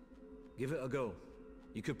spotted. Give it a go.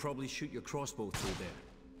 You could probably shoot your crossbow through there.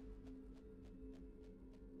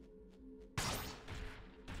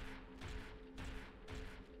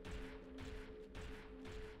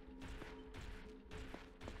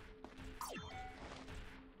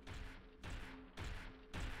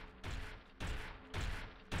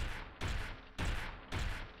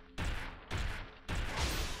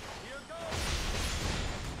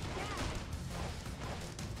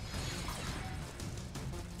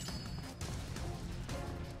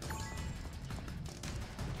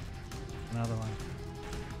 Another one.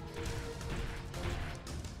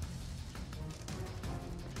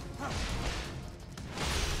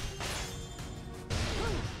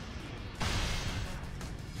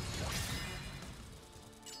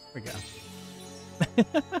 There we go.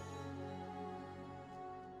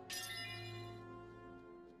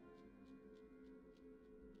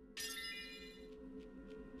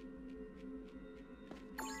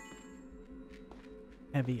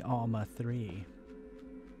 Heavy Alma 3.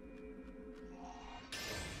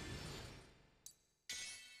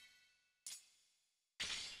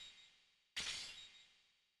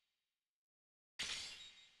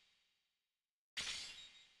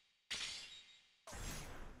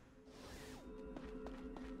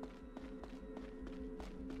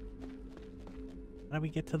 How do we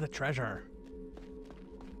get to the treasure?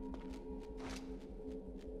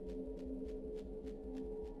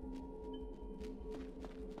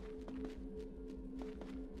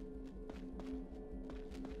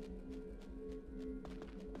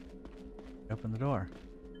 Open the door.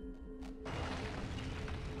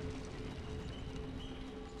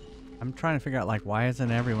 I'm trying to figure out, like, why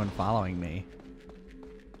isn't everyone following me?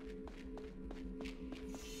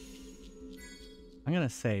 I'm gonna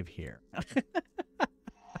save here.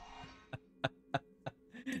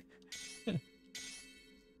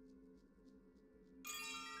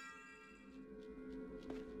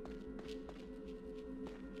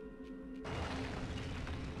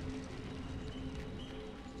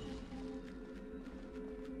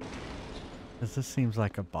 This seems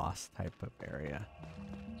like a boss type of area.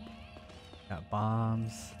 Got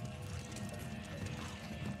bombs.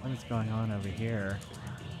 What is going on over here?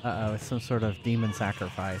 Uh-oh, it's some sort of demon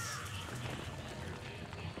sacrifice.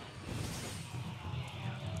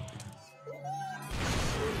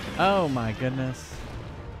 Oh my goodness.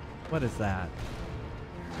 What is that?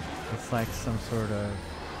 It's like some sort of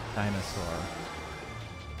dinosaur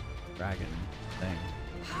dragon thing.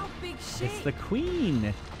 How big she? It's the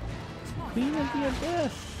queen! Queen of the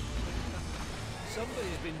Abyss!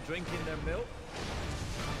 Somebody's been drinking their milk.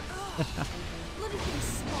 Bloody thing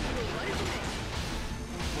slopping all over me.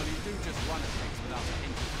 Well, you do just run at things without a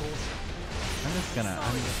hint of caution. I'm just gonna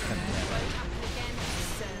hit it. Again,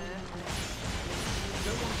 sir.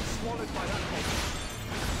 Don't want to be swallowed by that thing.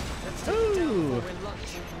 Let's take it down Ooh! before we're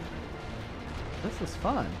lunch. This is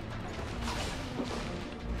fun.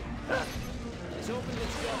 It's opened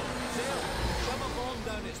its jaw. Sail, shove a bomb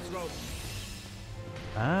down its throat.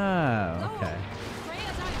 Oh, okay.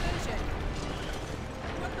 Great diversion.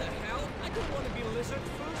 What the hell? I don't want to be lizard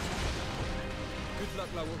food. Good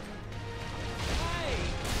luck, Lowell. Hey!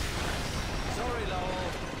 Sorry, Lowell.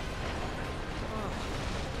 Oh.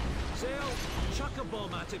 Sail, chuck a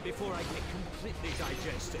bomb at it before I get completely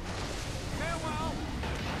digested. Farewell!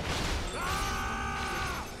 Ah!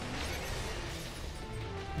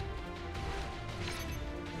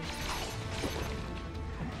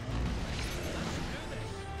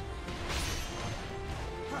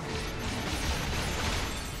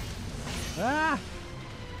 Ah!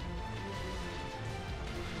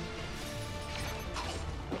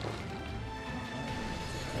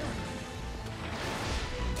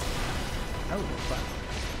 Oh, fuck.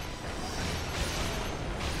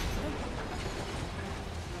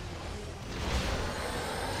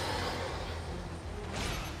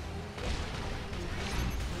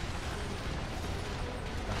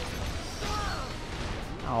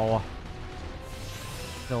 Oh.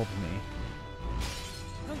 Killed me.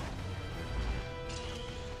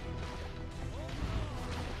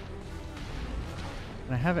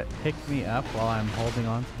 Can I have it pick me up while I'm holding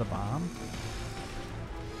on to the bomb?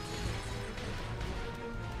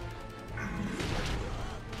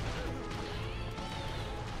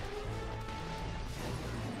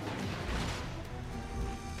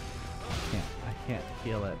 I can't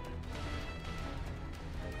feel it.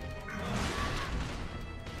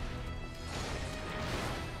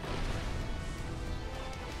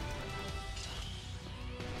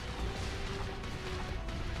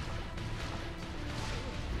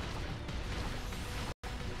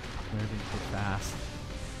 Moving too fast.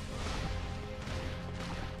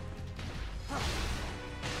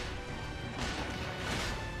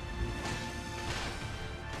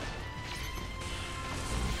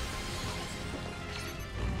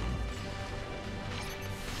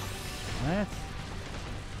 What?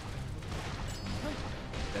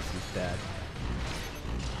 Guess he's dead.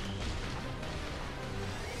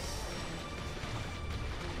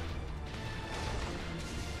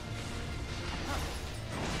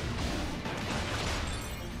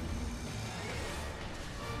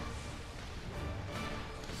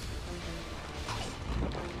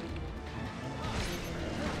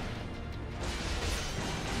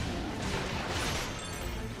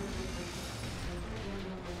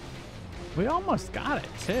 We almost got it,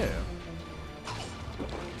 too.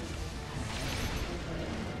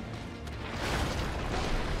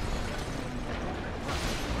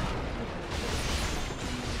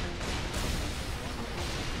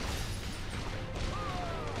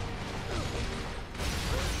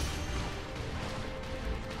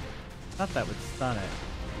 thought that would stun it.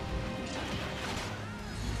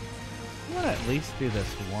 I want to at least do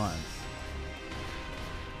this once.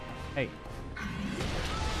 Hey.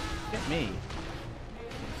 Get me.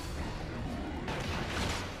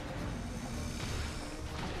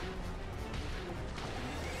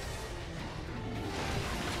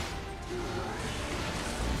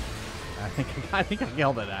 I think I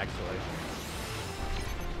killed it actually.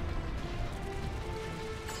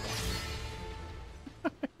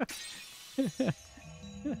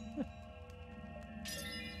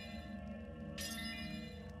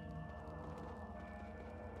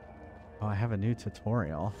 Oh, I have a new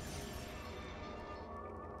tutorial.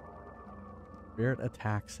 Spirit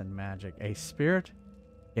attacks and magic. A spirit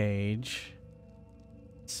gauge.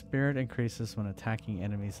 Spirit increases when attacking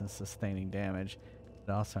enemies and sustaining damage.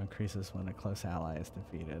 It also increases when a close ally is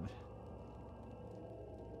defeated.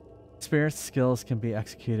 Spirit skills can be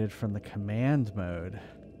executed from the command mode.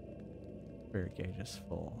 Spirit gauge is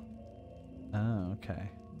full. Oh,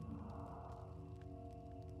 okay.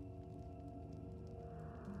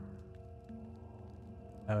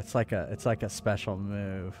 Oh, it's like a special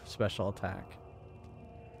move, special attack.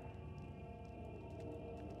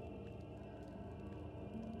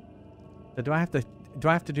 So do I have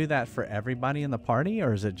to do that for everybody in the party,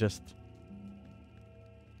 or is it just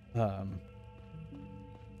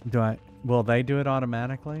will they do it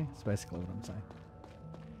automatically? That's basically what I'm saying.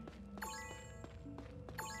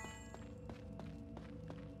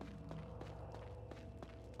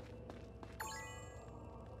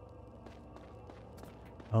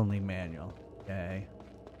 Only manual. Okay.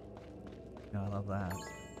 No, I love that.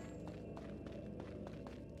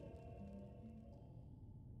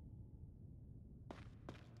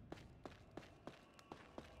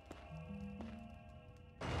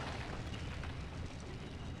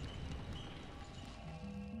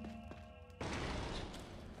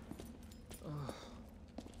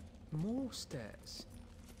 More stairs.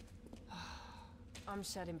 I'm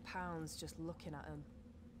shedding pounds just looking at them.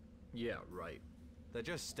 Yeah, right. They're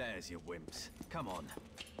just stairs, you wimps. Come on.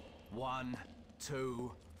 1, 2,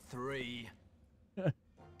 3.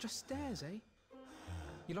 Just stairs, eh?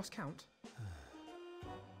 You lost count?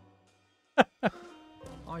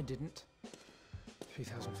 I didn't.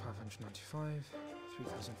 3,595,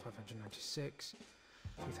 3,596,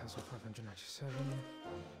 3,597.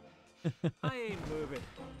 I ain't moving.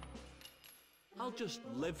 I'll just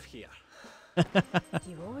live here.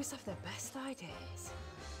 You always have the best ideas.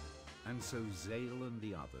 And so Zale and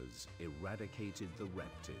the others eradicated the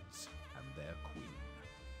Reptids and their queen.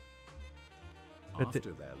 After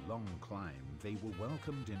their long climb, they were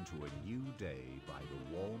welcomed into a new day by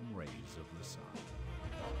the warm rays of the sun.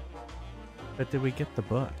 But did we get the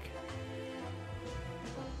book?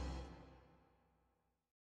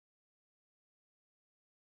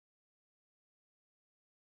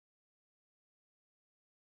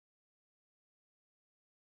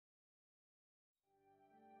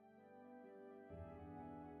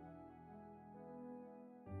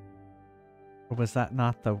 Or was that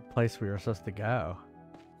not the place we were supposed to go?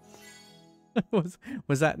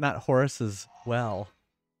 was that not Horace's well?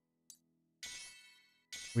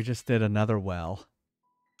 We just did another well.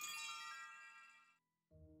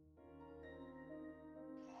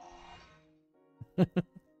 There's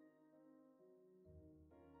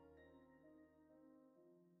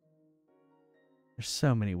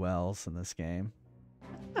so many wells in this game.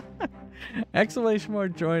 Exclamation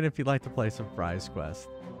mark join if you'd like to play some prize quest.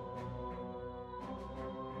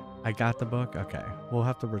 I got the book? Okay. We'll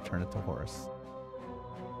have to return it to Horace.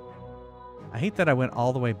 I hate that I went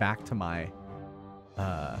all the way back to my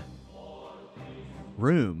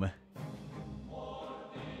room.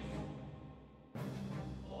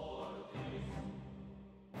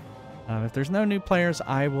 If there's no new players,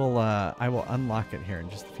 I will unlock it here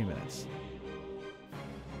in just a few minutes.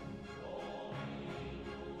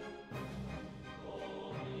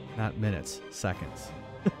 Not minutes, seconds.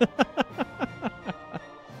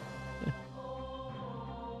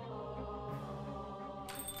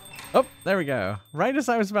 Oh, there we go. Right as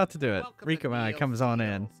I was about to do it, Rico comes on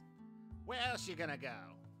in. Where else you gonna go?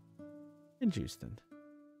 In Houston.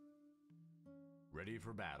 Ready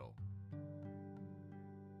for battle.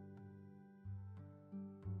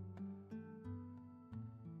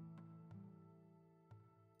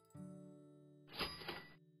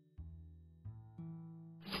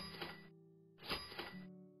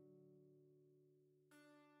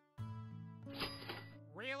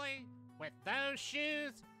 Really? With those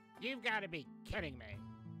shoes? You've got to be kidding me.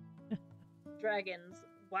 Dragons.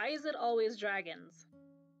 Why is it always dragons?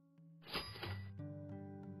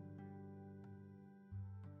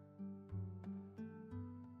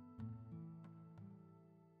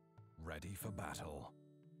 Ready for battle.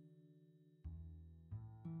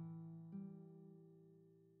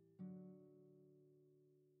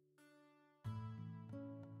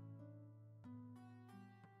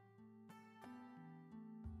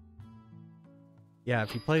 Yeah,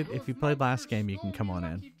 if you played last game, you can come on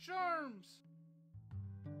in. Charms.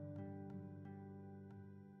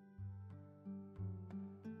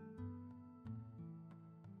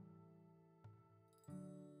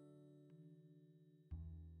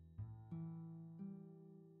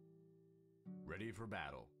 Ready for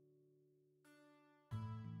battle.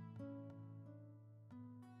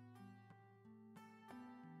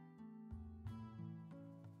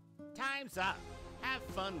 Time's up. Have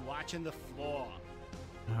fun watching the floor.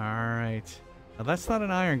 Alright. Now that's not an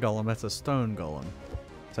iron golem, that's a stone golem.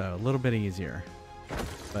 So a little bit easier.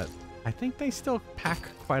 But I think they still pack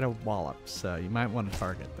quite a wallop, so you might want to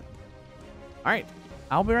target them. Alright,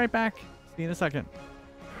 I'll be right back. See you in a second.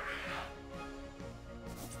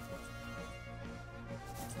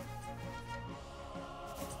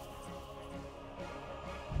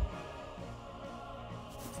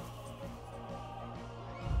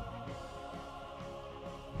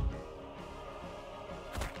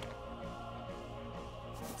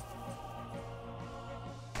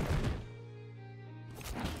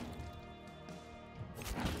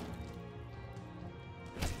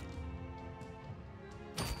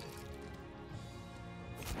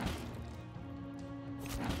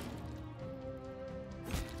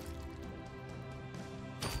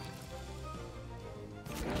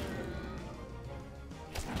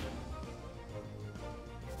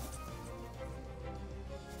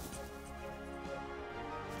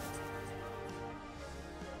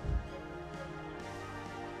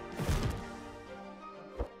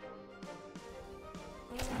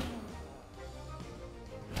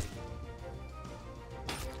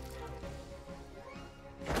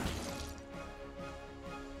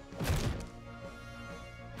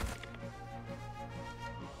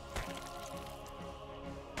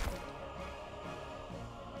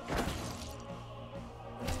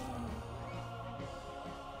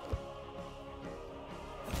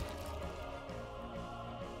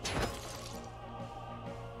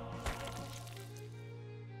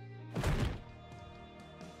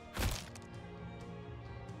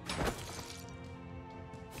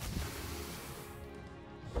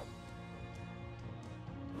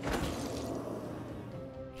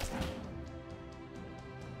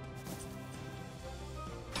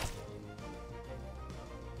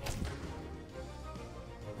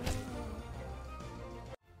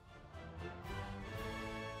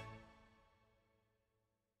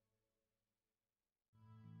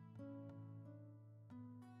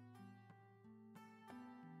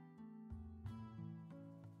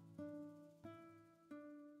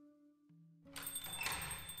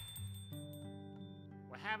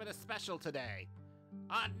 We're having a special today.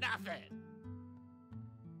 On nothing.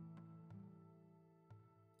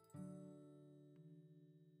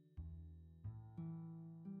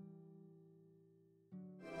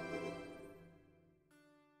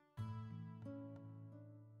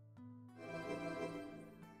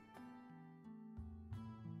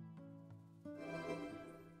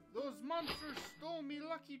 Those monsters stole me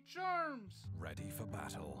Lucky Charms. Ready for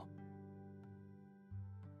battle.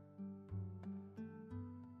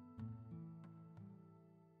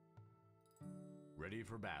 Ready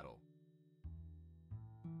for battle.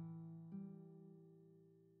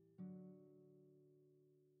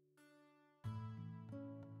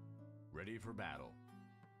 Ready for battle.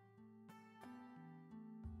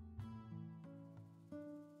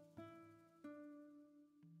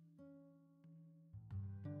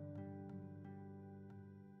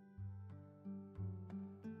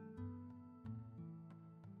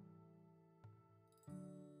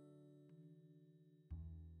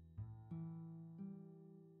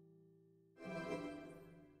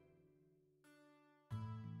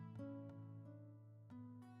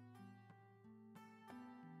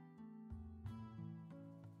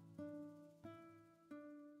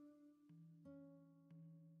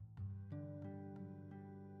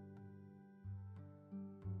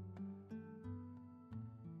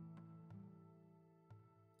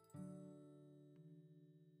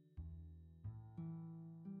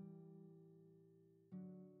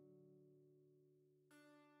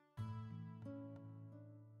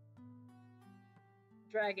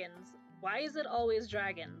 Dragons. Why is it always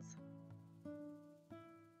dragons?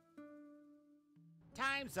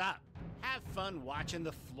 Time's up. Have fun watching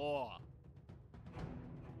the floor.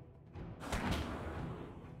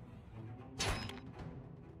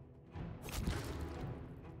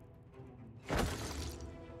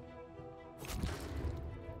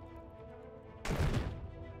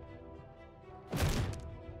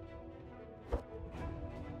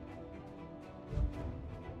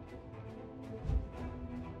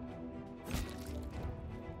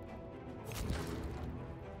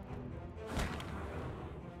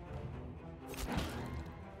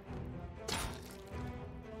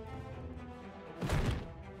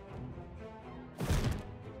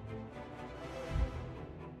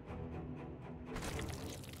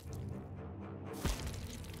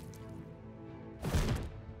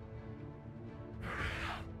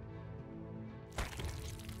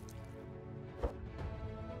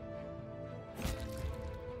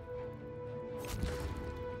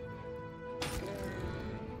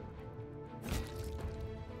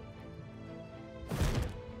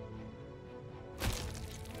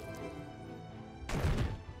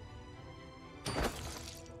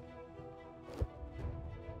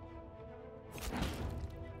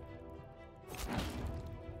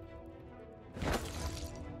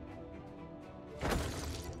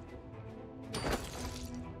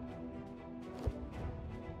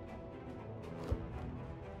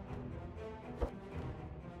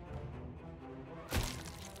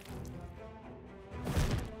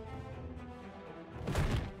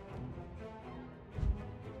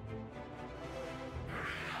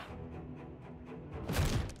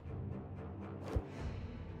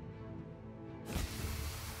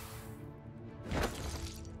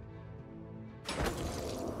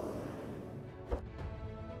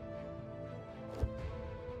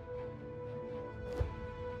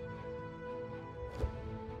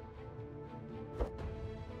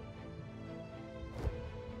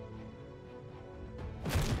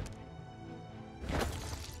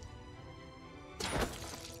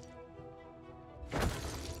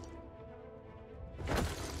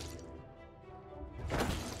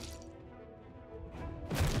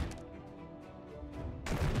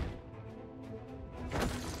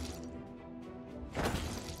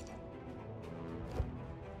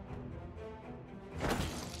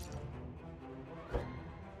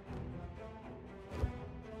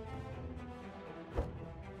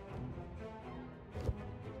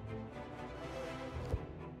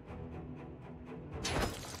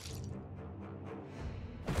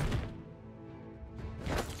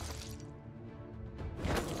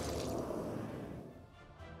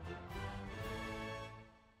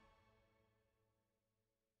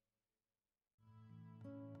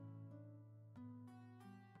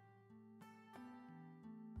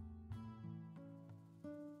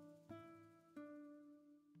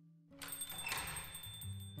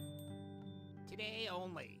 Today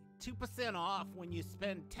only. 2% off when you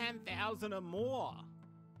spend 10,000 or more.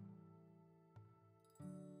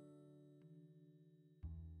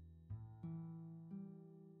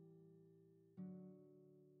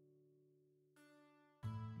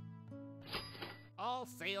 All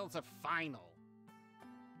sales are final.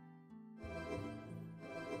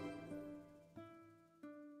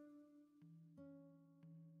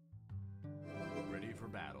 Ready for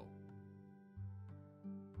battle.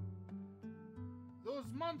 Those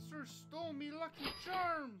monsters stole me Lucky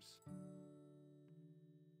Charms!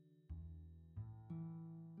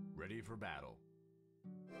 Ready for battle.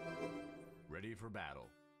 Ready for battle.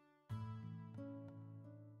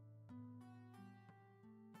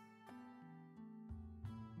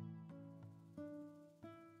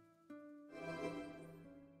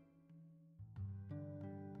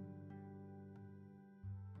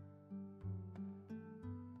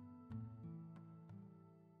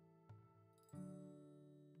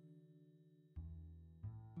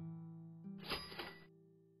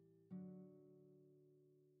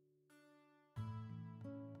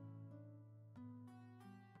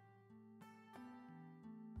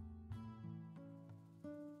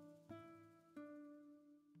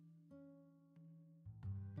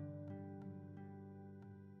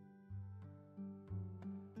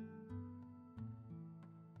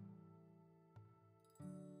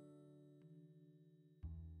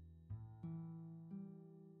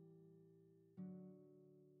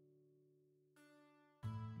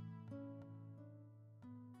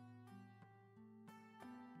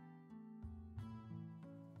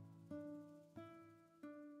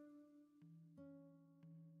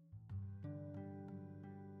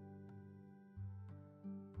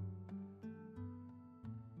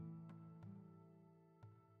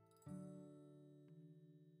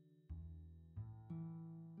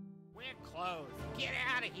 We're closed. Get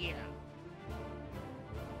out of here.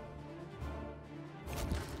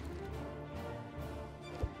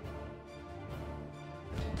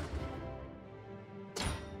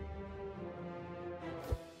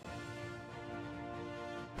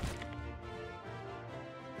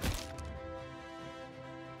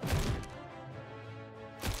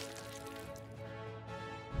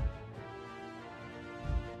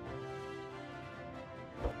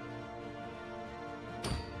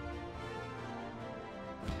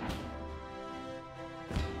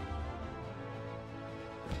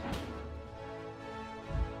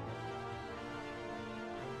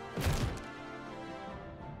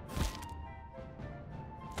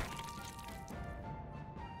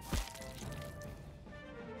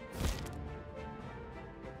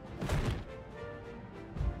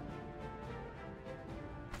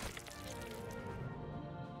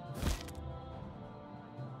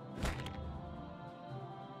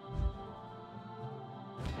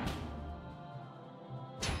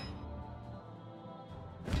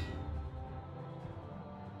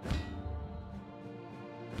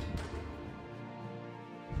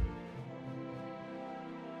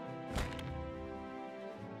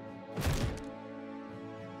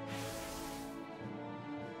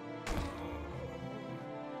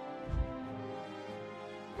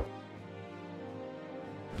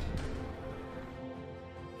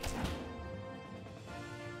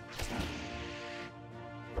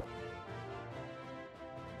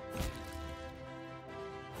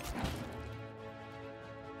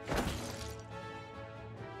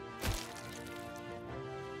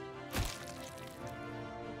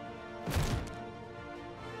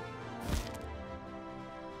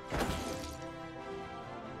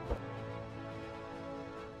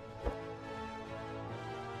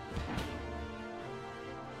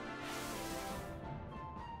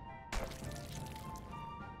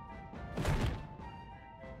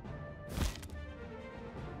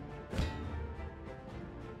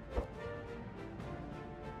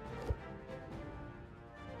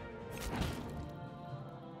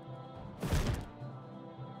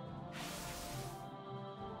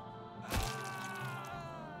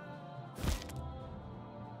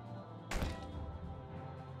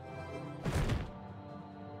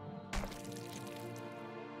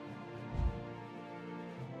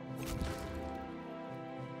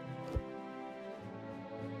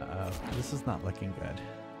 This is not looking good.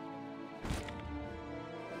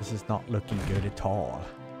 This is not looking good at all.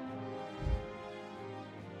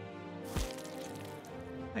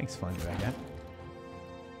 Thanks, Fun Dragon.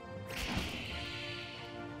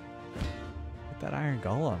 Get that Iron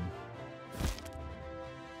Golem.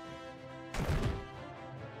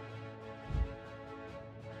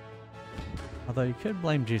 Although you could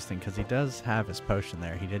blame Juicing because he does have his potion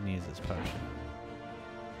there. He didn't use his potion.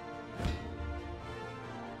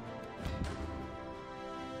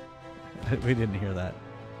 We didn't hear that.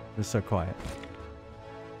 It was so quiet.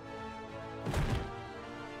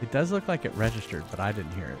 It does look like it registered, but I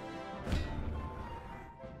didn't hear it.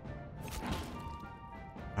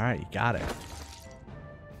 All right, you got it.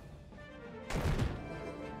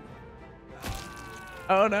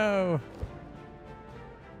 Oh no!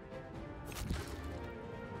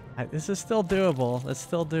 This is still doable. It's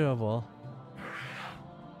still doable.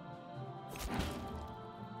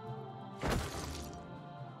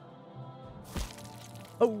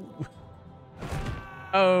 Oh!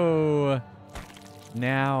 Oh!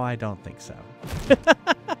 Now I don't think so.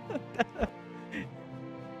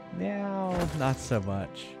 Now, not so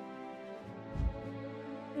much.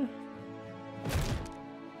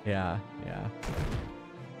 Yeah, yeah.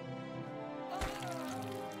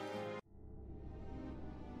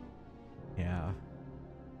 Yeah.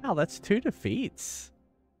 Wow, that's 2 defeats.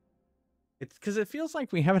 It's because it feels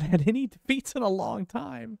like we haven't had any defeats in a long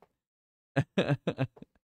time.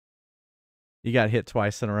 You got hit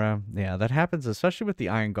twice in a row. Yeah, that happens, especially with the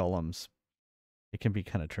iron golems. It can be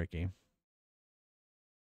kind of tricky.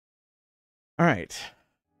 All right.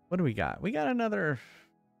 What do we got? We got another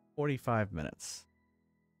 45 minutes.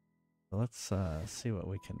 So let's see what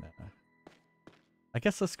we can... I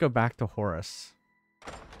guess let's go back to Horus.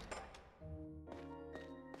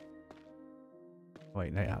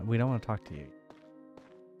 Wait, no, we don't want to talk to you.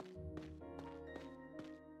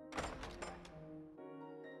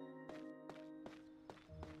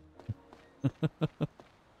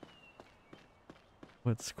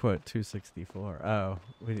 What's quote 264? Oh,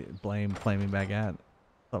 we blame Flaming Baguette.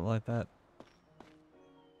 Something like that.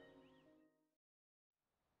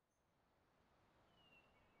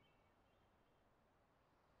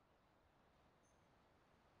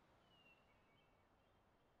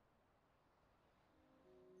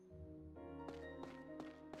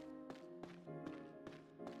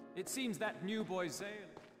 It seems that new boy Zale.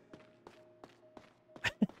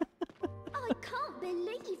 I can't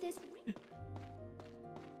believe this.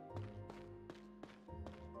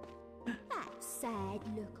 That sad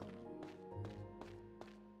look.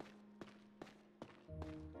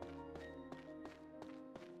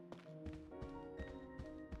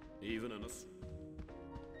 Even in us.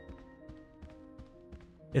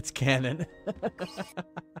 It's canon.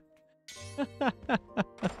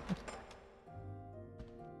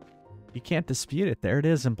 You can't dispute it. There it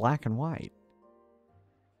is in black and white.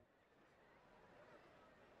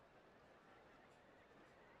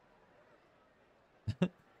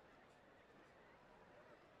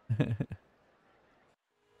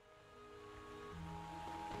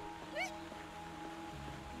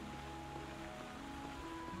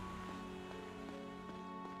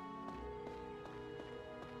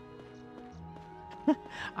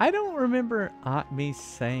 I don't remember me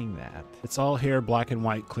saying that. It's all here, black and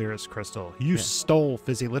white, clear as crystal. You stole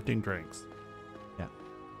fizzy lifting drinks. Yeah.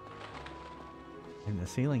 And the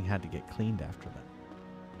ceiling had to get cleaned after that.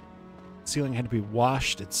 Ceiling had to be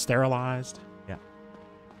washed. It's sterilized. Yeah.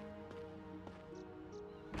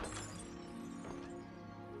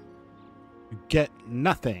 You get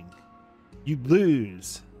nothing. You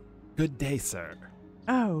lose. Good day, sir.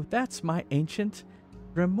 Oh, that's my ancient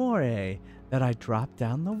grimoire that I dropped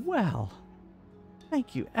down the well.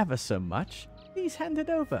 Thank you ever so much. Please hand it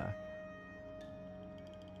over.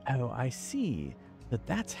 Oh, I see. But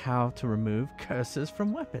that's how to remove curses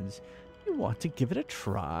from weapons. You want to give it a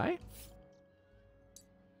try?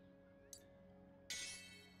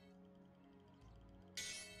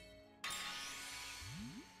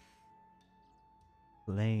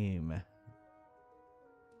 Lame.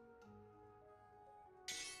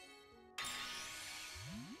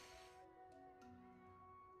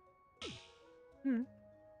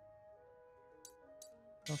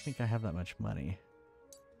 Don't think I have that much money.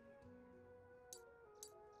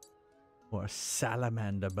 Or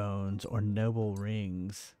salamander bones or noble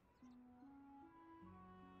rings.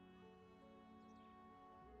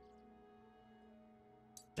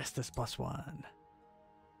 Justice +1.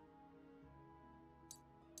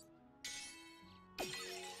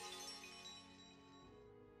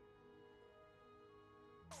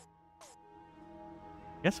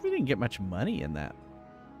 Guess we didn't get much money in that.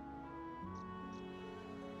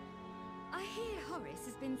 I hear Horace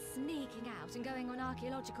has been sneaking out and going on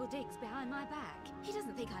archaeological digs behind my back. He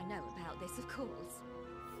doesn't think I know about this, of course.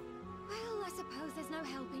 Well, I suppose there's no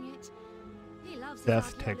helping it. He loves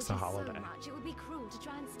Death takes a archaeology holiday. so much it would be cruel to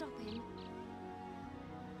try and stop him.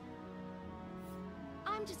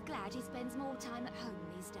 I'm just glad he spends more time at home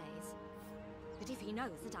these days. But if he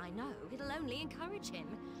knows that I know, it'll only encourage him.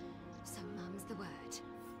 So mum's the word.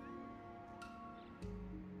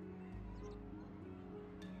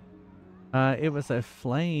 It was a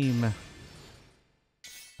flame.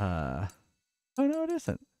 Oh no, it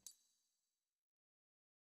isn't.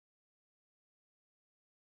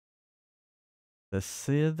 The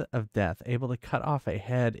Scythe of Death, able to cut off a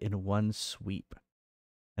head in one sweep.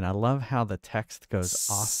 And I love how the text goes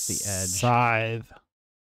off the edge. Scythe.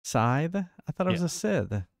 Scythe? I thought it was a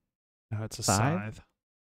Scythe. No, it's a scythe.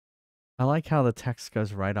 I like how the text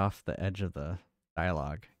goes right off the edge of the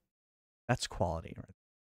dialogue. That's quality,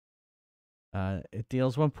 right? It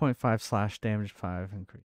deals 1.5 slash damage 5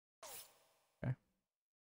 increase. Okay.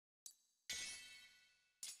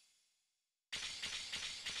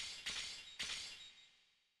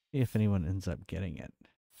 See if anyone ends up getting it.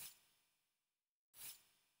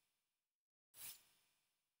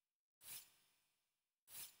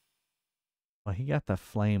 Well, he got the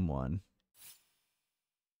flame one.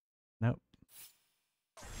 Nope.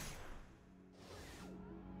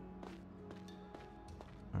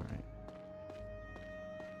 All right.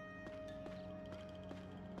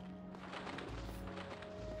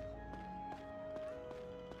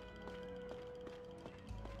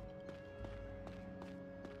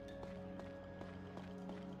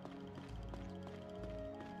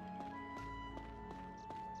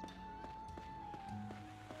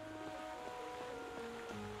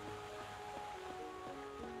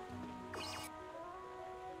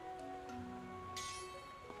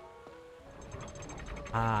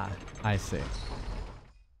 Ah, I see.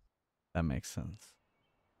 That makes sense.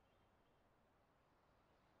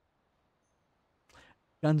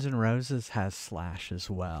 Guns N' Roses has slash as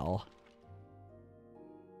well.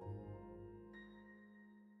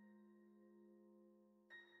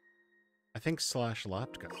 I think slash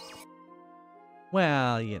left go.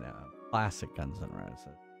 Well, you know, classic Guns N'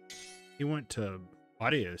 Roses. He went to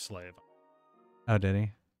Audio Slave. Oh, did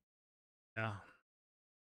he? Yeah.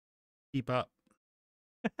 Keep up.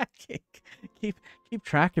 keep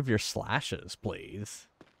track of your slashes, please.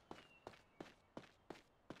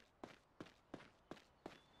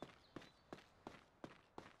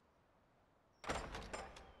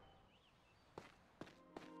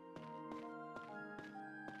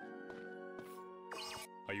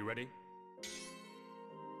 Are you ready?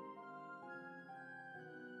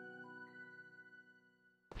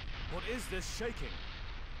 What is this shaking?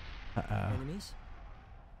 Uh-oh. Enemies?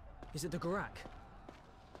 Is it the Gurak?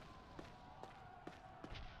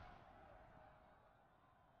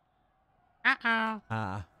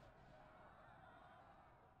 Uh-oh.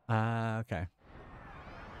 Okay.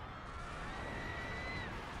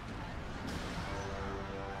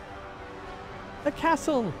 The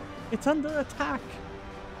castle! It's under attack!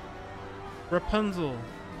 Rapunzel!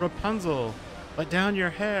 Rapunzel! Let down your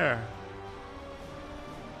hair!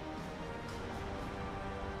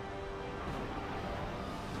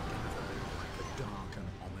 Like a dark and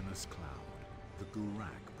ominous cloud, the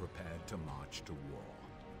Gurak prepared to march to war.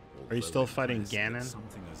 Are you still fighting Although impressed Ganon? that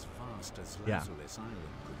something as fast as Yeah. Lazarus Island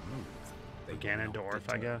could move, they were Ganondorf,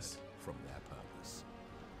 not I guess. deterred from their purpose.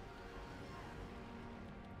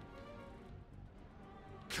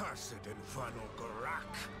 Cursed infernal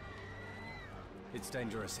Gurak! It's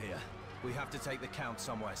dangerous here. We have to take the Count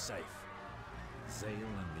somewhere safe. Zale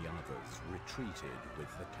and the others retreated with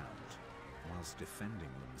the Count, whilst defending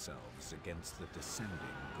themselves against the descending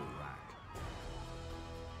Gurak.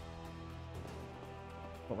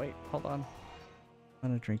 But wait, hold on. I'm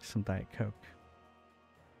gonna drink some Diet Coke.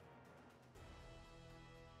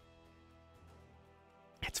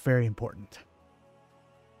 It's very important.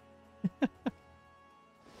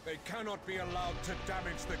 They cannot be allowed to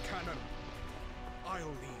damage the cannon. I'll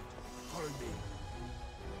lead. Follow me.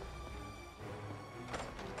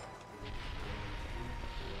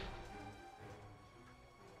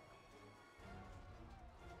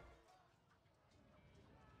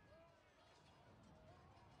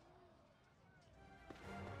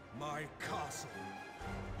 My castle.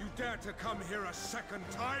 You dare to come here a second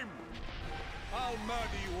time? I'll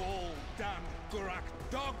murder you all, damn Gurak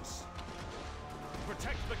dogs!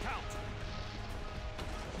 Protect the Count!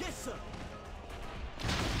 Yes, sir!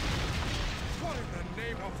 What in the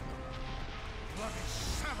name of bloody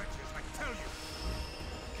savages, I tell you!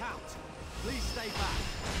 Count, please stay back.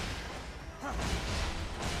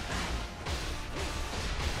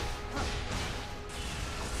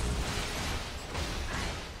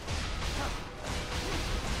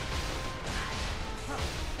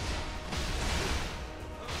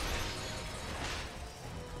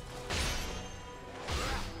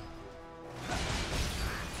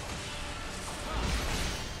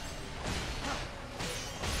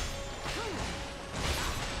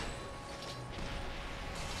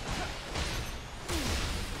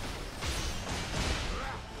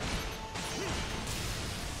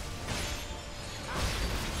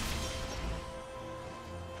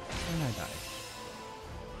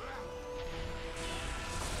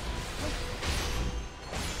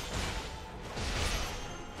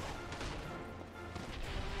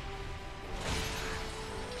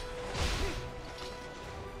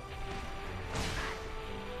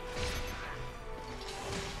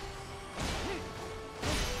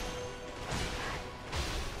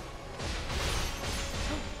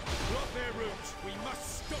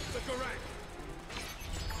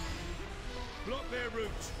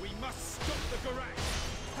 Gurak!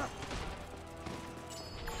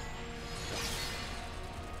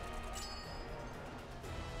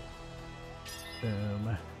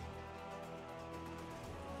 Boom.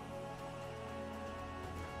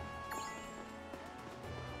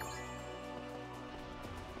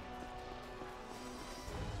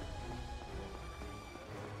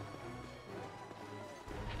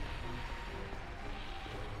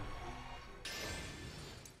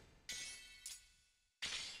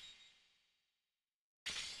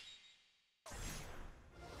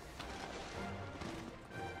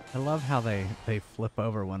 I love how they flip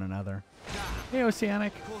over one another. Hey,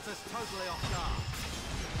 Oceanic. Caught us totally off guard.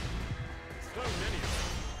 So many of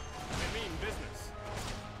them. I mean business.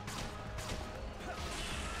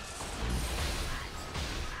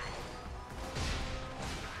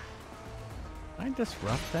 Can I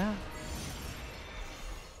disrupt that?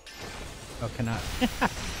 Oh, cannot.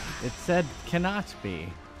 It said cannot be.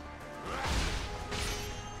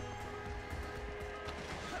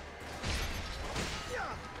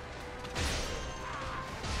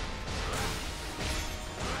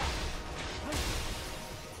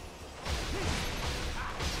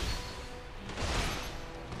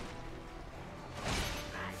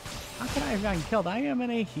 How can I have gotten killed? I am in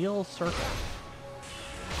a heal circle.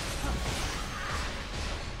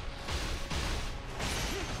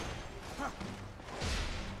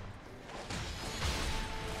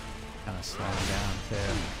 Kind of slowing down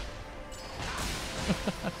too.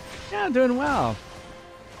 Yeah, I'm doing well.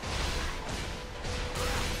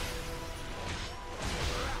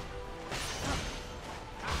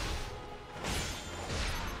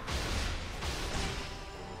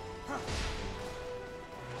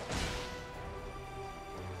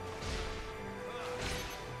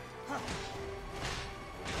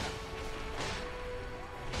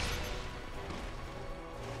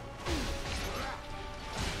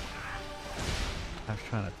 I was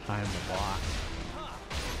trying to time the block.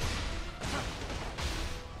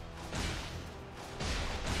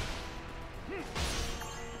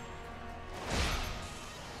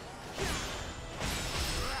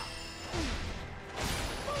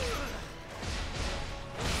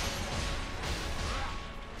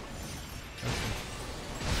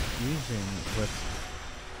 Using what's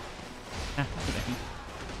happening.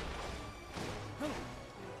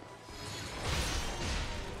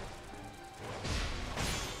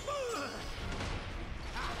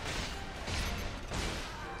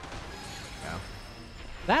 Yeah.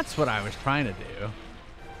 That's what I was trying to do.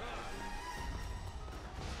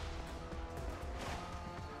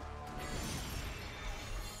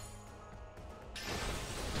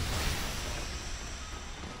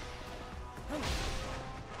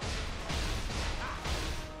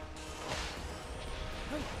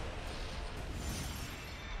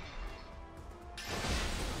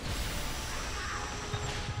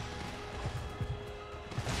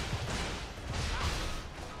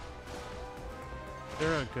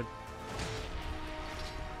 They're a good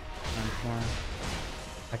time tomorrow.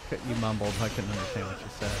 You mumbled. I couldn't understand what you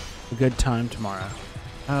said. A good time tomorrow.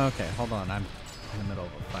 Oh, okay, hold on. I'm in the middle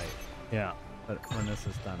of a fight. Yeah. But when this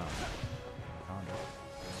is done, I'll calendar.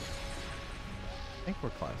 I think we're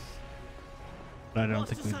close. But I don't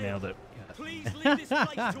think we nailed it. Please leave this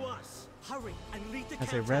place to us. Hurry and lead the Has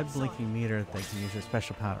a count red outside. blinking meter that can use your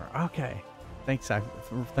special power. Okay. Thanks.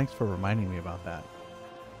 Thanks for reminding me about that.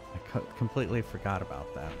 I completely forgot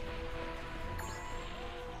about that.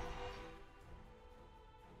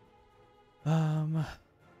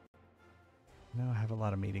 No, I have a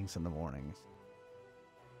lot of meetings in the mornings.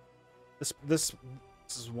 This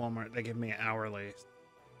is Walmart. They give me hourly.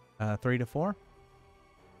 3 to 4?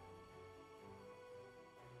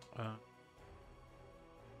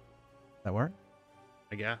 That work?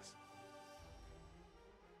 I guess.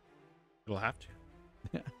 It'll have to.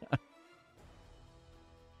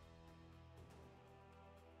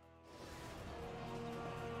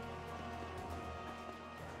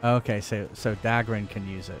 Okay, so Dagrin can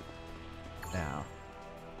use it now.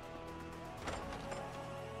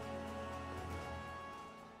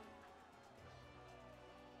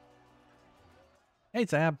 Hey,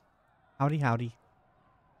 Zab. Howdy, howdy.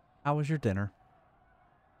 How was your dinner?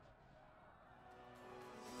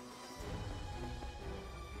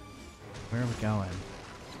 Where are we going?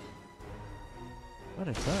 What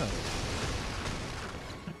are those?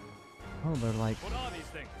 Oh, they're like... What are these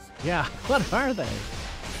things? Yeah, what are they?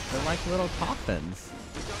 They're like little coffins.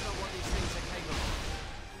 We don't know what these things are capable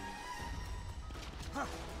of.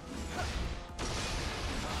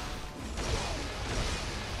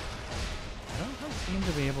 I don't seem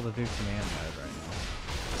to be able to do command mode right now.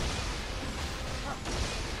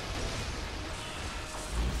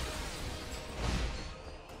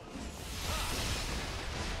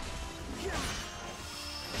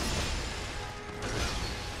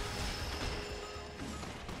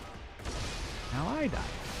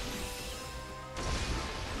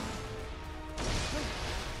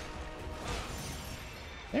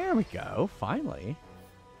 There we go. Finally.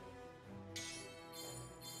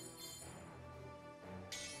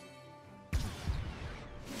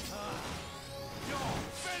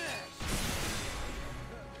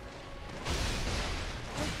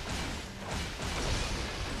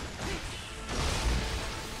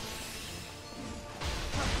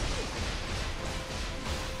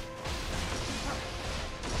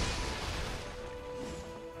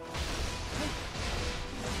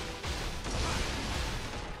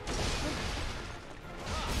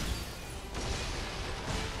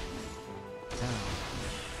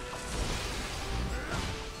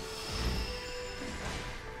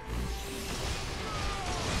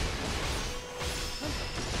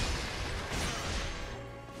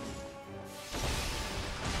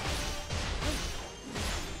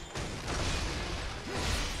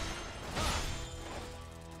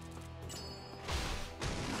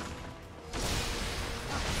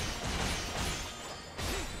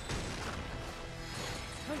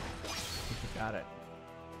 Got it.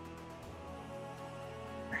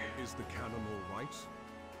 Is the cannon all right?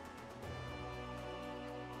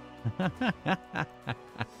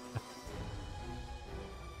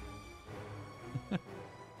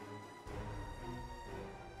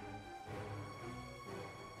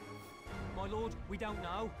 My lord, we don't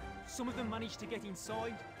know. Some of them managed to get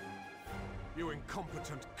inside. You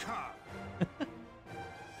incompetent cur!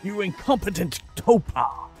 You incompetent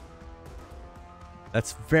topa!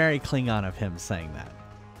 That's very Klingon of him saying that.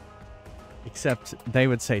 Except they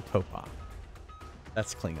would say topa.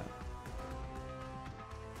 That's Klingon.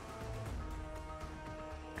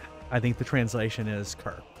 I think the translation is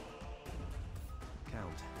cur.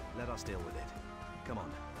 Count, let us deal with it. Come on,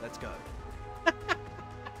 let's go.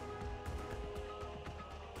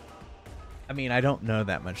 I mean, I don't know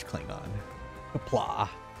that much Klingon. Kapla.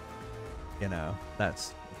 You know,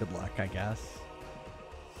 that's good luck, I guess.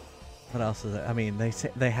 What else is it? I mean,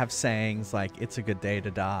 they have sayings like "It's a good day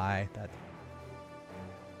to die." That.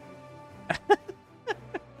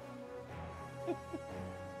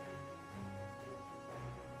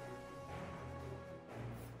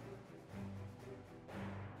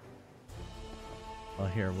 Well,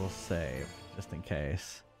 here we'll save just in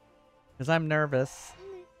case, because I'm nervous.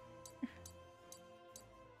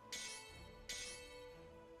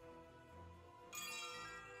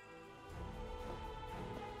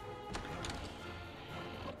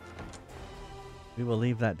 We will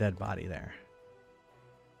leave that dead body there.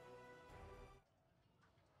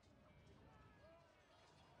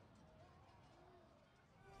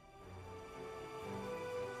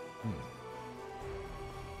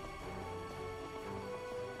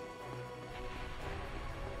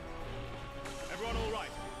 Everyone all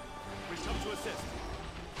right? We've come to assist.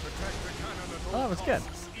 Protect the cannon at all Oh, that was good.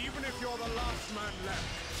 costs, even if you're the last man left.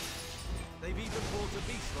 They've even brought a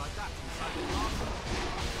beast like that inside the castle.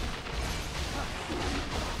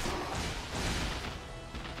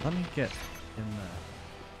 Let me get in the...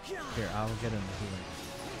 Here, I'll get in the healing.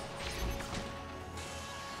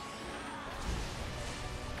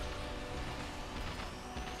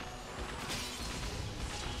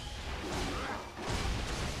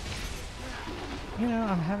 You know,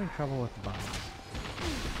 I'm having trouble with the bombs.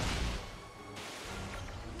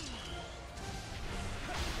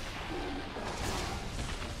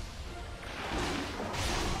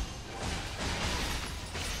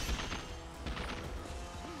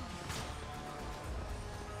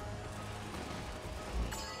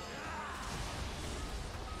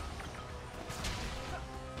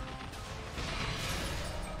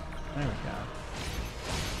 There we go.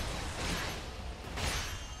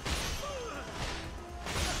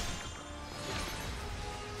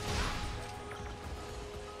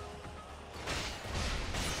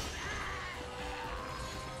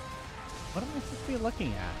 What am I supposed to be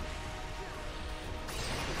looking at?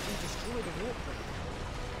 Destroy the walkway.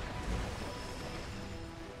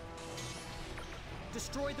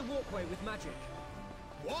 Destroy the walkway with magic.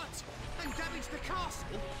 What? And damage the castle?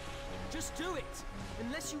 Just do it,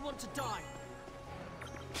 unless you want to die.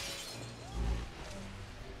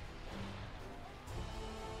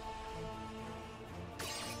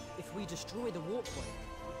 If we destroy the walkway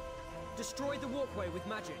with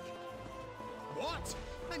magic. What?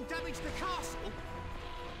 And damage the castle?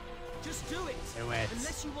 Just do it, Do it.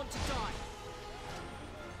 unless you want to die.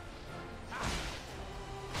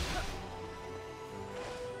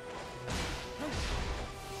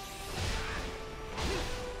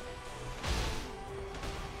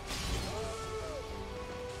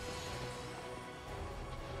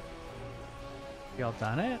 Y'all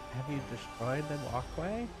done it? Have you destroyed the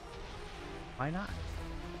walkway? Why not?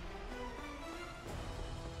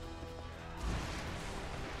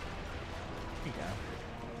 you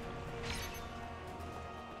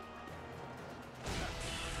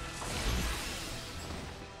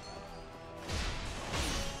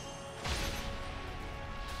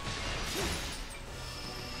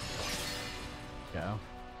go. Go.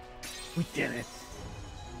 We did it.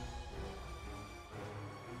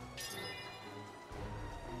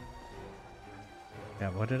 Yeah,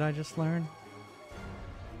 what did I just learn?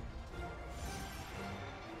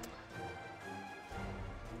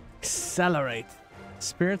 Accelerate.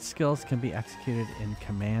 Spirit skills can be executed in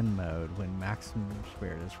command mode when maximum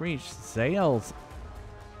spirit is reached. Zale's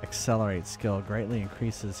accelerate skill greatly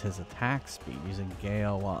increases his attack speed using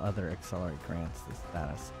Gale, while other accelerate grants the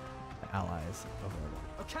status to allies over.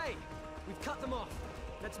 Okay, we've cut them off.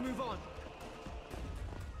 Let's move on.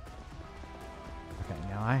 Okay,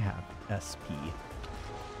 now I have SP.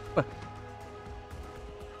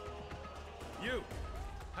 You!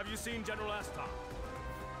 Have you seen General Asthar?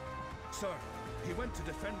 Sir, he went to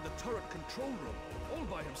defend the turret control room, all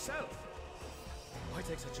by himself. Why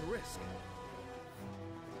take such a risk?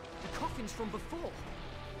 The coffin's from before.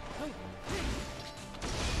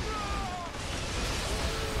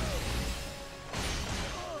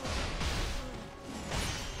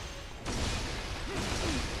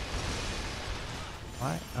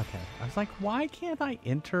 Why? Okay. I was like, why can't I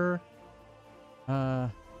enter?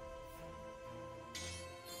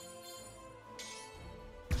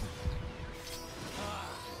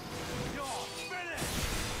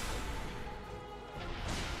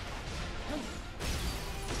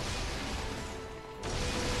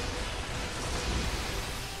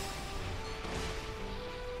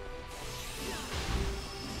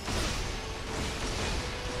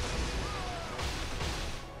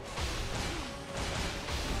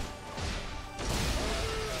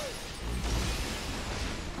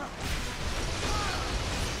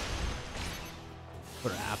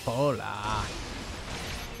 Crapola.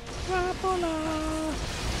 Crapola.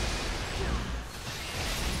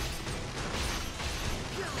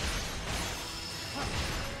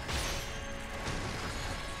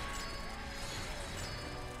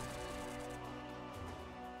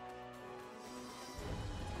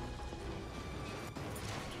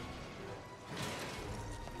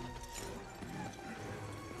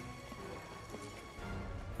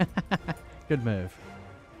 Good move.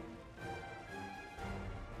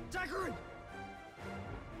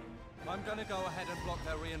 I'm gonna go ahead and block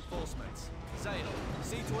their reinforcements. Zale,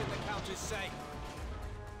 see to it the count is safe.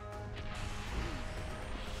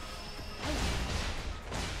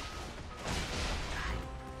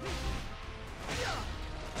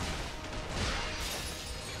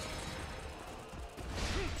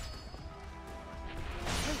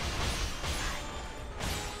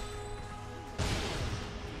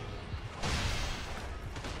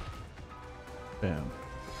 Boom.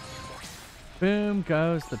 Boom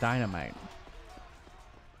goes the dynamite.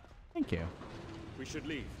 Thank you. We should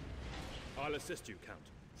leave. I'll assist you, Count.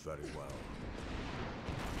 Very well.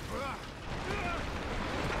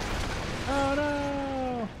 Oh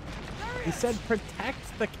no! He said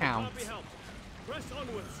protect the Count. Can't be helped. Press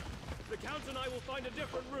onwards. The Count and I will find a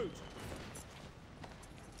different route.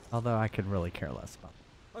 Although I could really care less about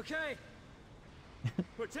that. Okay.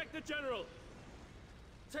 Protect the General.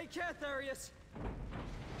 Take care, Therius.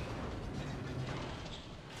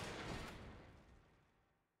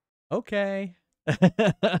 Okay.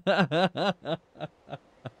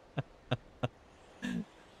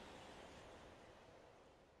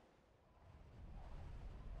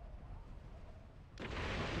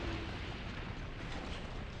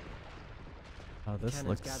 Oh, this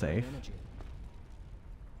looks safe. Energy.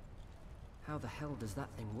 How the hell does that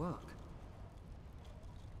thing work?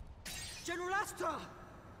 General Asthar!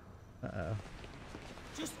 Uh-oh.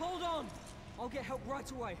 Just hold on. I'll get help right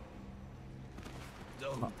away.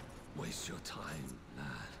 Don't waste your time, lad.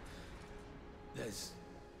 There's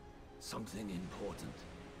something important.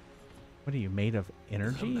 What are you, made of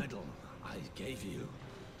energy? The medal I gave you.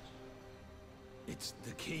 It's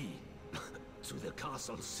the key to the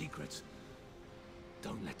castle's secrets.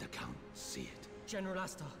 Don't let the Count see it. General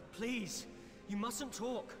Asthar, please. You mustn't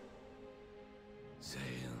talk. Zale,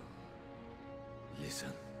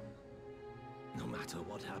 listen. No matter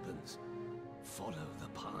what happens, follow the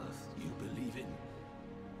path you believe in.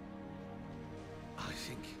 I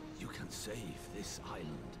think you can save this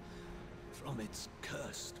island from its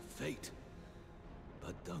cursed fate.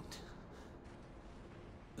 But don't.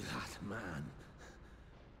 That man,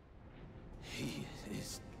 he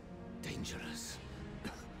is dangerous.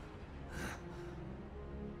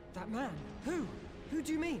 That man? Who? Who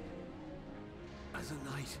do you mean? As a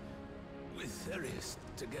knight with Therius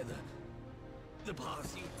together, the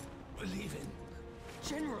path you believe in.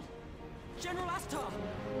 General! General Asthar!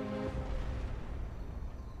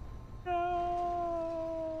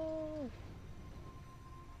 No!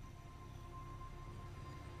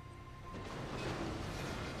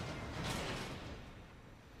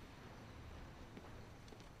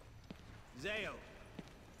 Zale!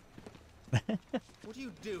 What are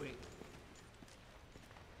you doing?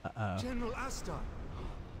 Uh-oh. General Asthar!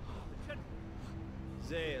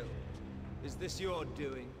 Zale, is this your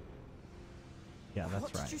doing? Yeah, that's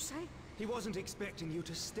What right. did you say? He wasn't expecting you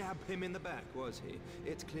to stab him in the back, was he?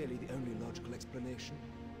 It's clearly the only logical explanation.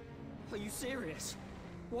 Are you serious?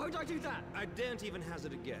 Why would I do that? I daren't even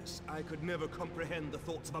hazard a guess. I could never comprehend the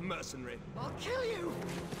thoughts of a mercenary. I'll kill you!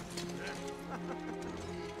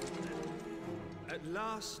 At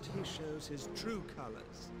last, he shows his true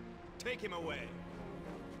colors. Take him away.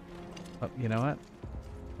 Oh, you know what?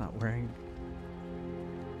 Not wearing.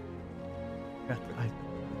 I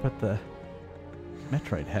put the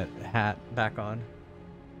Metroid hat back on.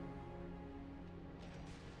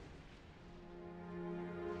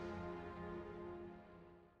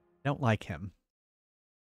 Don't like him.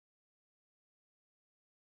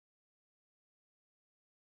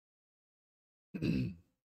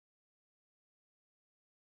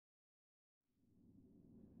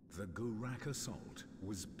 The Gurak assault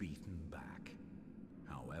was beaten back.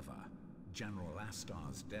 However, General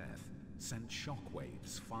Asthar's death sent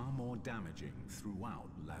shockwaves far more damaging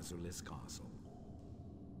throughout Lazulis Castle.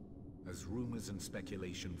 As rumors and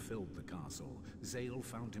speculation filled the castle, Zale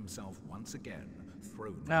found himself once again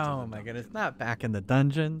thrown Oh my goodness, not back in the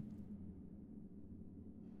dungeon.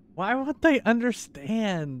 Why won't they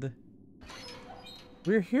understand?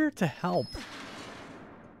 We're here to help.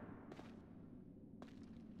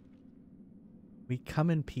 We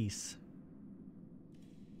come in peace.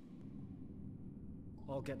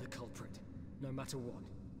 I'll get the culprit, no matter what.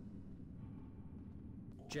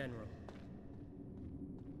 General.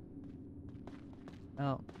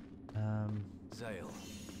 Oh, Zale.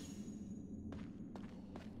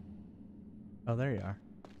 Oh, there you are.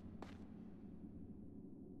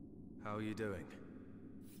 How are you doing?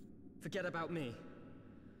 Forget about me.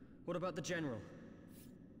 What about the General?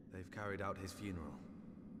 They've carried out his funeral.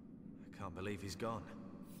 I can't believe he's gone.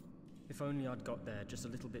 If only I'd got there just a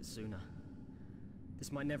little bit sooner.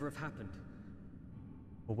 This might never have happened.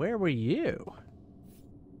 Where were you?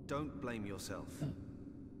 Don't blame yourself.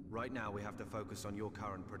 Right now we have to focus on your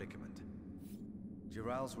current predicament.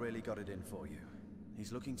 Jiral's really got it in for you.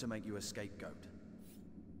 He's looking to make you a scapegoat.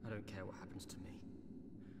 I don't care what happens to me.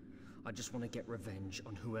 I just want to get revenge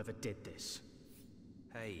on whoever did this.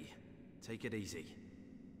 Hey, take it easy.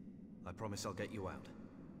 I promise I'll get you out.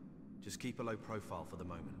 Just keep a low profile for the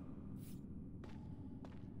moment.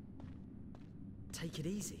 Take it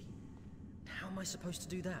easy? How am I supposed to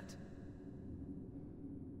do that?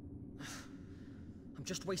 I'm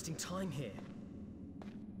just wasting time here.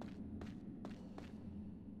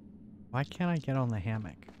 Why can't I get on the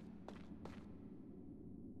hammock?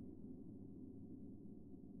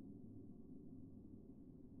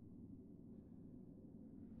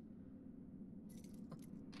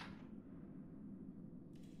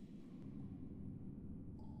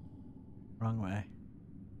 Wrong way.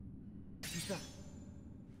 Who's that?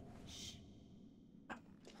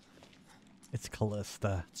 It's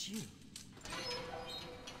Callista. It's you.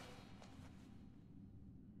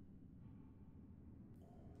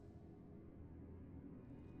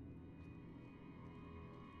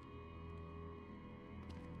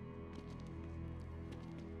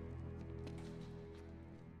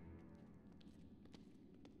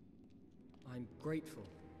 I'm grateful.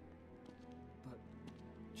 But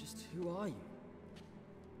just who are you?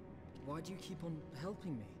 Why do you keep on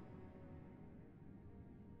helping me?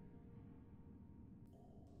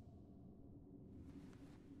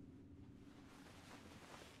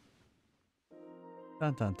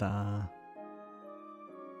 Dun dun dun.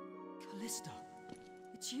 Callista,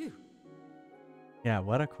 it's you. Yeah,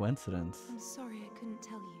 what a coincidence. I'm sorry I couldn't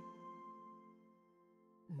tell you.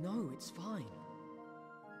 No, it's fine.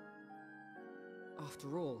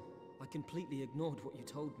 After all, I completely ignored what you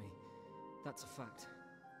told me. That's a fact.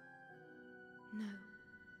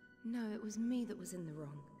 No, it was me that was in the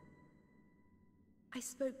wrong. I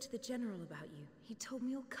spoke to the General about you. He told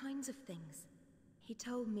me all kinds of things. He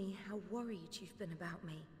told me how worried you've been about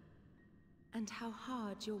me, and how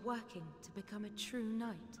hard you're working to become a true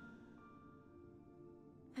knight.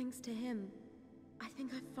 Thanks to him, I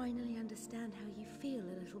think I finally understand how you feel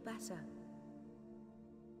a little better.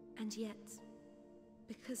 And yet,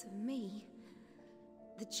 because of me,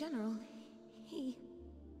 the General, he...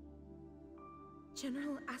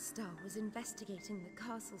 General Asthar was investigating the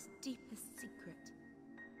castle's deepest secret.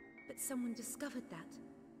 But someone discovered that.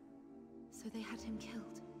 So they had him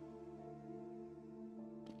killed.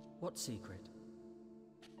 What secret?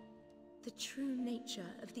 The true nature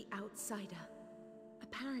of the outsider.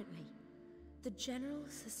 Apparently, the general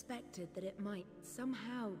suspected that it might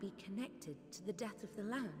somehow be connected to the death of the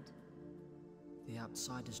land. The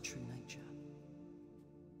outsider's true nature.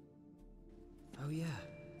 Oh yeah.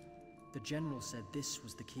 The general said this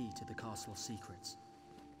was the key to the castle's secrets.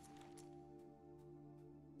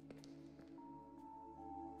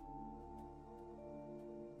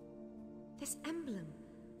 This emblem.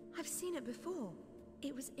 I've seen it before.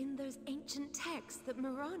 It was in those ancient texts that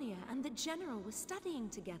Mirania and the general were studying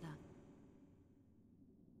together.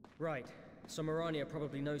 Right. So Mirania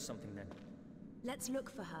probably knows something then. Let's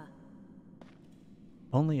look for her.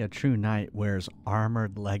 Only a true knight wears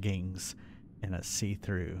armored leggings and a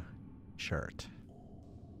see-through shirt.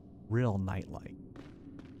 Real knight-like.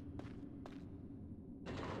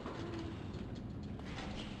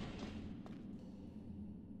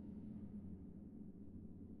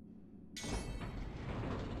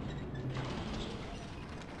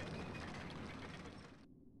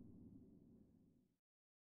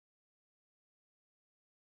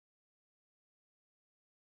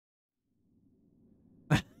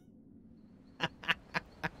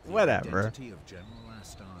 Whatever. The identity of General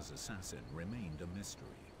Asthar's assassin remained a mystery.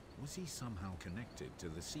 Was he somehow connected to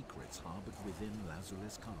the secrets harbored within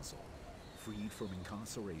Lazulis Castle? Freed from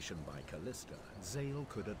incarceration by Callista, Zale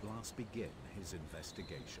could at last begin his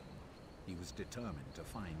investigation. He was determined to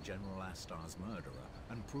find General Asthar's murderer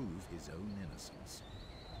and prove his own innocence.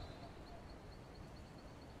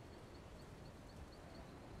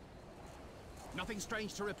 Nothing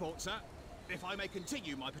strange to report, sir. If I may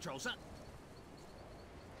continue my patrol, sir.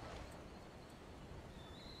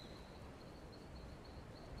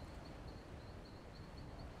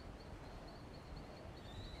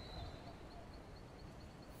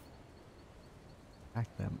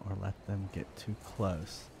 Attack them or let them get too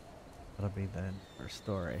close. That'll be the end of our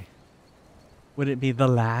story. Would it be the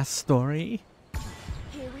last story?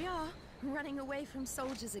 Here we are, running away from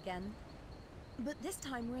soldiers again. But this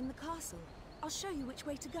time we're in the castle. I'll show you which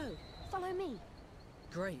way to go. Follow me.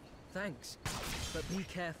 Great, thanks. But be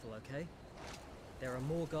careful, okay? There are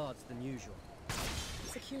more guards than usual.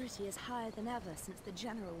 Security is higher than ever since the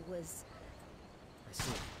general was... I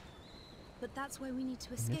see. But that's why we need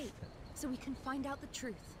to escape, so we can find out the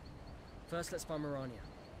truth. First, let's find Mirania.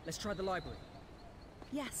 Let's try the library.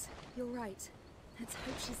 Yes, you're right. Let's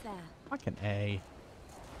hope she's there. Fucking A.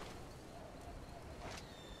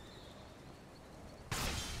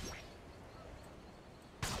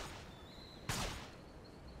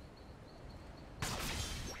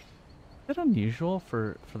 Is it unusual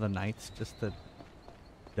for the knights just to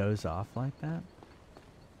doze off like that?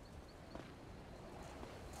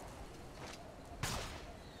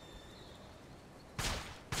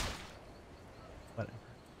 Whatever.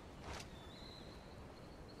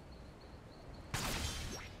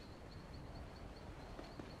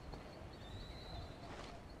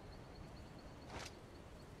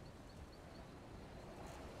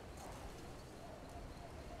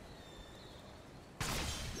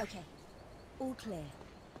 Okay, all clear.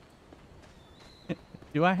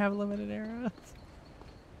 Do I have limited arrows?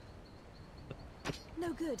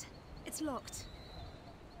 No good. It's locked.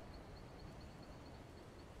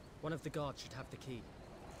 One of the guards should have the key.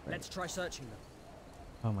 Right. Let's try searching them.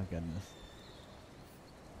 Oh my goodness.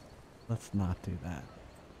 Let's not do that.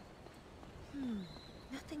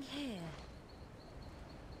 Nothing here.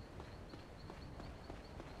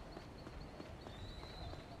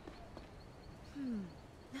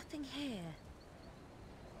 Nothing here.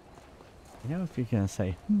 You know, if you're gonna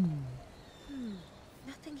say,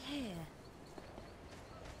 Nothing here.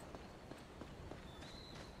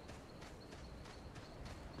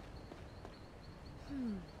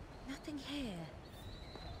 Nothing here.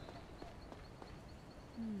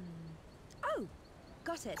 Oh!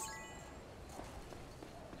 Got it.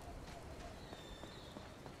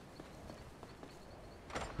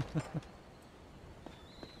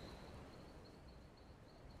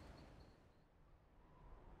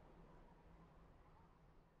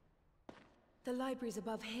 The library's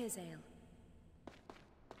above here, Zale.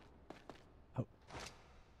 Oh.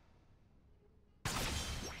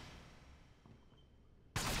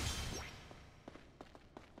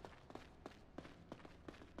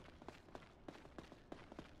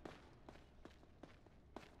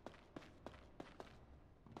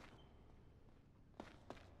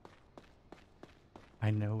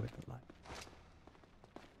 I know what the light.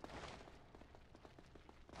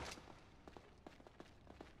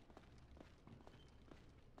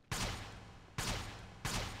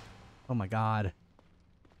 Oh my god.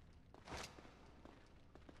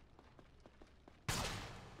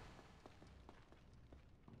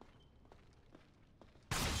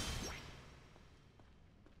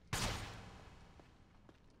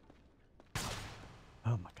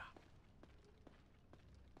 Oh my god.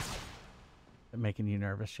 Is it making you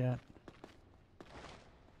nervous yet?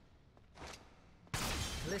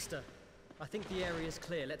 Callista, I think the area is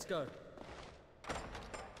clear. Let's go.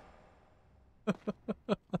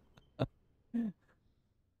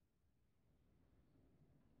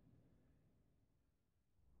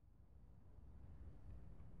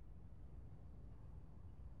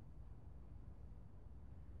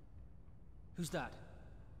 Who's that?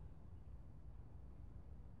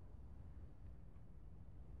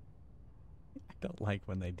 I don't like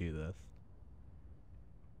when they do this.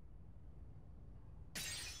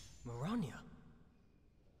 Maranya.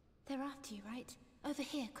 They're after you, right? Over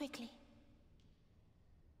here, quickly.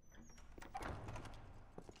 I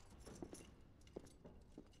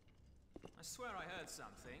swear I heard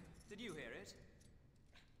something. Did you hear it?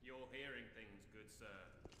 You're hearing things, good sir.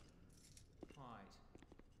 Right.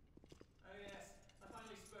 Oh yes, I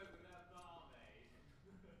finally spoke with that barmaid.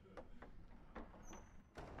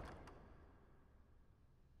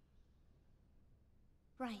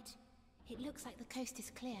 Right. It looks like the coast is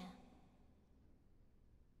clear.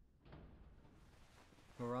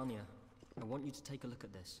 Maranya, I want you to take a look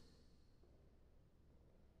at this.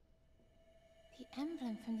 The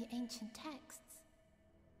emblem from the ancient texts.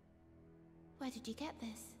 Where did you get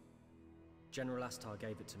this? General Asthar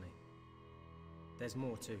gave it to me. There's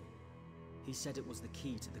more too. He said it was the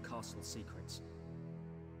key to the castle's secrets.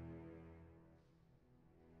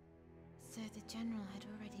 So the general had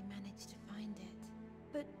already managed to find it.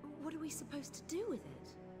 But what are we supposed to do with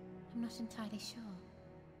it? I'm not entirely sure.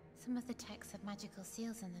 Some of the texts have magical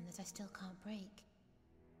seals in them that I still can't break.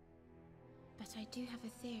 But I do have a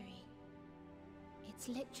theory. It's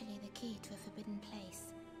literally the key to a forbidden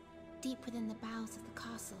place, deep within the bowels of the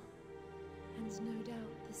castle. And no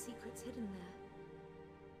doubt the secret's hidden there.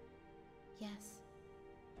 Yes.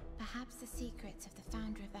 Perhaps the secrets of the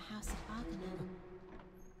founder of the House of Argonaut.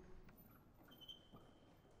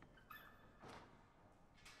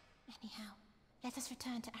 Anyhow, let us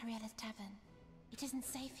return to Ariella's tavern. It isn't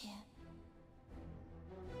safe here.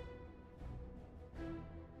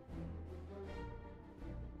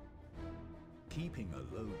 Keeping a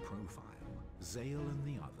low profile, Zale and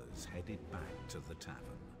the others headed back to the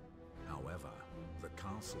tavern. However, the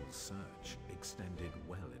castle's search extended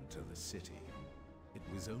well into the city. It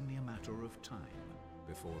was only a matter of time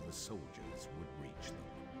before the soldiers would reach them.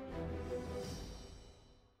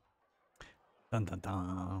 Dun dun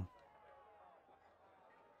dun.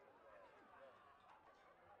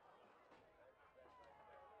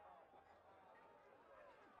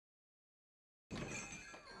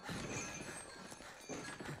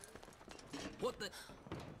 What the...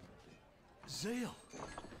 Zale!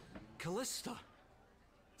 Callista!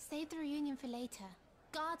 Save the reunion for later.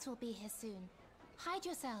 Guards will be here soon. Hide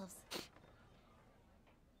yourselves.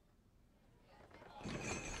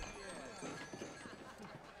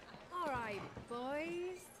 All right,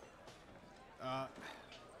 boys.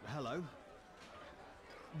 Hello?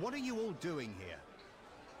 What are you all doing here?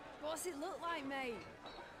 What's it look like, mate?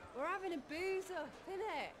 We're having a booze up,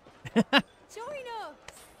 innit? Join us!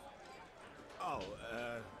 Oh,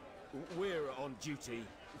 we're on duty.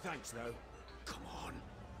 Thanks, though. Come on.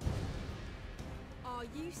 Are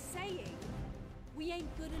you saying we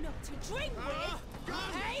ain't good enough to drink with?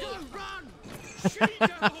 Run! Hey! Run! Shoot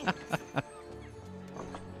down!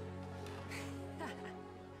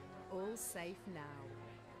 All safe now.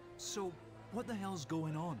 So, what the hell's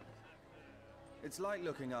going on? It's like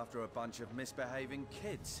looking after a bunch of misbehaving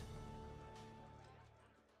kids.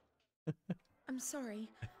 I'm sorry.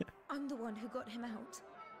 I'm the one who got him out.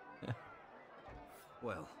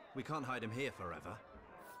 Well, we can't hide him here forever.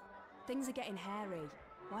 Things are getting hairy.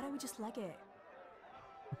 Why don't we just leg it?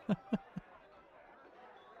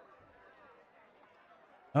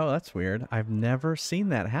 Oh, that's weird. I've never seen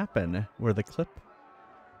that happen where the clip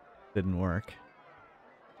didn't work.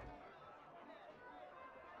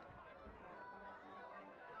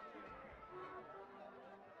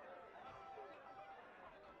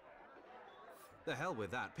 The hell with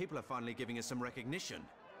that. People are finally giving us some recognition.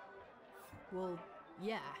 Well,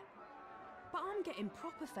 yeah. But I'm getting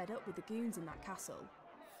proper fed up with the goons in that castle.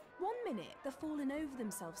 One minute, they're falling over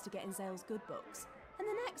themselves to get in Zale's good books, and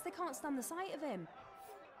the next, they can't stand the sight of him.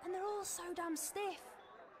 And they're all so damn stiff.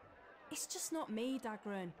 It's just not me,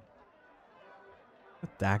 Dagran.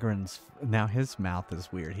 Dagran's... Now his mouth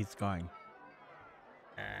is weird. He's going...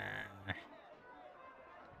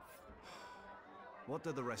 What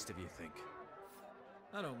do the rest of you think?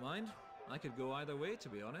 I don't mind. I could go either way, to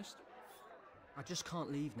be honest. I just can't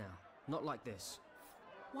leave now. Not like this.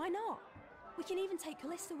 Why not? We can even take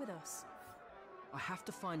Callista with us. I have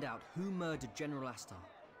to find out who murdered General Asthar.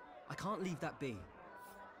 I can't leave that be.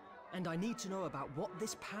 And I need to know about what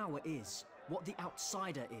this power is, what the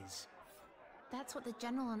outsider is. That's what the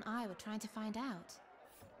General and I were trying to find out.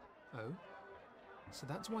 Oh? So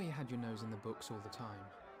that's why you had your nose in the books all the time.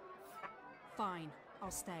 Fine,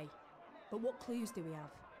 I'll stay. But what clues do we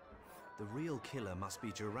have? The real killer must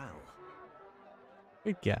be General.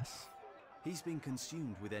 Good guess. He's been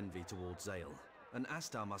consumed with envy towards Zale, and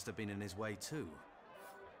Asthar must have been in his way too.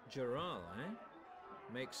 General, eh?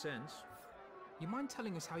 Makes sense. You mind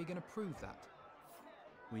telling us how you're going to prove that?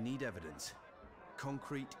 We need evidence.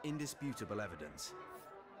 Concrete, indisputable evidence.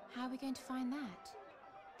 How are we going to find that?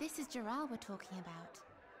 This is General we're talking about.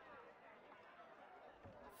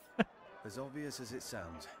 As obvious as it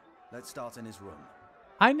sounds. Let's start in his room.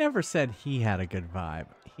 I never said he had a good vibe.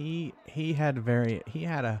 He had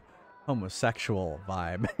a homosexual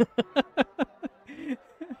vibe.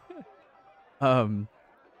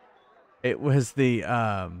 It was the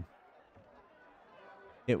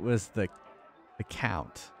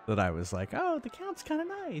Count that I was like, oh, the Count's kind of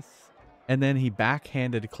nice. And then he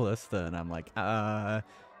backhanded Callista, and I'm like,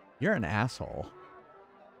 you're an asshole.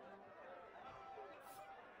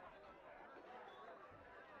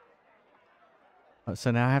 Oh,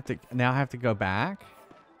 so now I have to go back.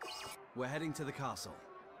 We're heading to the castle.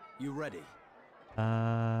 You ready?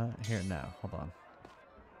 Here, no, hold on.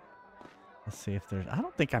 Let's see if there's... I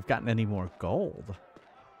don't think I've gotten any more gold.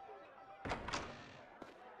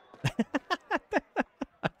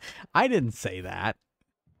 I didn't say that.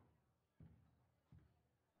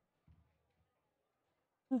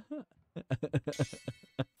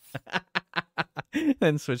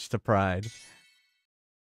 Then switch to pride.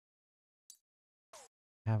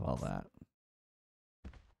 Have all that.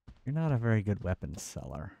 You're not a very good weapons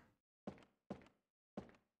seller.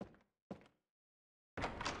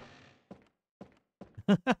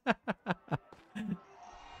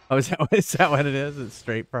 Oh, is that what it is? It's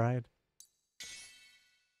straight pride?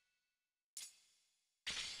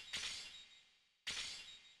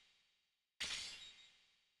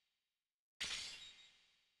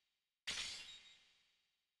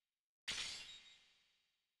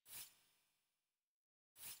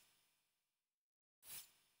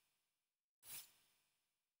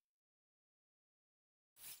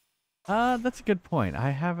 That's a good point.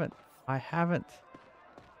 I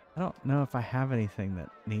don't know if I have anything that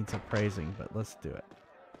needs appraising, but let's do it.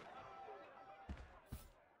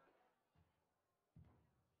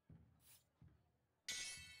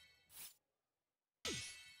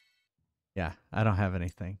 Yeah, I don't have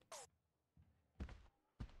anything.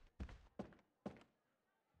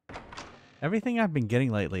 Everything I've been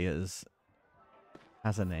getting lately has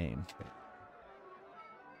a name.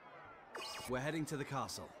 We're heading to the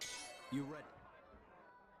castle. You ready?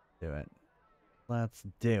 Do it. Let's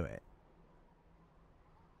do it.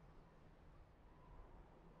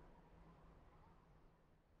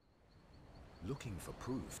 Looking for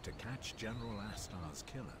proof to catch General Asthar's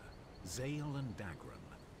killer, Zale and Dagran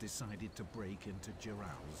decided to break into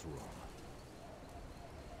Geral's room.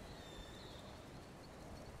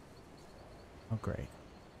 Oh, great.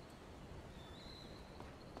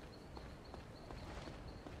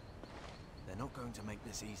 They're not going to make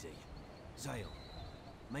this easy. Zale,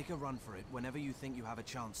 make a run for it whenever you think you have a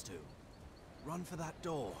chance to. Run for that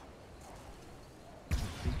door.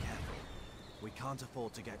 Be careful. We can't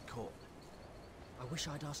afford to get caught. I wish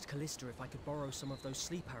I'd asked Callista if I could borrow some of those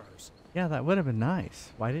sleep arrows. Yeah, that would have been nice.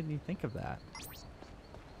 Why didn't you think of that?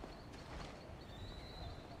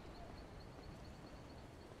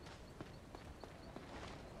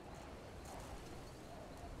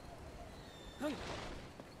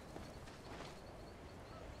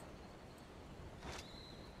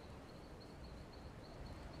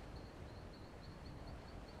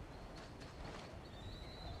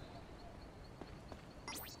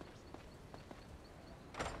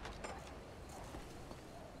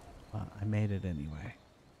 I made it anyway.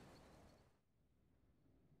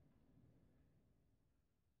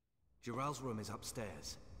 Geral's room is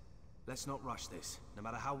upstairs. Let's not rush this. No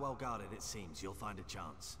matter how well guarded it seems, you'll find a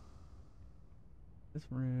chance. This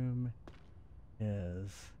room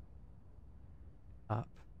is up.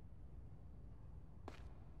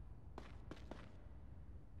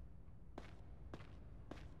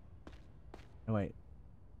 Oh, wait.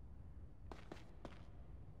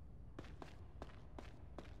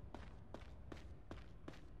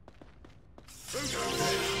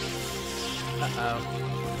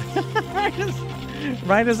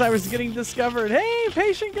 Right as I was getting discovered. Hey,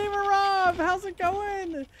 Patient Gamer Rob, how's it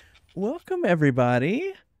going? Welcome,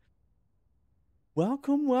 everybody.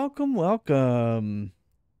 Welcome, welcome, welcome.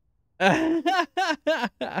 Yay!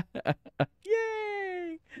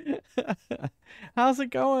 How's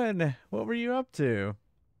it going? What were you up to?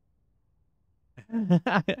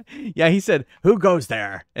 Yeah, he said, "Who goes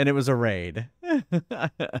there?" And it was a raid.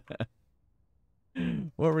 What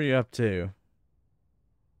were you up to?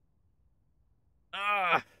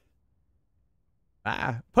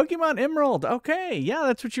 Pokemon Emerald. Okay, yeah,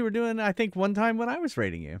 that's what you were doing, I think, one time when I was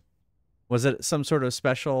raiding you. Was it some sort of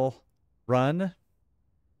special run?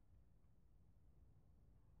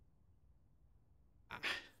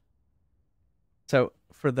 So,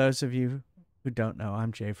 for those of you who don't know,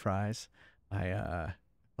 I'm Jay Fries. I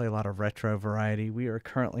play a lot of retro variety. We are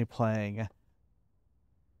currently playing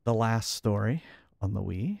The Last Story on the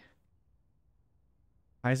Wii.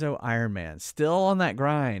 Kaizo Iron Man. Still on that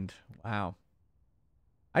grind. Wow.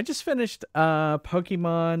 I just finished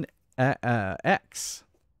Pokemon X.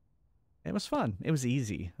 It was fun. It was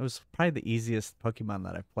easy. It was probably the easiest Pokemon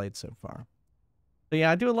that I've played so far. So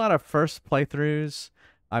yeah, I do a lot of first playthroughs.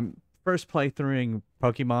 I'm first playthroughing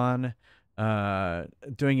Pokemon,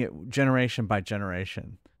 doing it generation by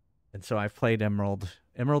generation. And so I've played Emerald.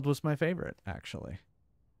 Emerald was my favorite, actually.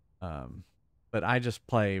 But I just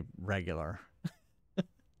play regular.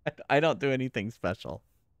 I don't do anything special.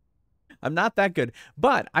 I'm not that good.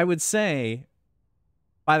 But I would say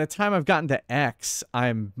by the time I've gotten to X,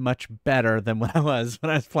 I'm much better than when I was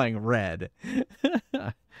playing Red.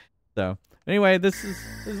 So anyway, this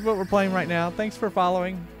is what we're playing right now. Thanks for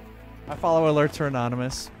following. My follow alerts are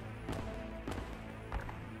anonymous.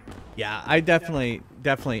 Yeah, I definitely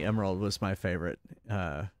Emerald was my favorite,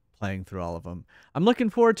 playing through all of them. I'm looking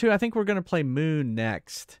forward to, I think we're going to play Moon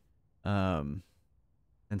next. And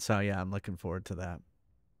so, yeah, I'm looking forward to that.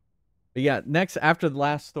 But yeah, next, after The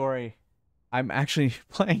Last Story, I'm actually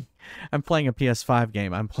playing a PS5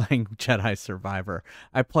 game. I'm playing Jedi Survivor.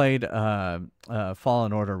 I played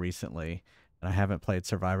Fallen Order recently, and I haven't played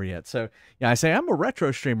Survivor yet. So, yeah, I say I'm a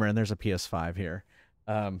retro streamer, and there's a PS5 here.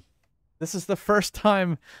 This is the first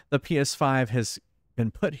time the PS5 has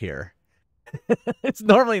been put here. It's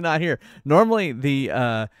normally not here. Normally,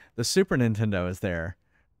 the Super Nintendo is there.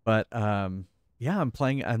 But, yeah, I'm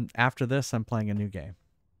playing, and after this, I'm playing a new game.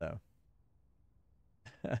 So.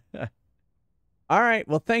 All right.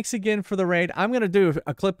 Well, thanks again for the raid. I'm going to do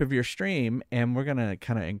a clip of your stream, and we're going to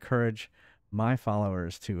kind of encourage my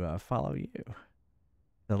followers to follow you.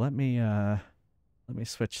 So let me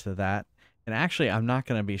switch to that. And actually, I'm not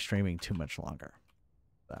going to be streaming too much longer.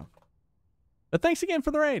 So, but thanks again for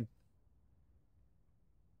the raid.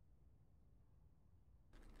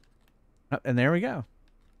 Oh, and there we go.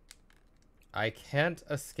 I can't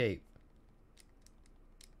escape.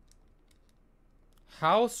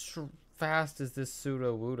 How fast is this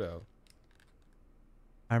pseudo-wudo?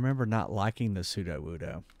 I remember not liking the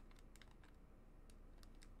pseudo-wudo.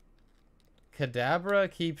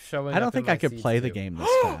 Kadabra keeps showing up. I don't think I could play the game this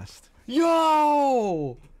fast.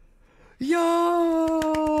 Yo!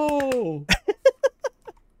 Yo!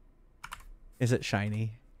 Is it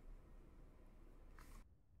shiny?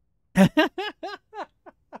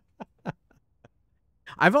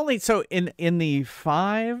 I've only, so in the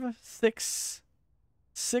 6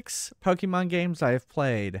 Pokemon games I've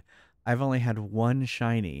played, I've only had one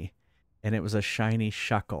shiny, and it was a shiny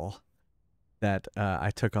Shuckle that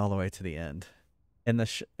I took all the way to the end. And the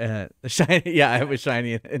shiny, yeah, it was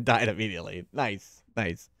shiny and died immediately. Nice,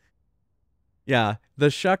 nice. Yeah, the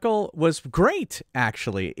Shuckle was great,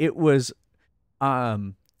 actually. It was,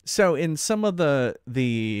 so in some of the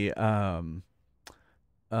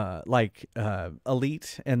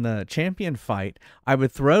Elite and the Champion fight, I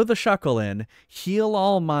would throw the Shuckle in, heal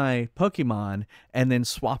all my Pokemon, and then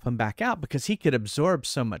swap him back out because he could absorb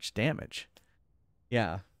so much damage.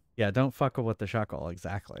 Yeah. Yeah, don't fuck with the Shuckle,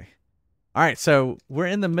 exactly. All right, so we're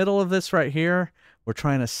in the middle of this right here. We're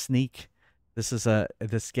trying to sneak.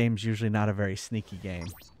 This game's usually not a very sneaky game.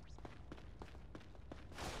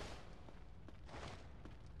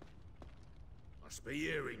 Must be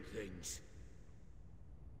hearing things.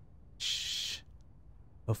 Shh.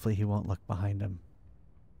 Hopefully he won't look behind him.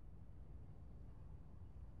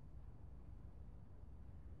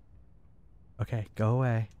 Okay, go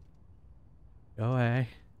away. Go away.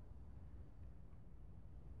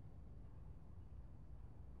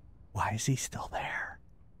 Why is he still there?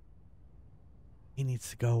 He needs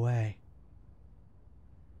to go away.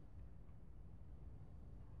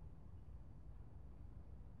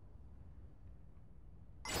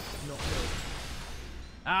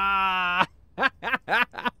 Ah!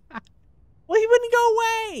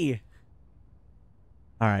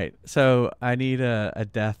 All right, so I need a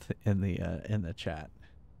death in the chat.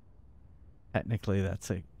 Technically,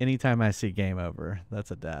 that's anytime I see game over,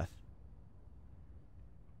 that's a death.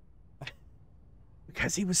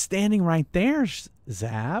 Because he was standing right there,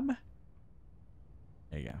 Zab.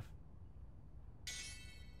 There you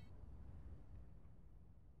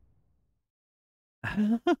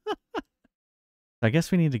go. I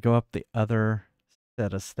guess we need to go up the other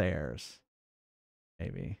set of stairs.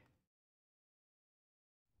 Maybe.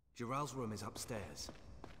 Jiral's room is upstairs.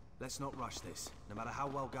 Let's not rush this. No matter how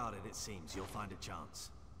well guarded it seems, you'll find a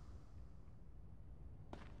chance.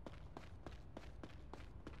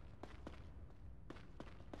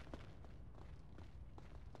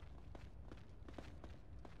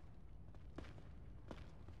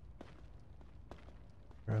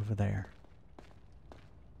 We're over there.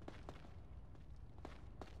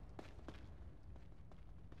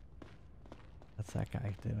 What's that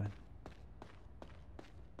guy doing?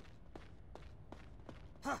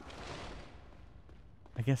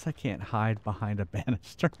 I guess I can't hide behind a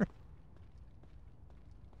banister.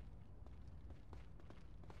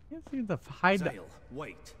 Can't seem to hide. Zale,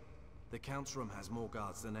 wait. The Count's room has more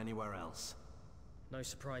guards than anywhere else. No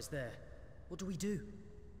surprise there. What do we do?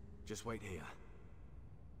 Just wait here.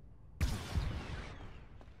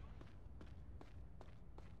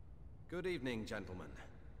 Good evening, gentlemen.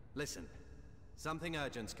 Listen, something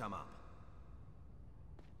urgent's come up.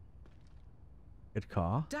 Good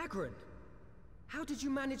call. Dagran! How did you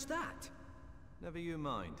manage that? Never you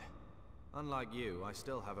mind. Unlike you, I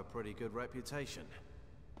still have a pretty good reputation.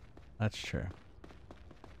 That's true.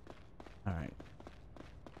 All right.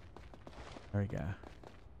 There we go.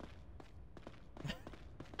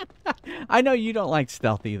 I know you don't like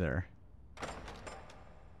stealth either.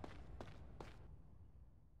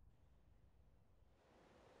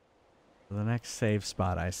 The next save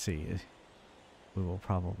spot I see, we will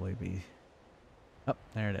probably be... Oh,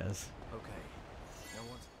 there it is. Okay. Now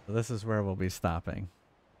what? So this is where we'll be stopping.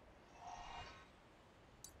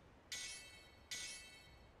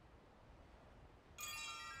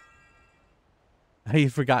 Have you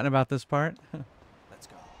forgotten about this part? Let's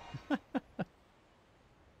go.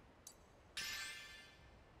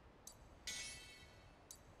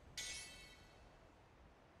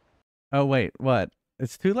 Oh, wait, what?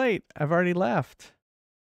 It's too late. I've already left.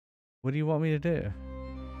 What do you want me to do?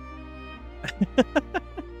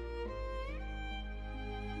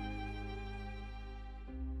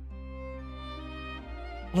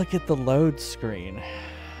 Look at the load screen.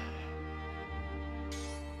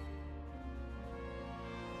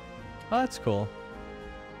 Oh, that's cool.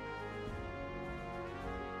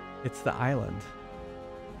 It's the island.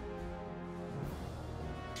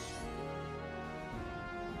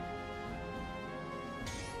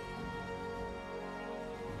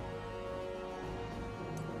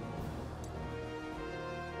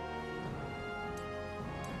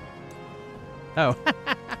 Oh.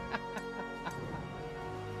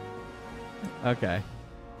 Okay.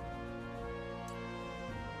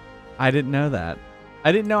 I didn't know that.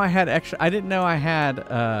 I didn't know I had extra. I didn't know I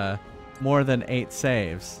had more than 8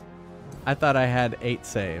 saves. I thought I had 8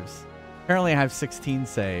 saves. Apparently I have 16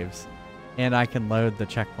 saves, and I can load the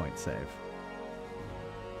checkpoint save.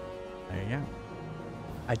 There you go.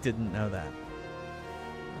 I didn't know that.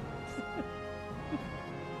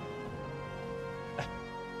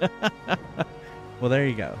 Well, there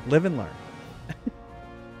you go. Live and learn.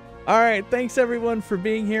 All right. Thanks, everyone, for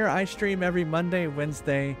being here. I stream every Monday,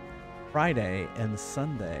 Wednesday, Friday, and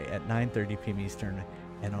Sunday at 9:30 p.m. Eastern,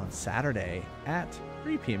 and on Saturday at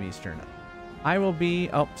 3 p.m. Eastern. I will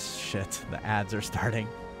be... Oh, shit. The ads are starting.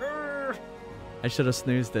 I should have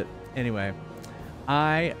snoozed it. Anyway,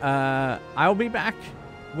 I'll be back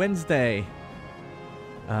Wednesday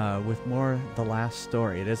with more The Last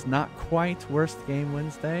Story. It is not quite Worst Game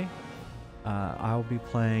Wednesday. I'll be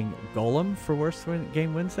playing Golem for Worst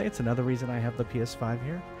Game Wednesday. It's another reason I have the PS5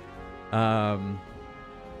 here.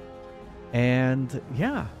 And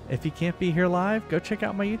yeah, if you can't be here live, go check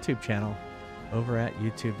out my YouTube channel over at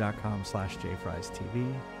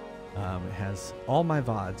youtube.com/jfriestv. It has all my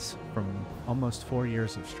VODs from almost 4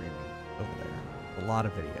 years of streaming over there. A lot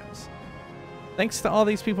of videos. Thanks to all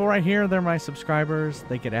these people right here. They're my subscribers.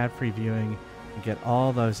 They get ad-free viewing. You get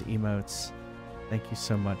all those emotes. Thank you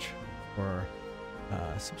so much for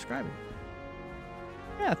subscribing.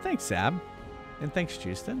 Yeah, thanks, Zab. And thanks,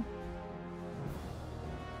 Justin.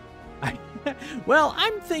 Well,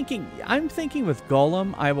 I'm thinking with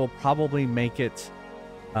Golem, I will probably make it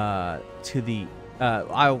to the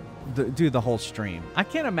I'll do the whole stream. I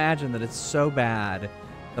can't imagine that it's so bad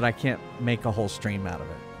that I can't make a whole stream out of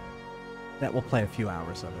it. That will play a few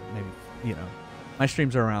hours of it, maybe, you know. My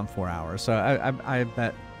streams are around 4 hours, so I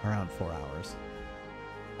bet around 4 hours.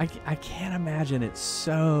 I can't imagine it's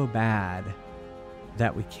so bad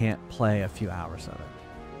that we can't play a few hours of it.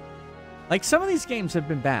 Like, some of these games have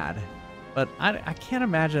been bad, but I can't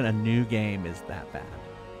imagine a new game is that bad.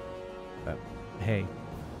 But hey,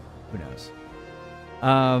 who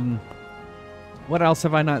knows? What else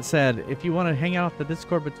have I not said? If you want to hang out the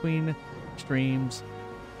Discord between streams,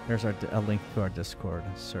 there's a link to our Discord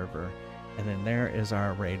server. And then there is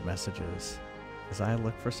our raid messages as I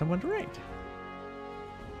look for someone to raid.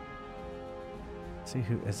 See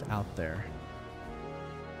who is out there.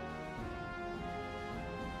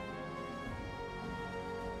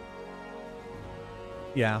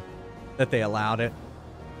 Yeah, that they allowed it.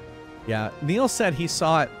 Yeah, Neil said he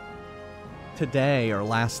saw it today or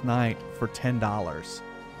last night for $10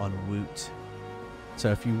 on Woot. So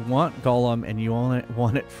if you want Golem and you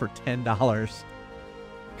want it for $10,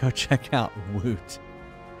 go check out Woot.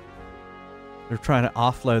 They're trying to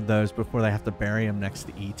offload those before they have to bury them next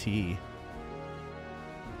to ET.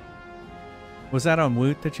 Was that on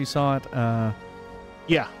Woot that you saw it?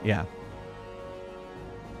 Yeah. Yeah.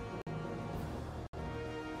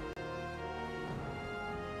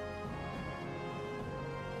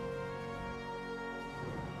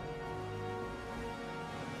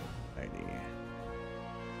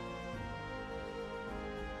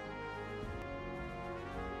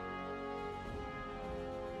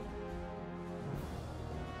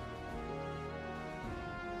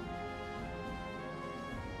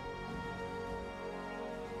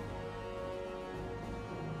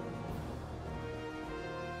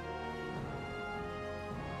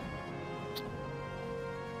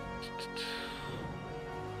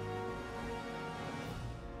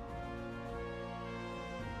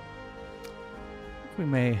 We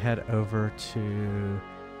may head over to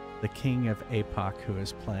the King of APOC, who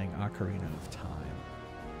is playing Ocarina of Time.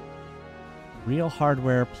 Real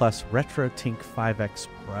hardware plus RetroTink 5X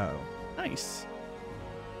Pro. Nice.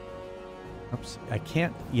 Oops, I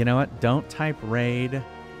can't. You know what? Don't type RAID.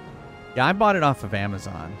 Yeah, I bought it off of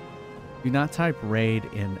Amazon. Do not type RAID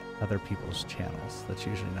in other people's channels. That's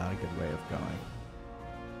usually not a good way of going.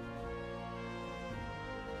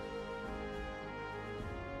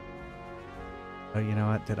 Oh, you know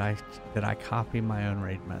what? Did I copy my own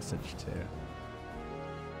raid message too?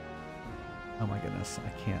 Oh my goodness, I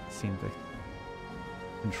can't seem to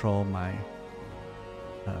control my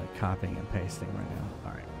copying and pasting right now.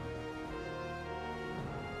 All right.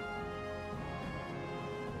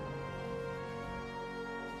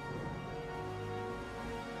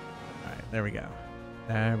 All right, there we go.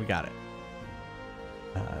 There we got it.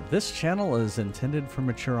 This channel is intended for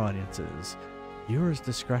mature audiences. Viewers'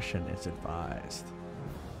 discretion is advised.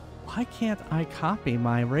 Why can't I copy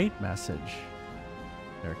my raid message?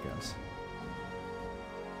 There it goes.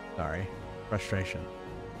 Sorry. Frustration.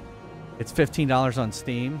 It's $15 on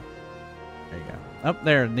Steam. There you go. Up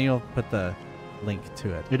there, Neil put the link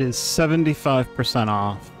to it. It is 75%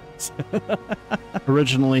 off.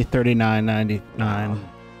 Originally $39.99. Wow.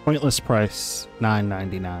 Pointless price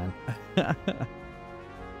 $9.99.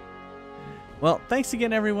 Well, thanks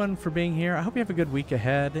again, everyone, for being here. I hope you have a good week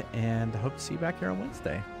ahead, and I hope to see you back here on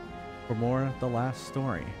Wednesday for more of The Last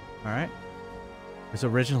Story. All right? It was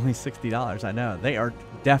originally $60. I know. They are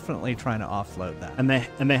definitely trying to offload that. And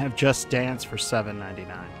they have Just Dance for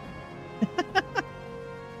 $7.99.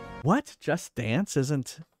 What? Just Dance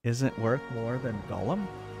isn't worth more than Golem?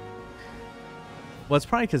 Well, it's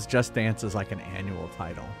probably because Just Dance is like an annual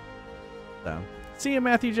title. So, see you,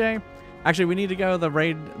 Matthew J. Actually, we need to go. The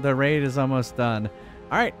raid is almost done.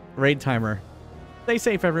 All right, raid timer. Stay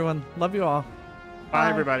safe, everyone. Love you all. Bye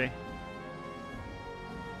everybody.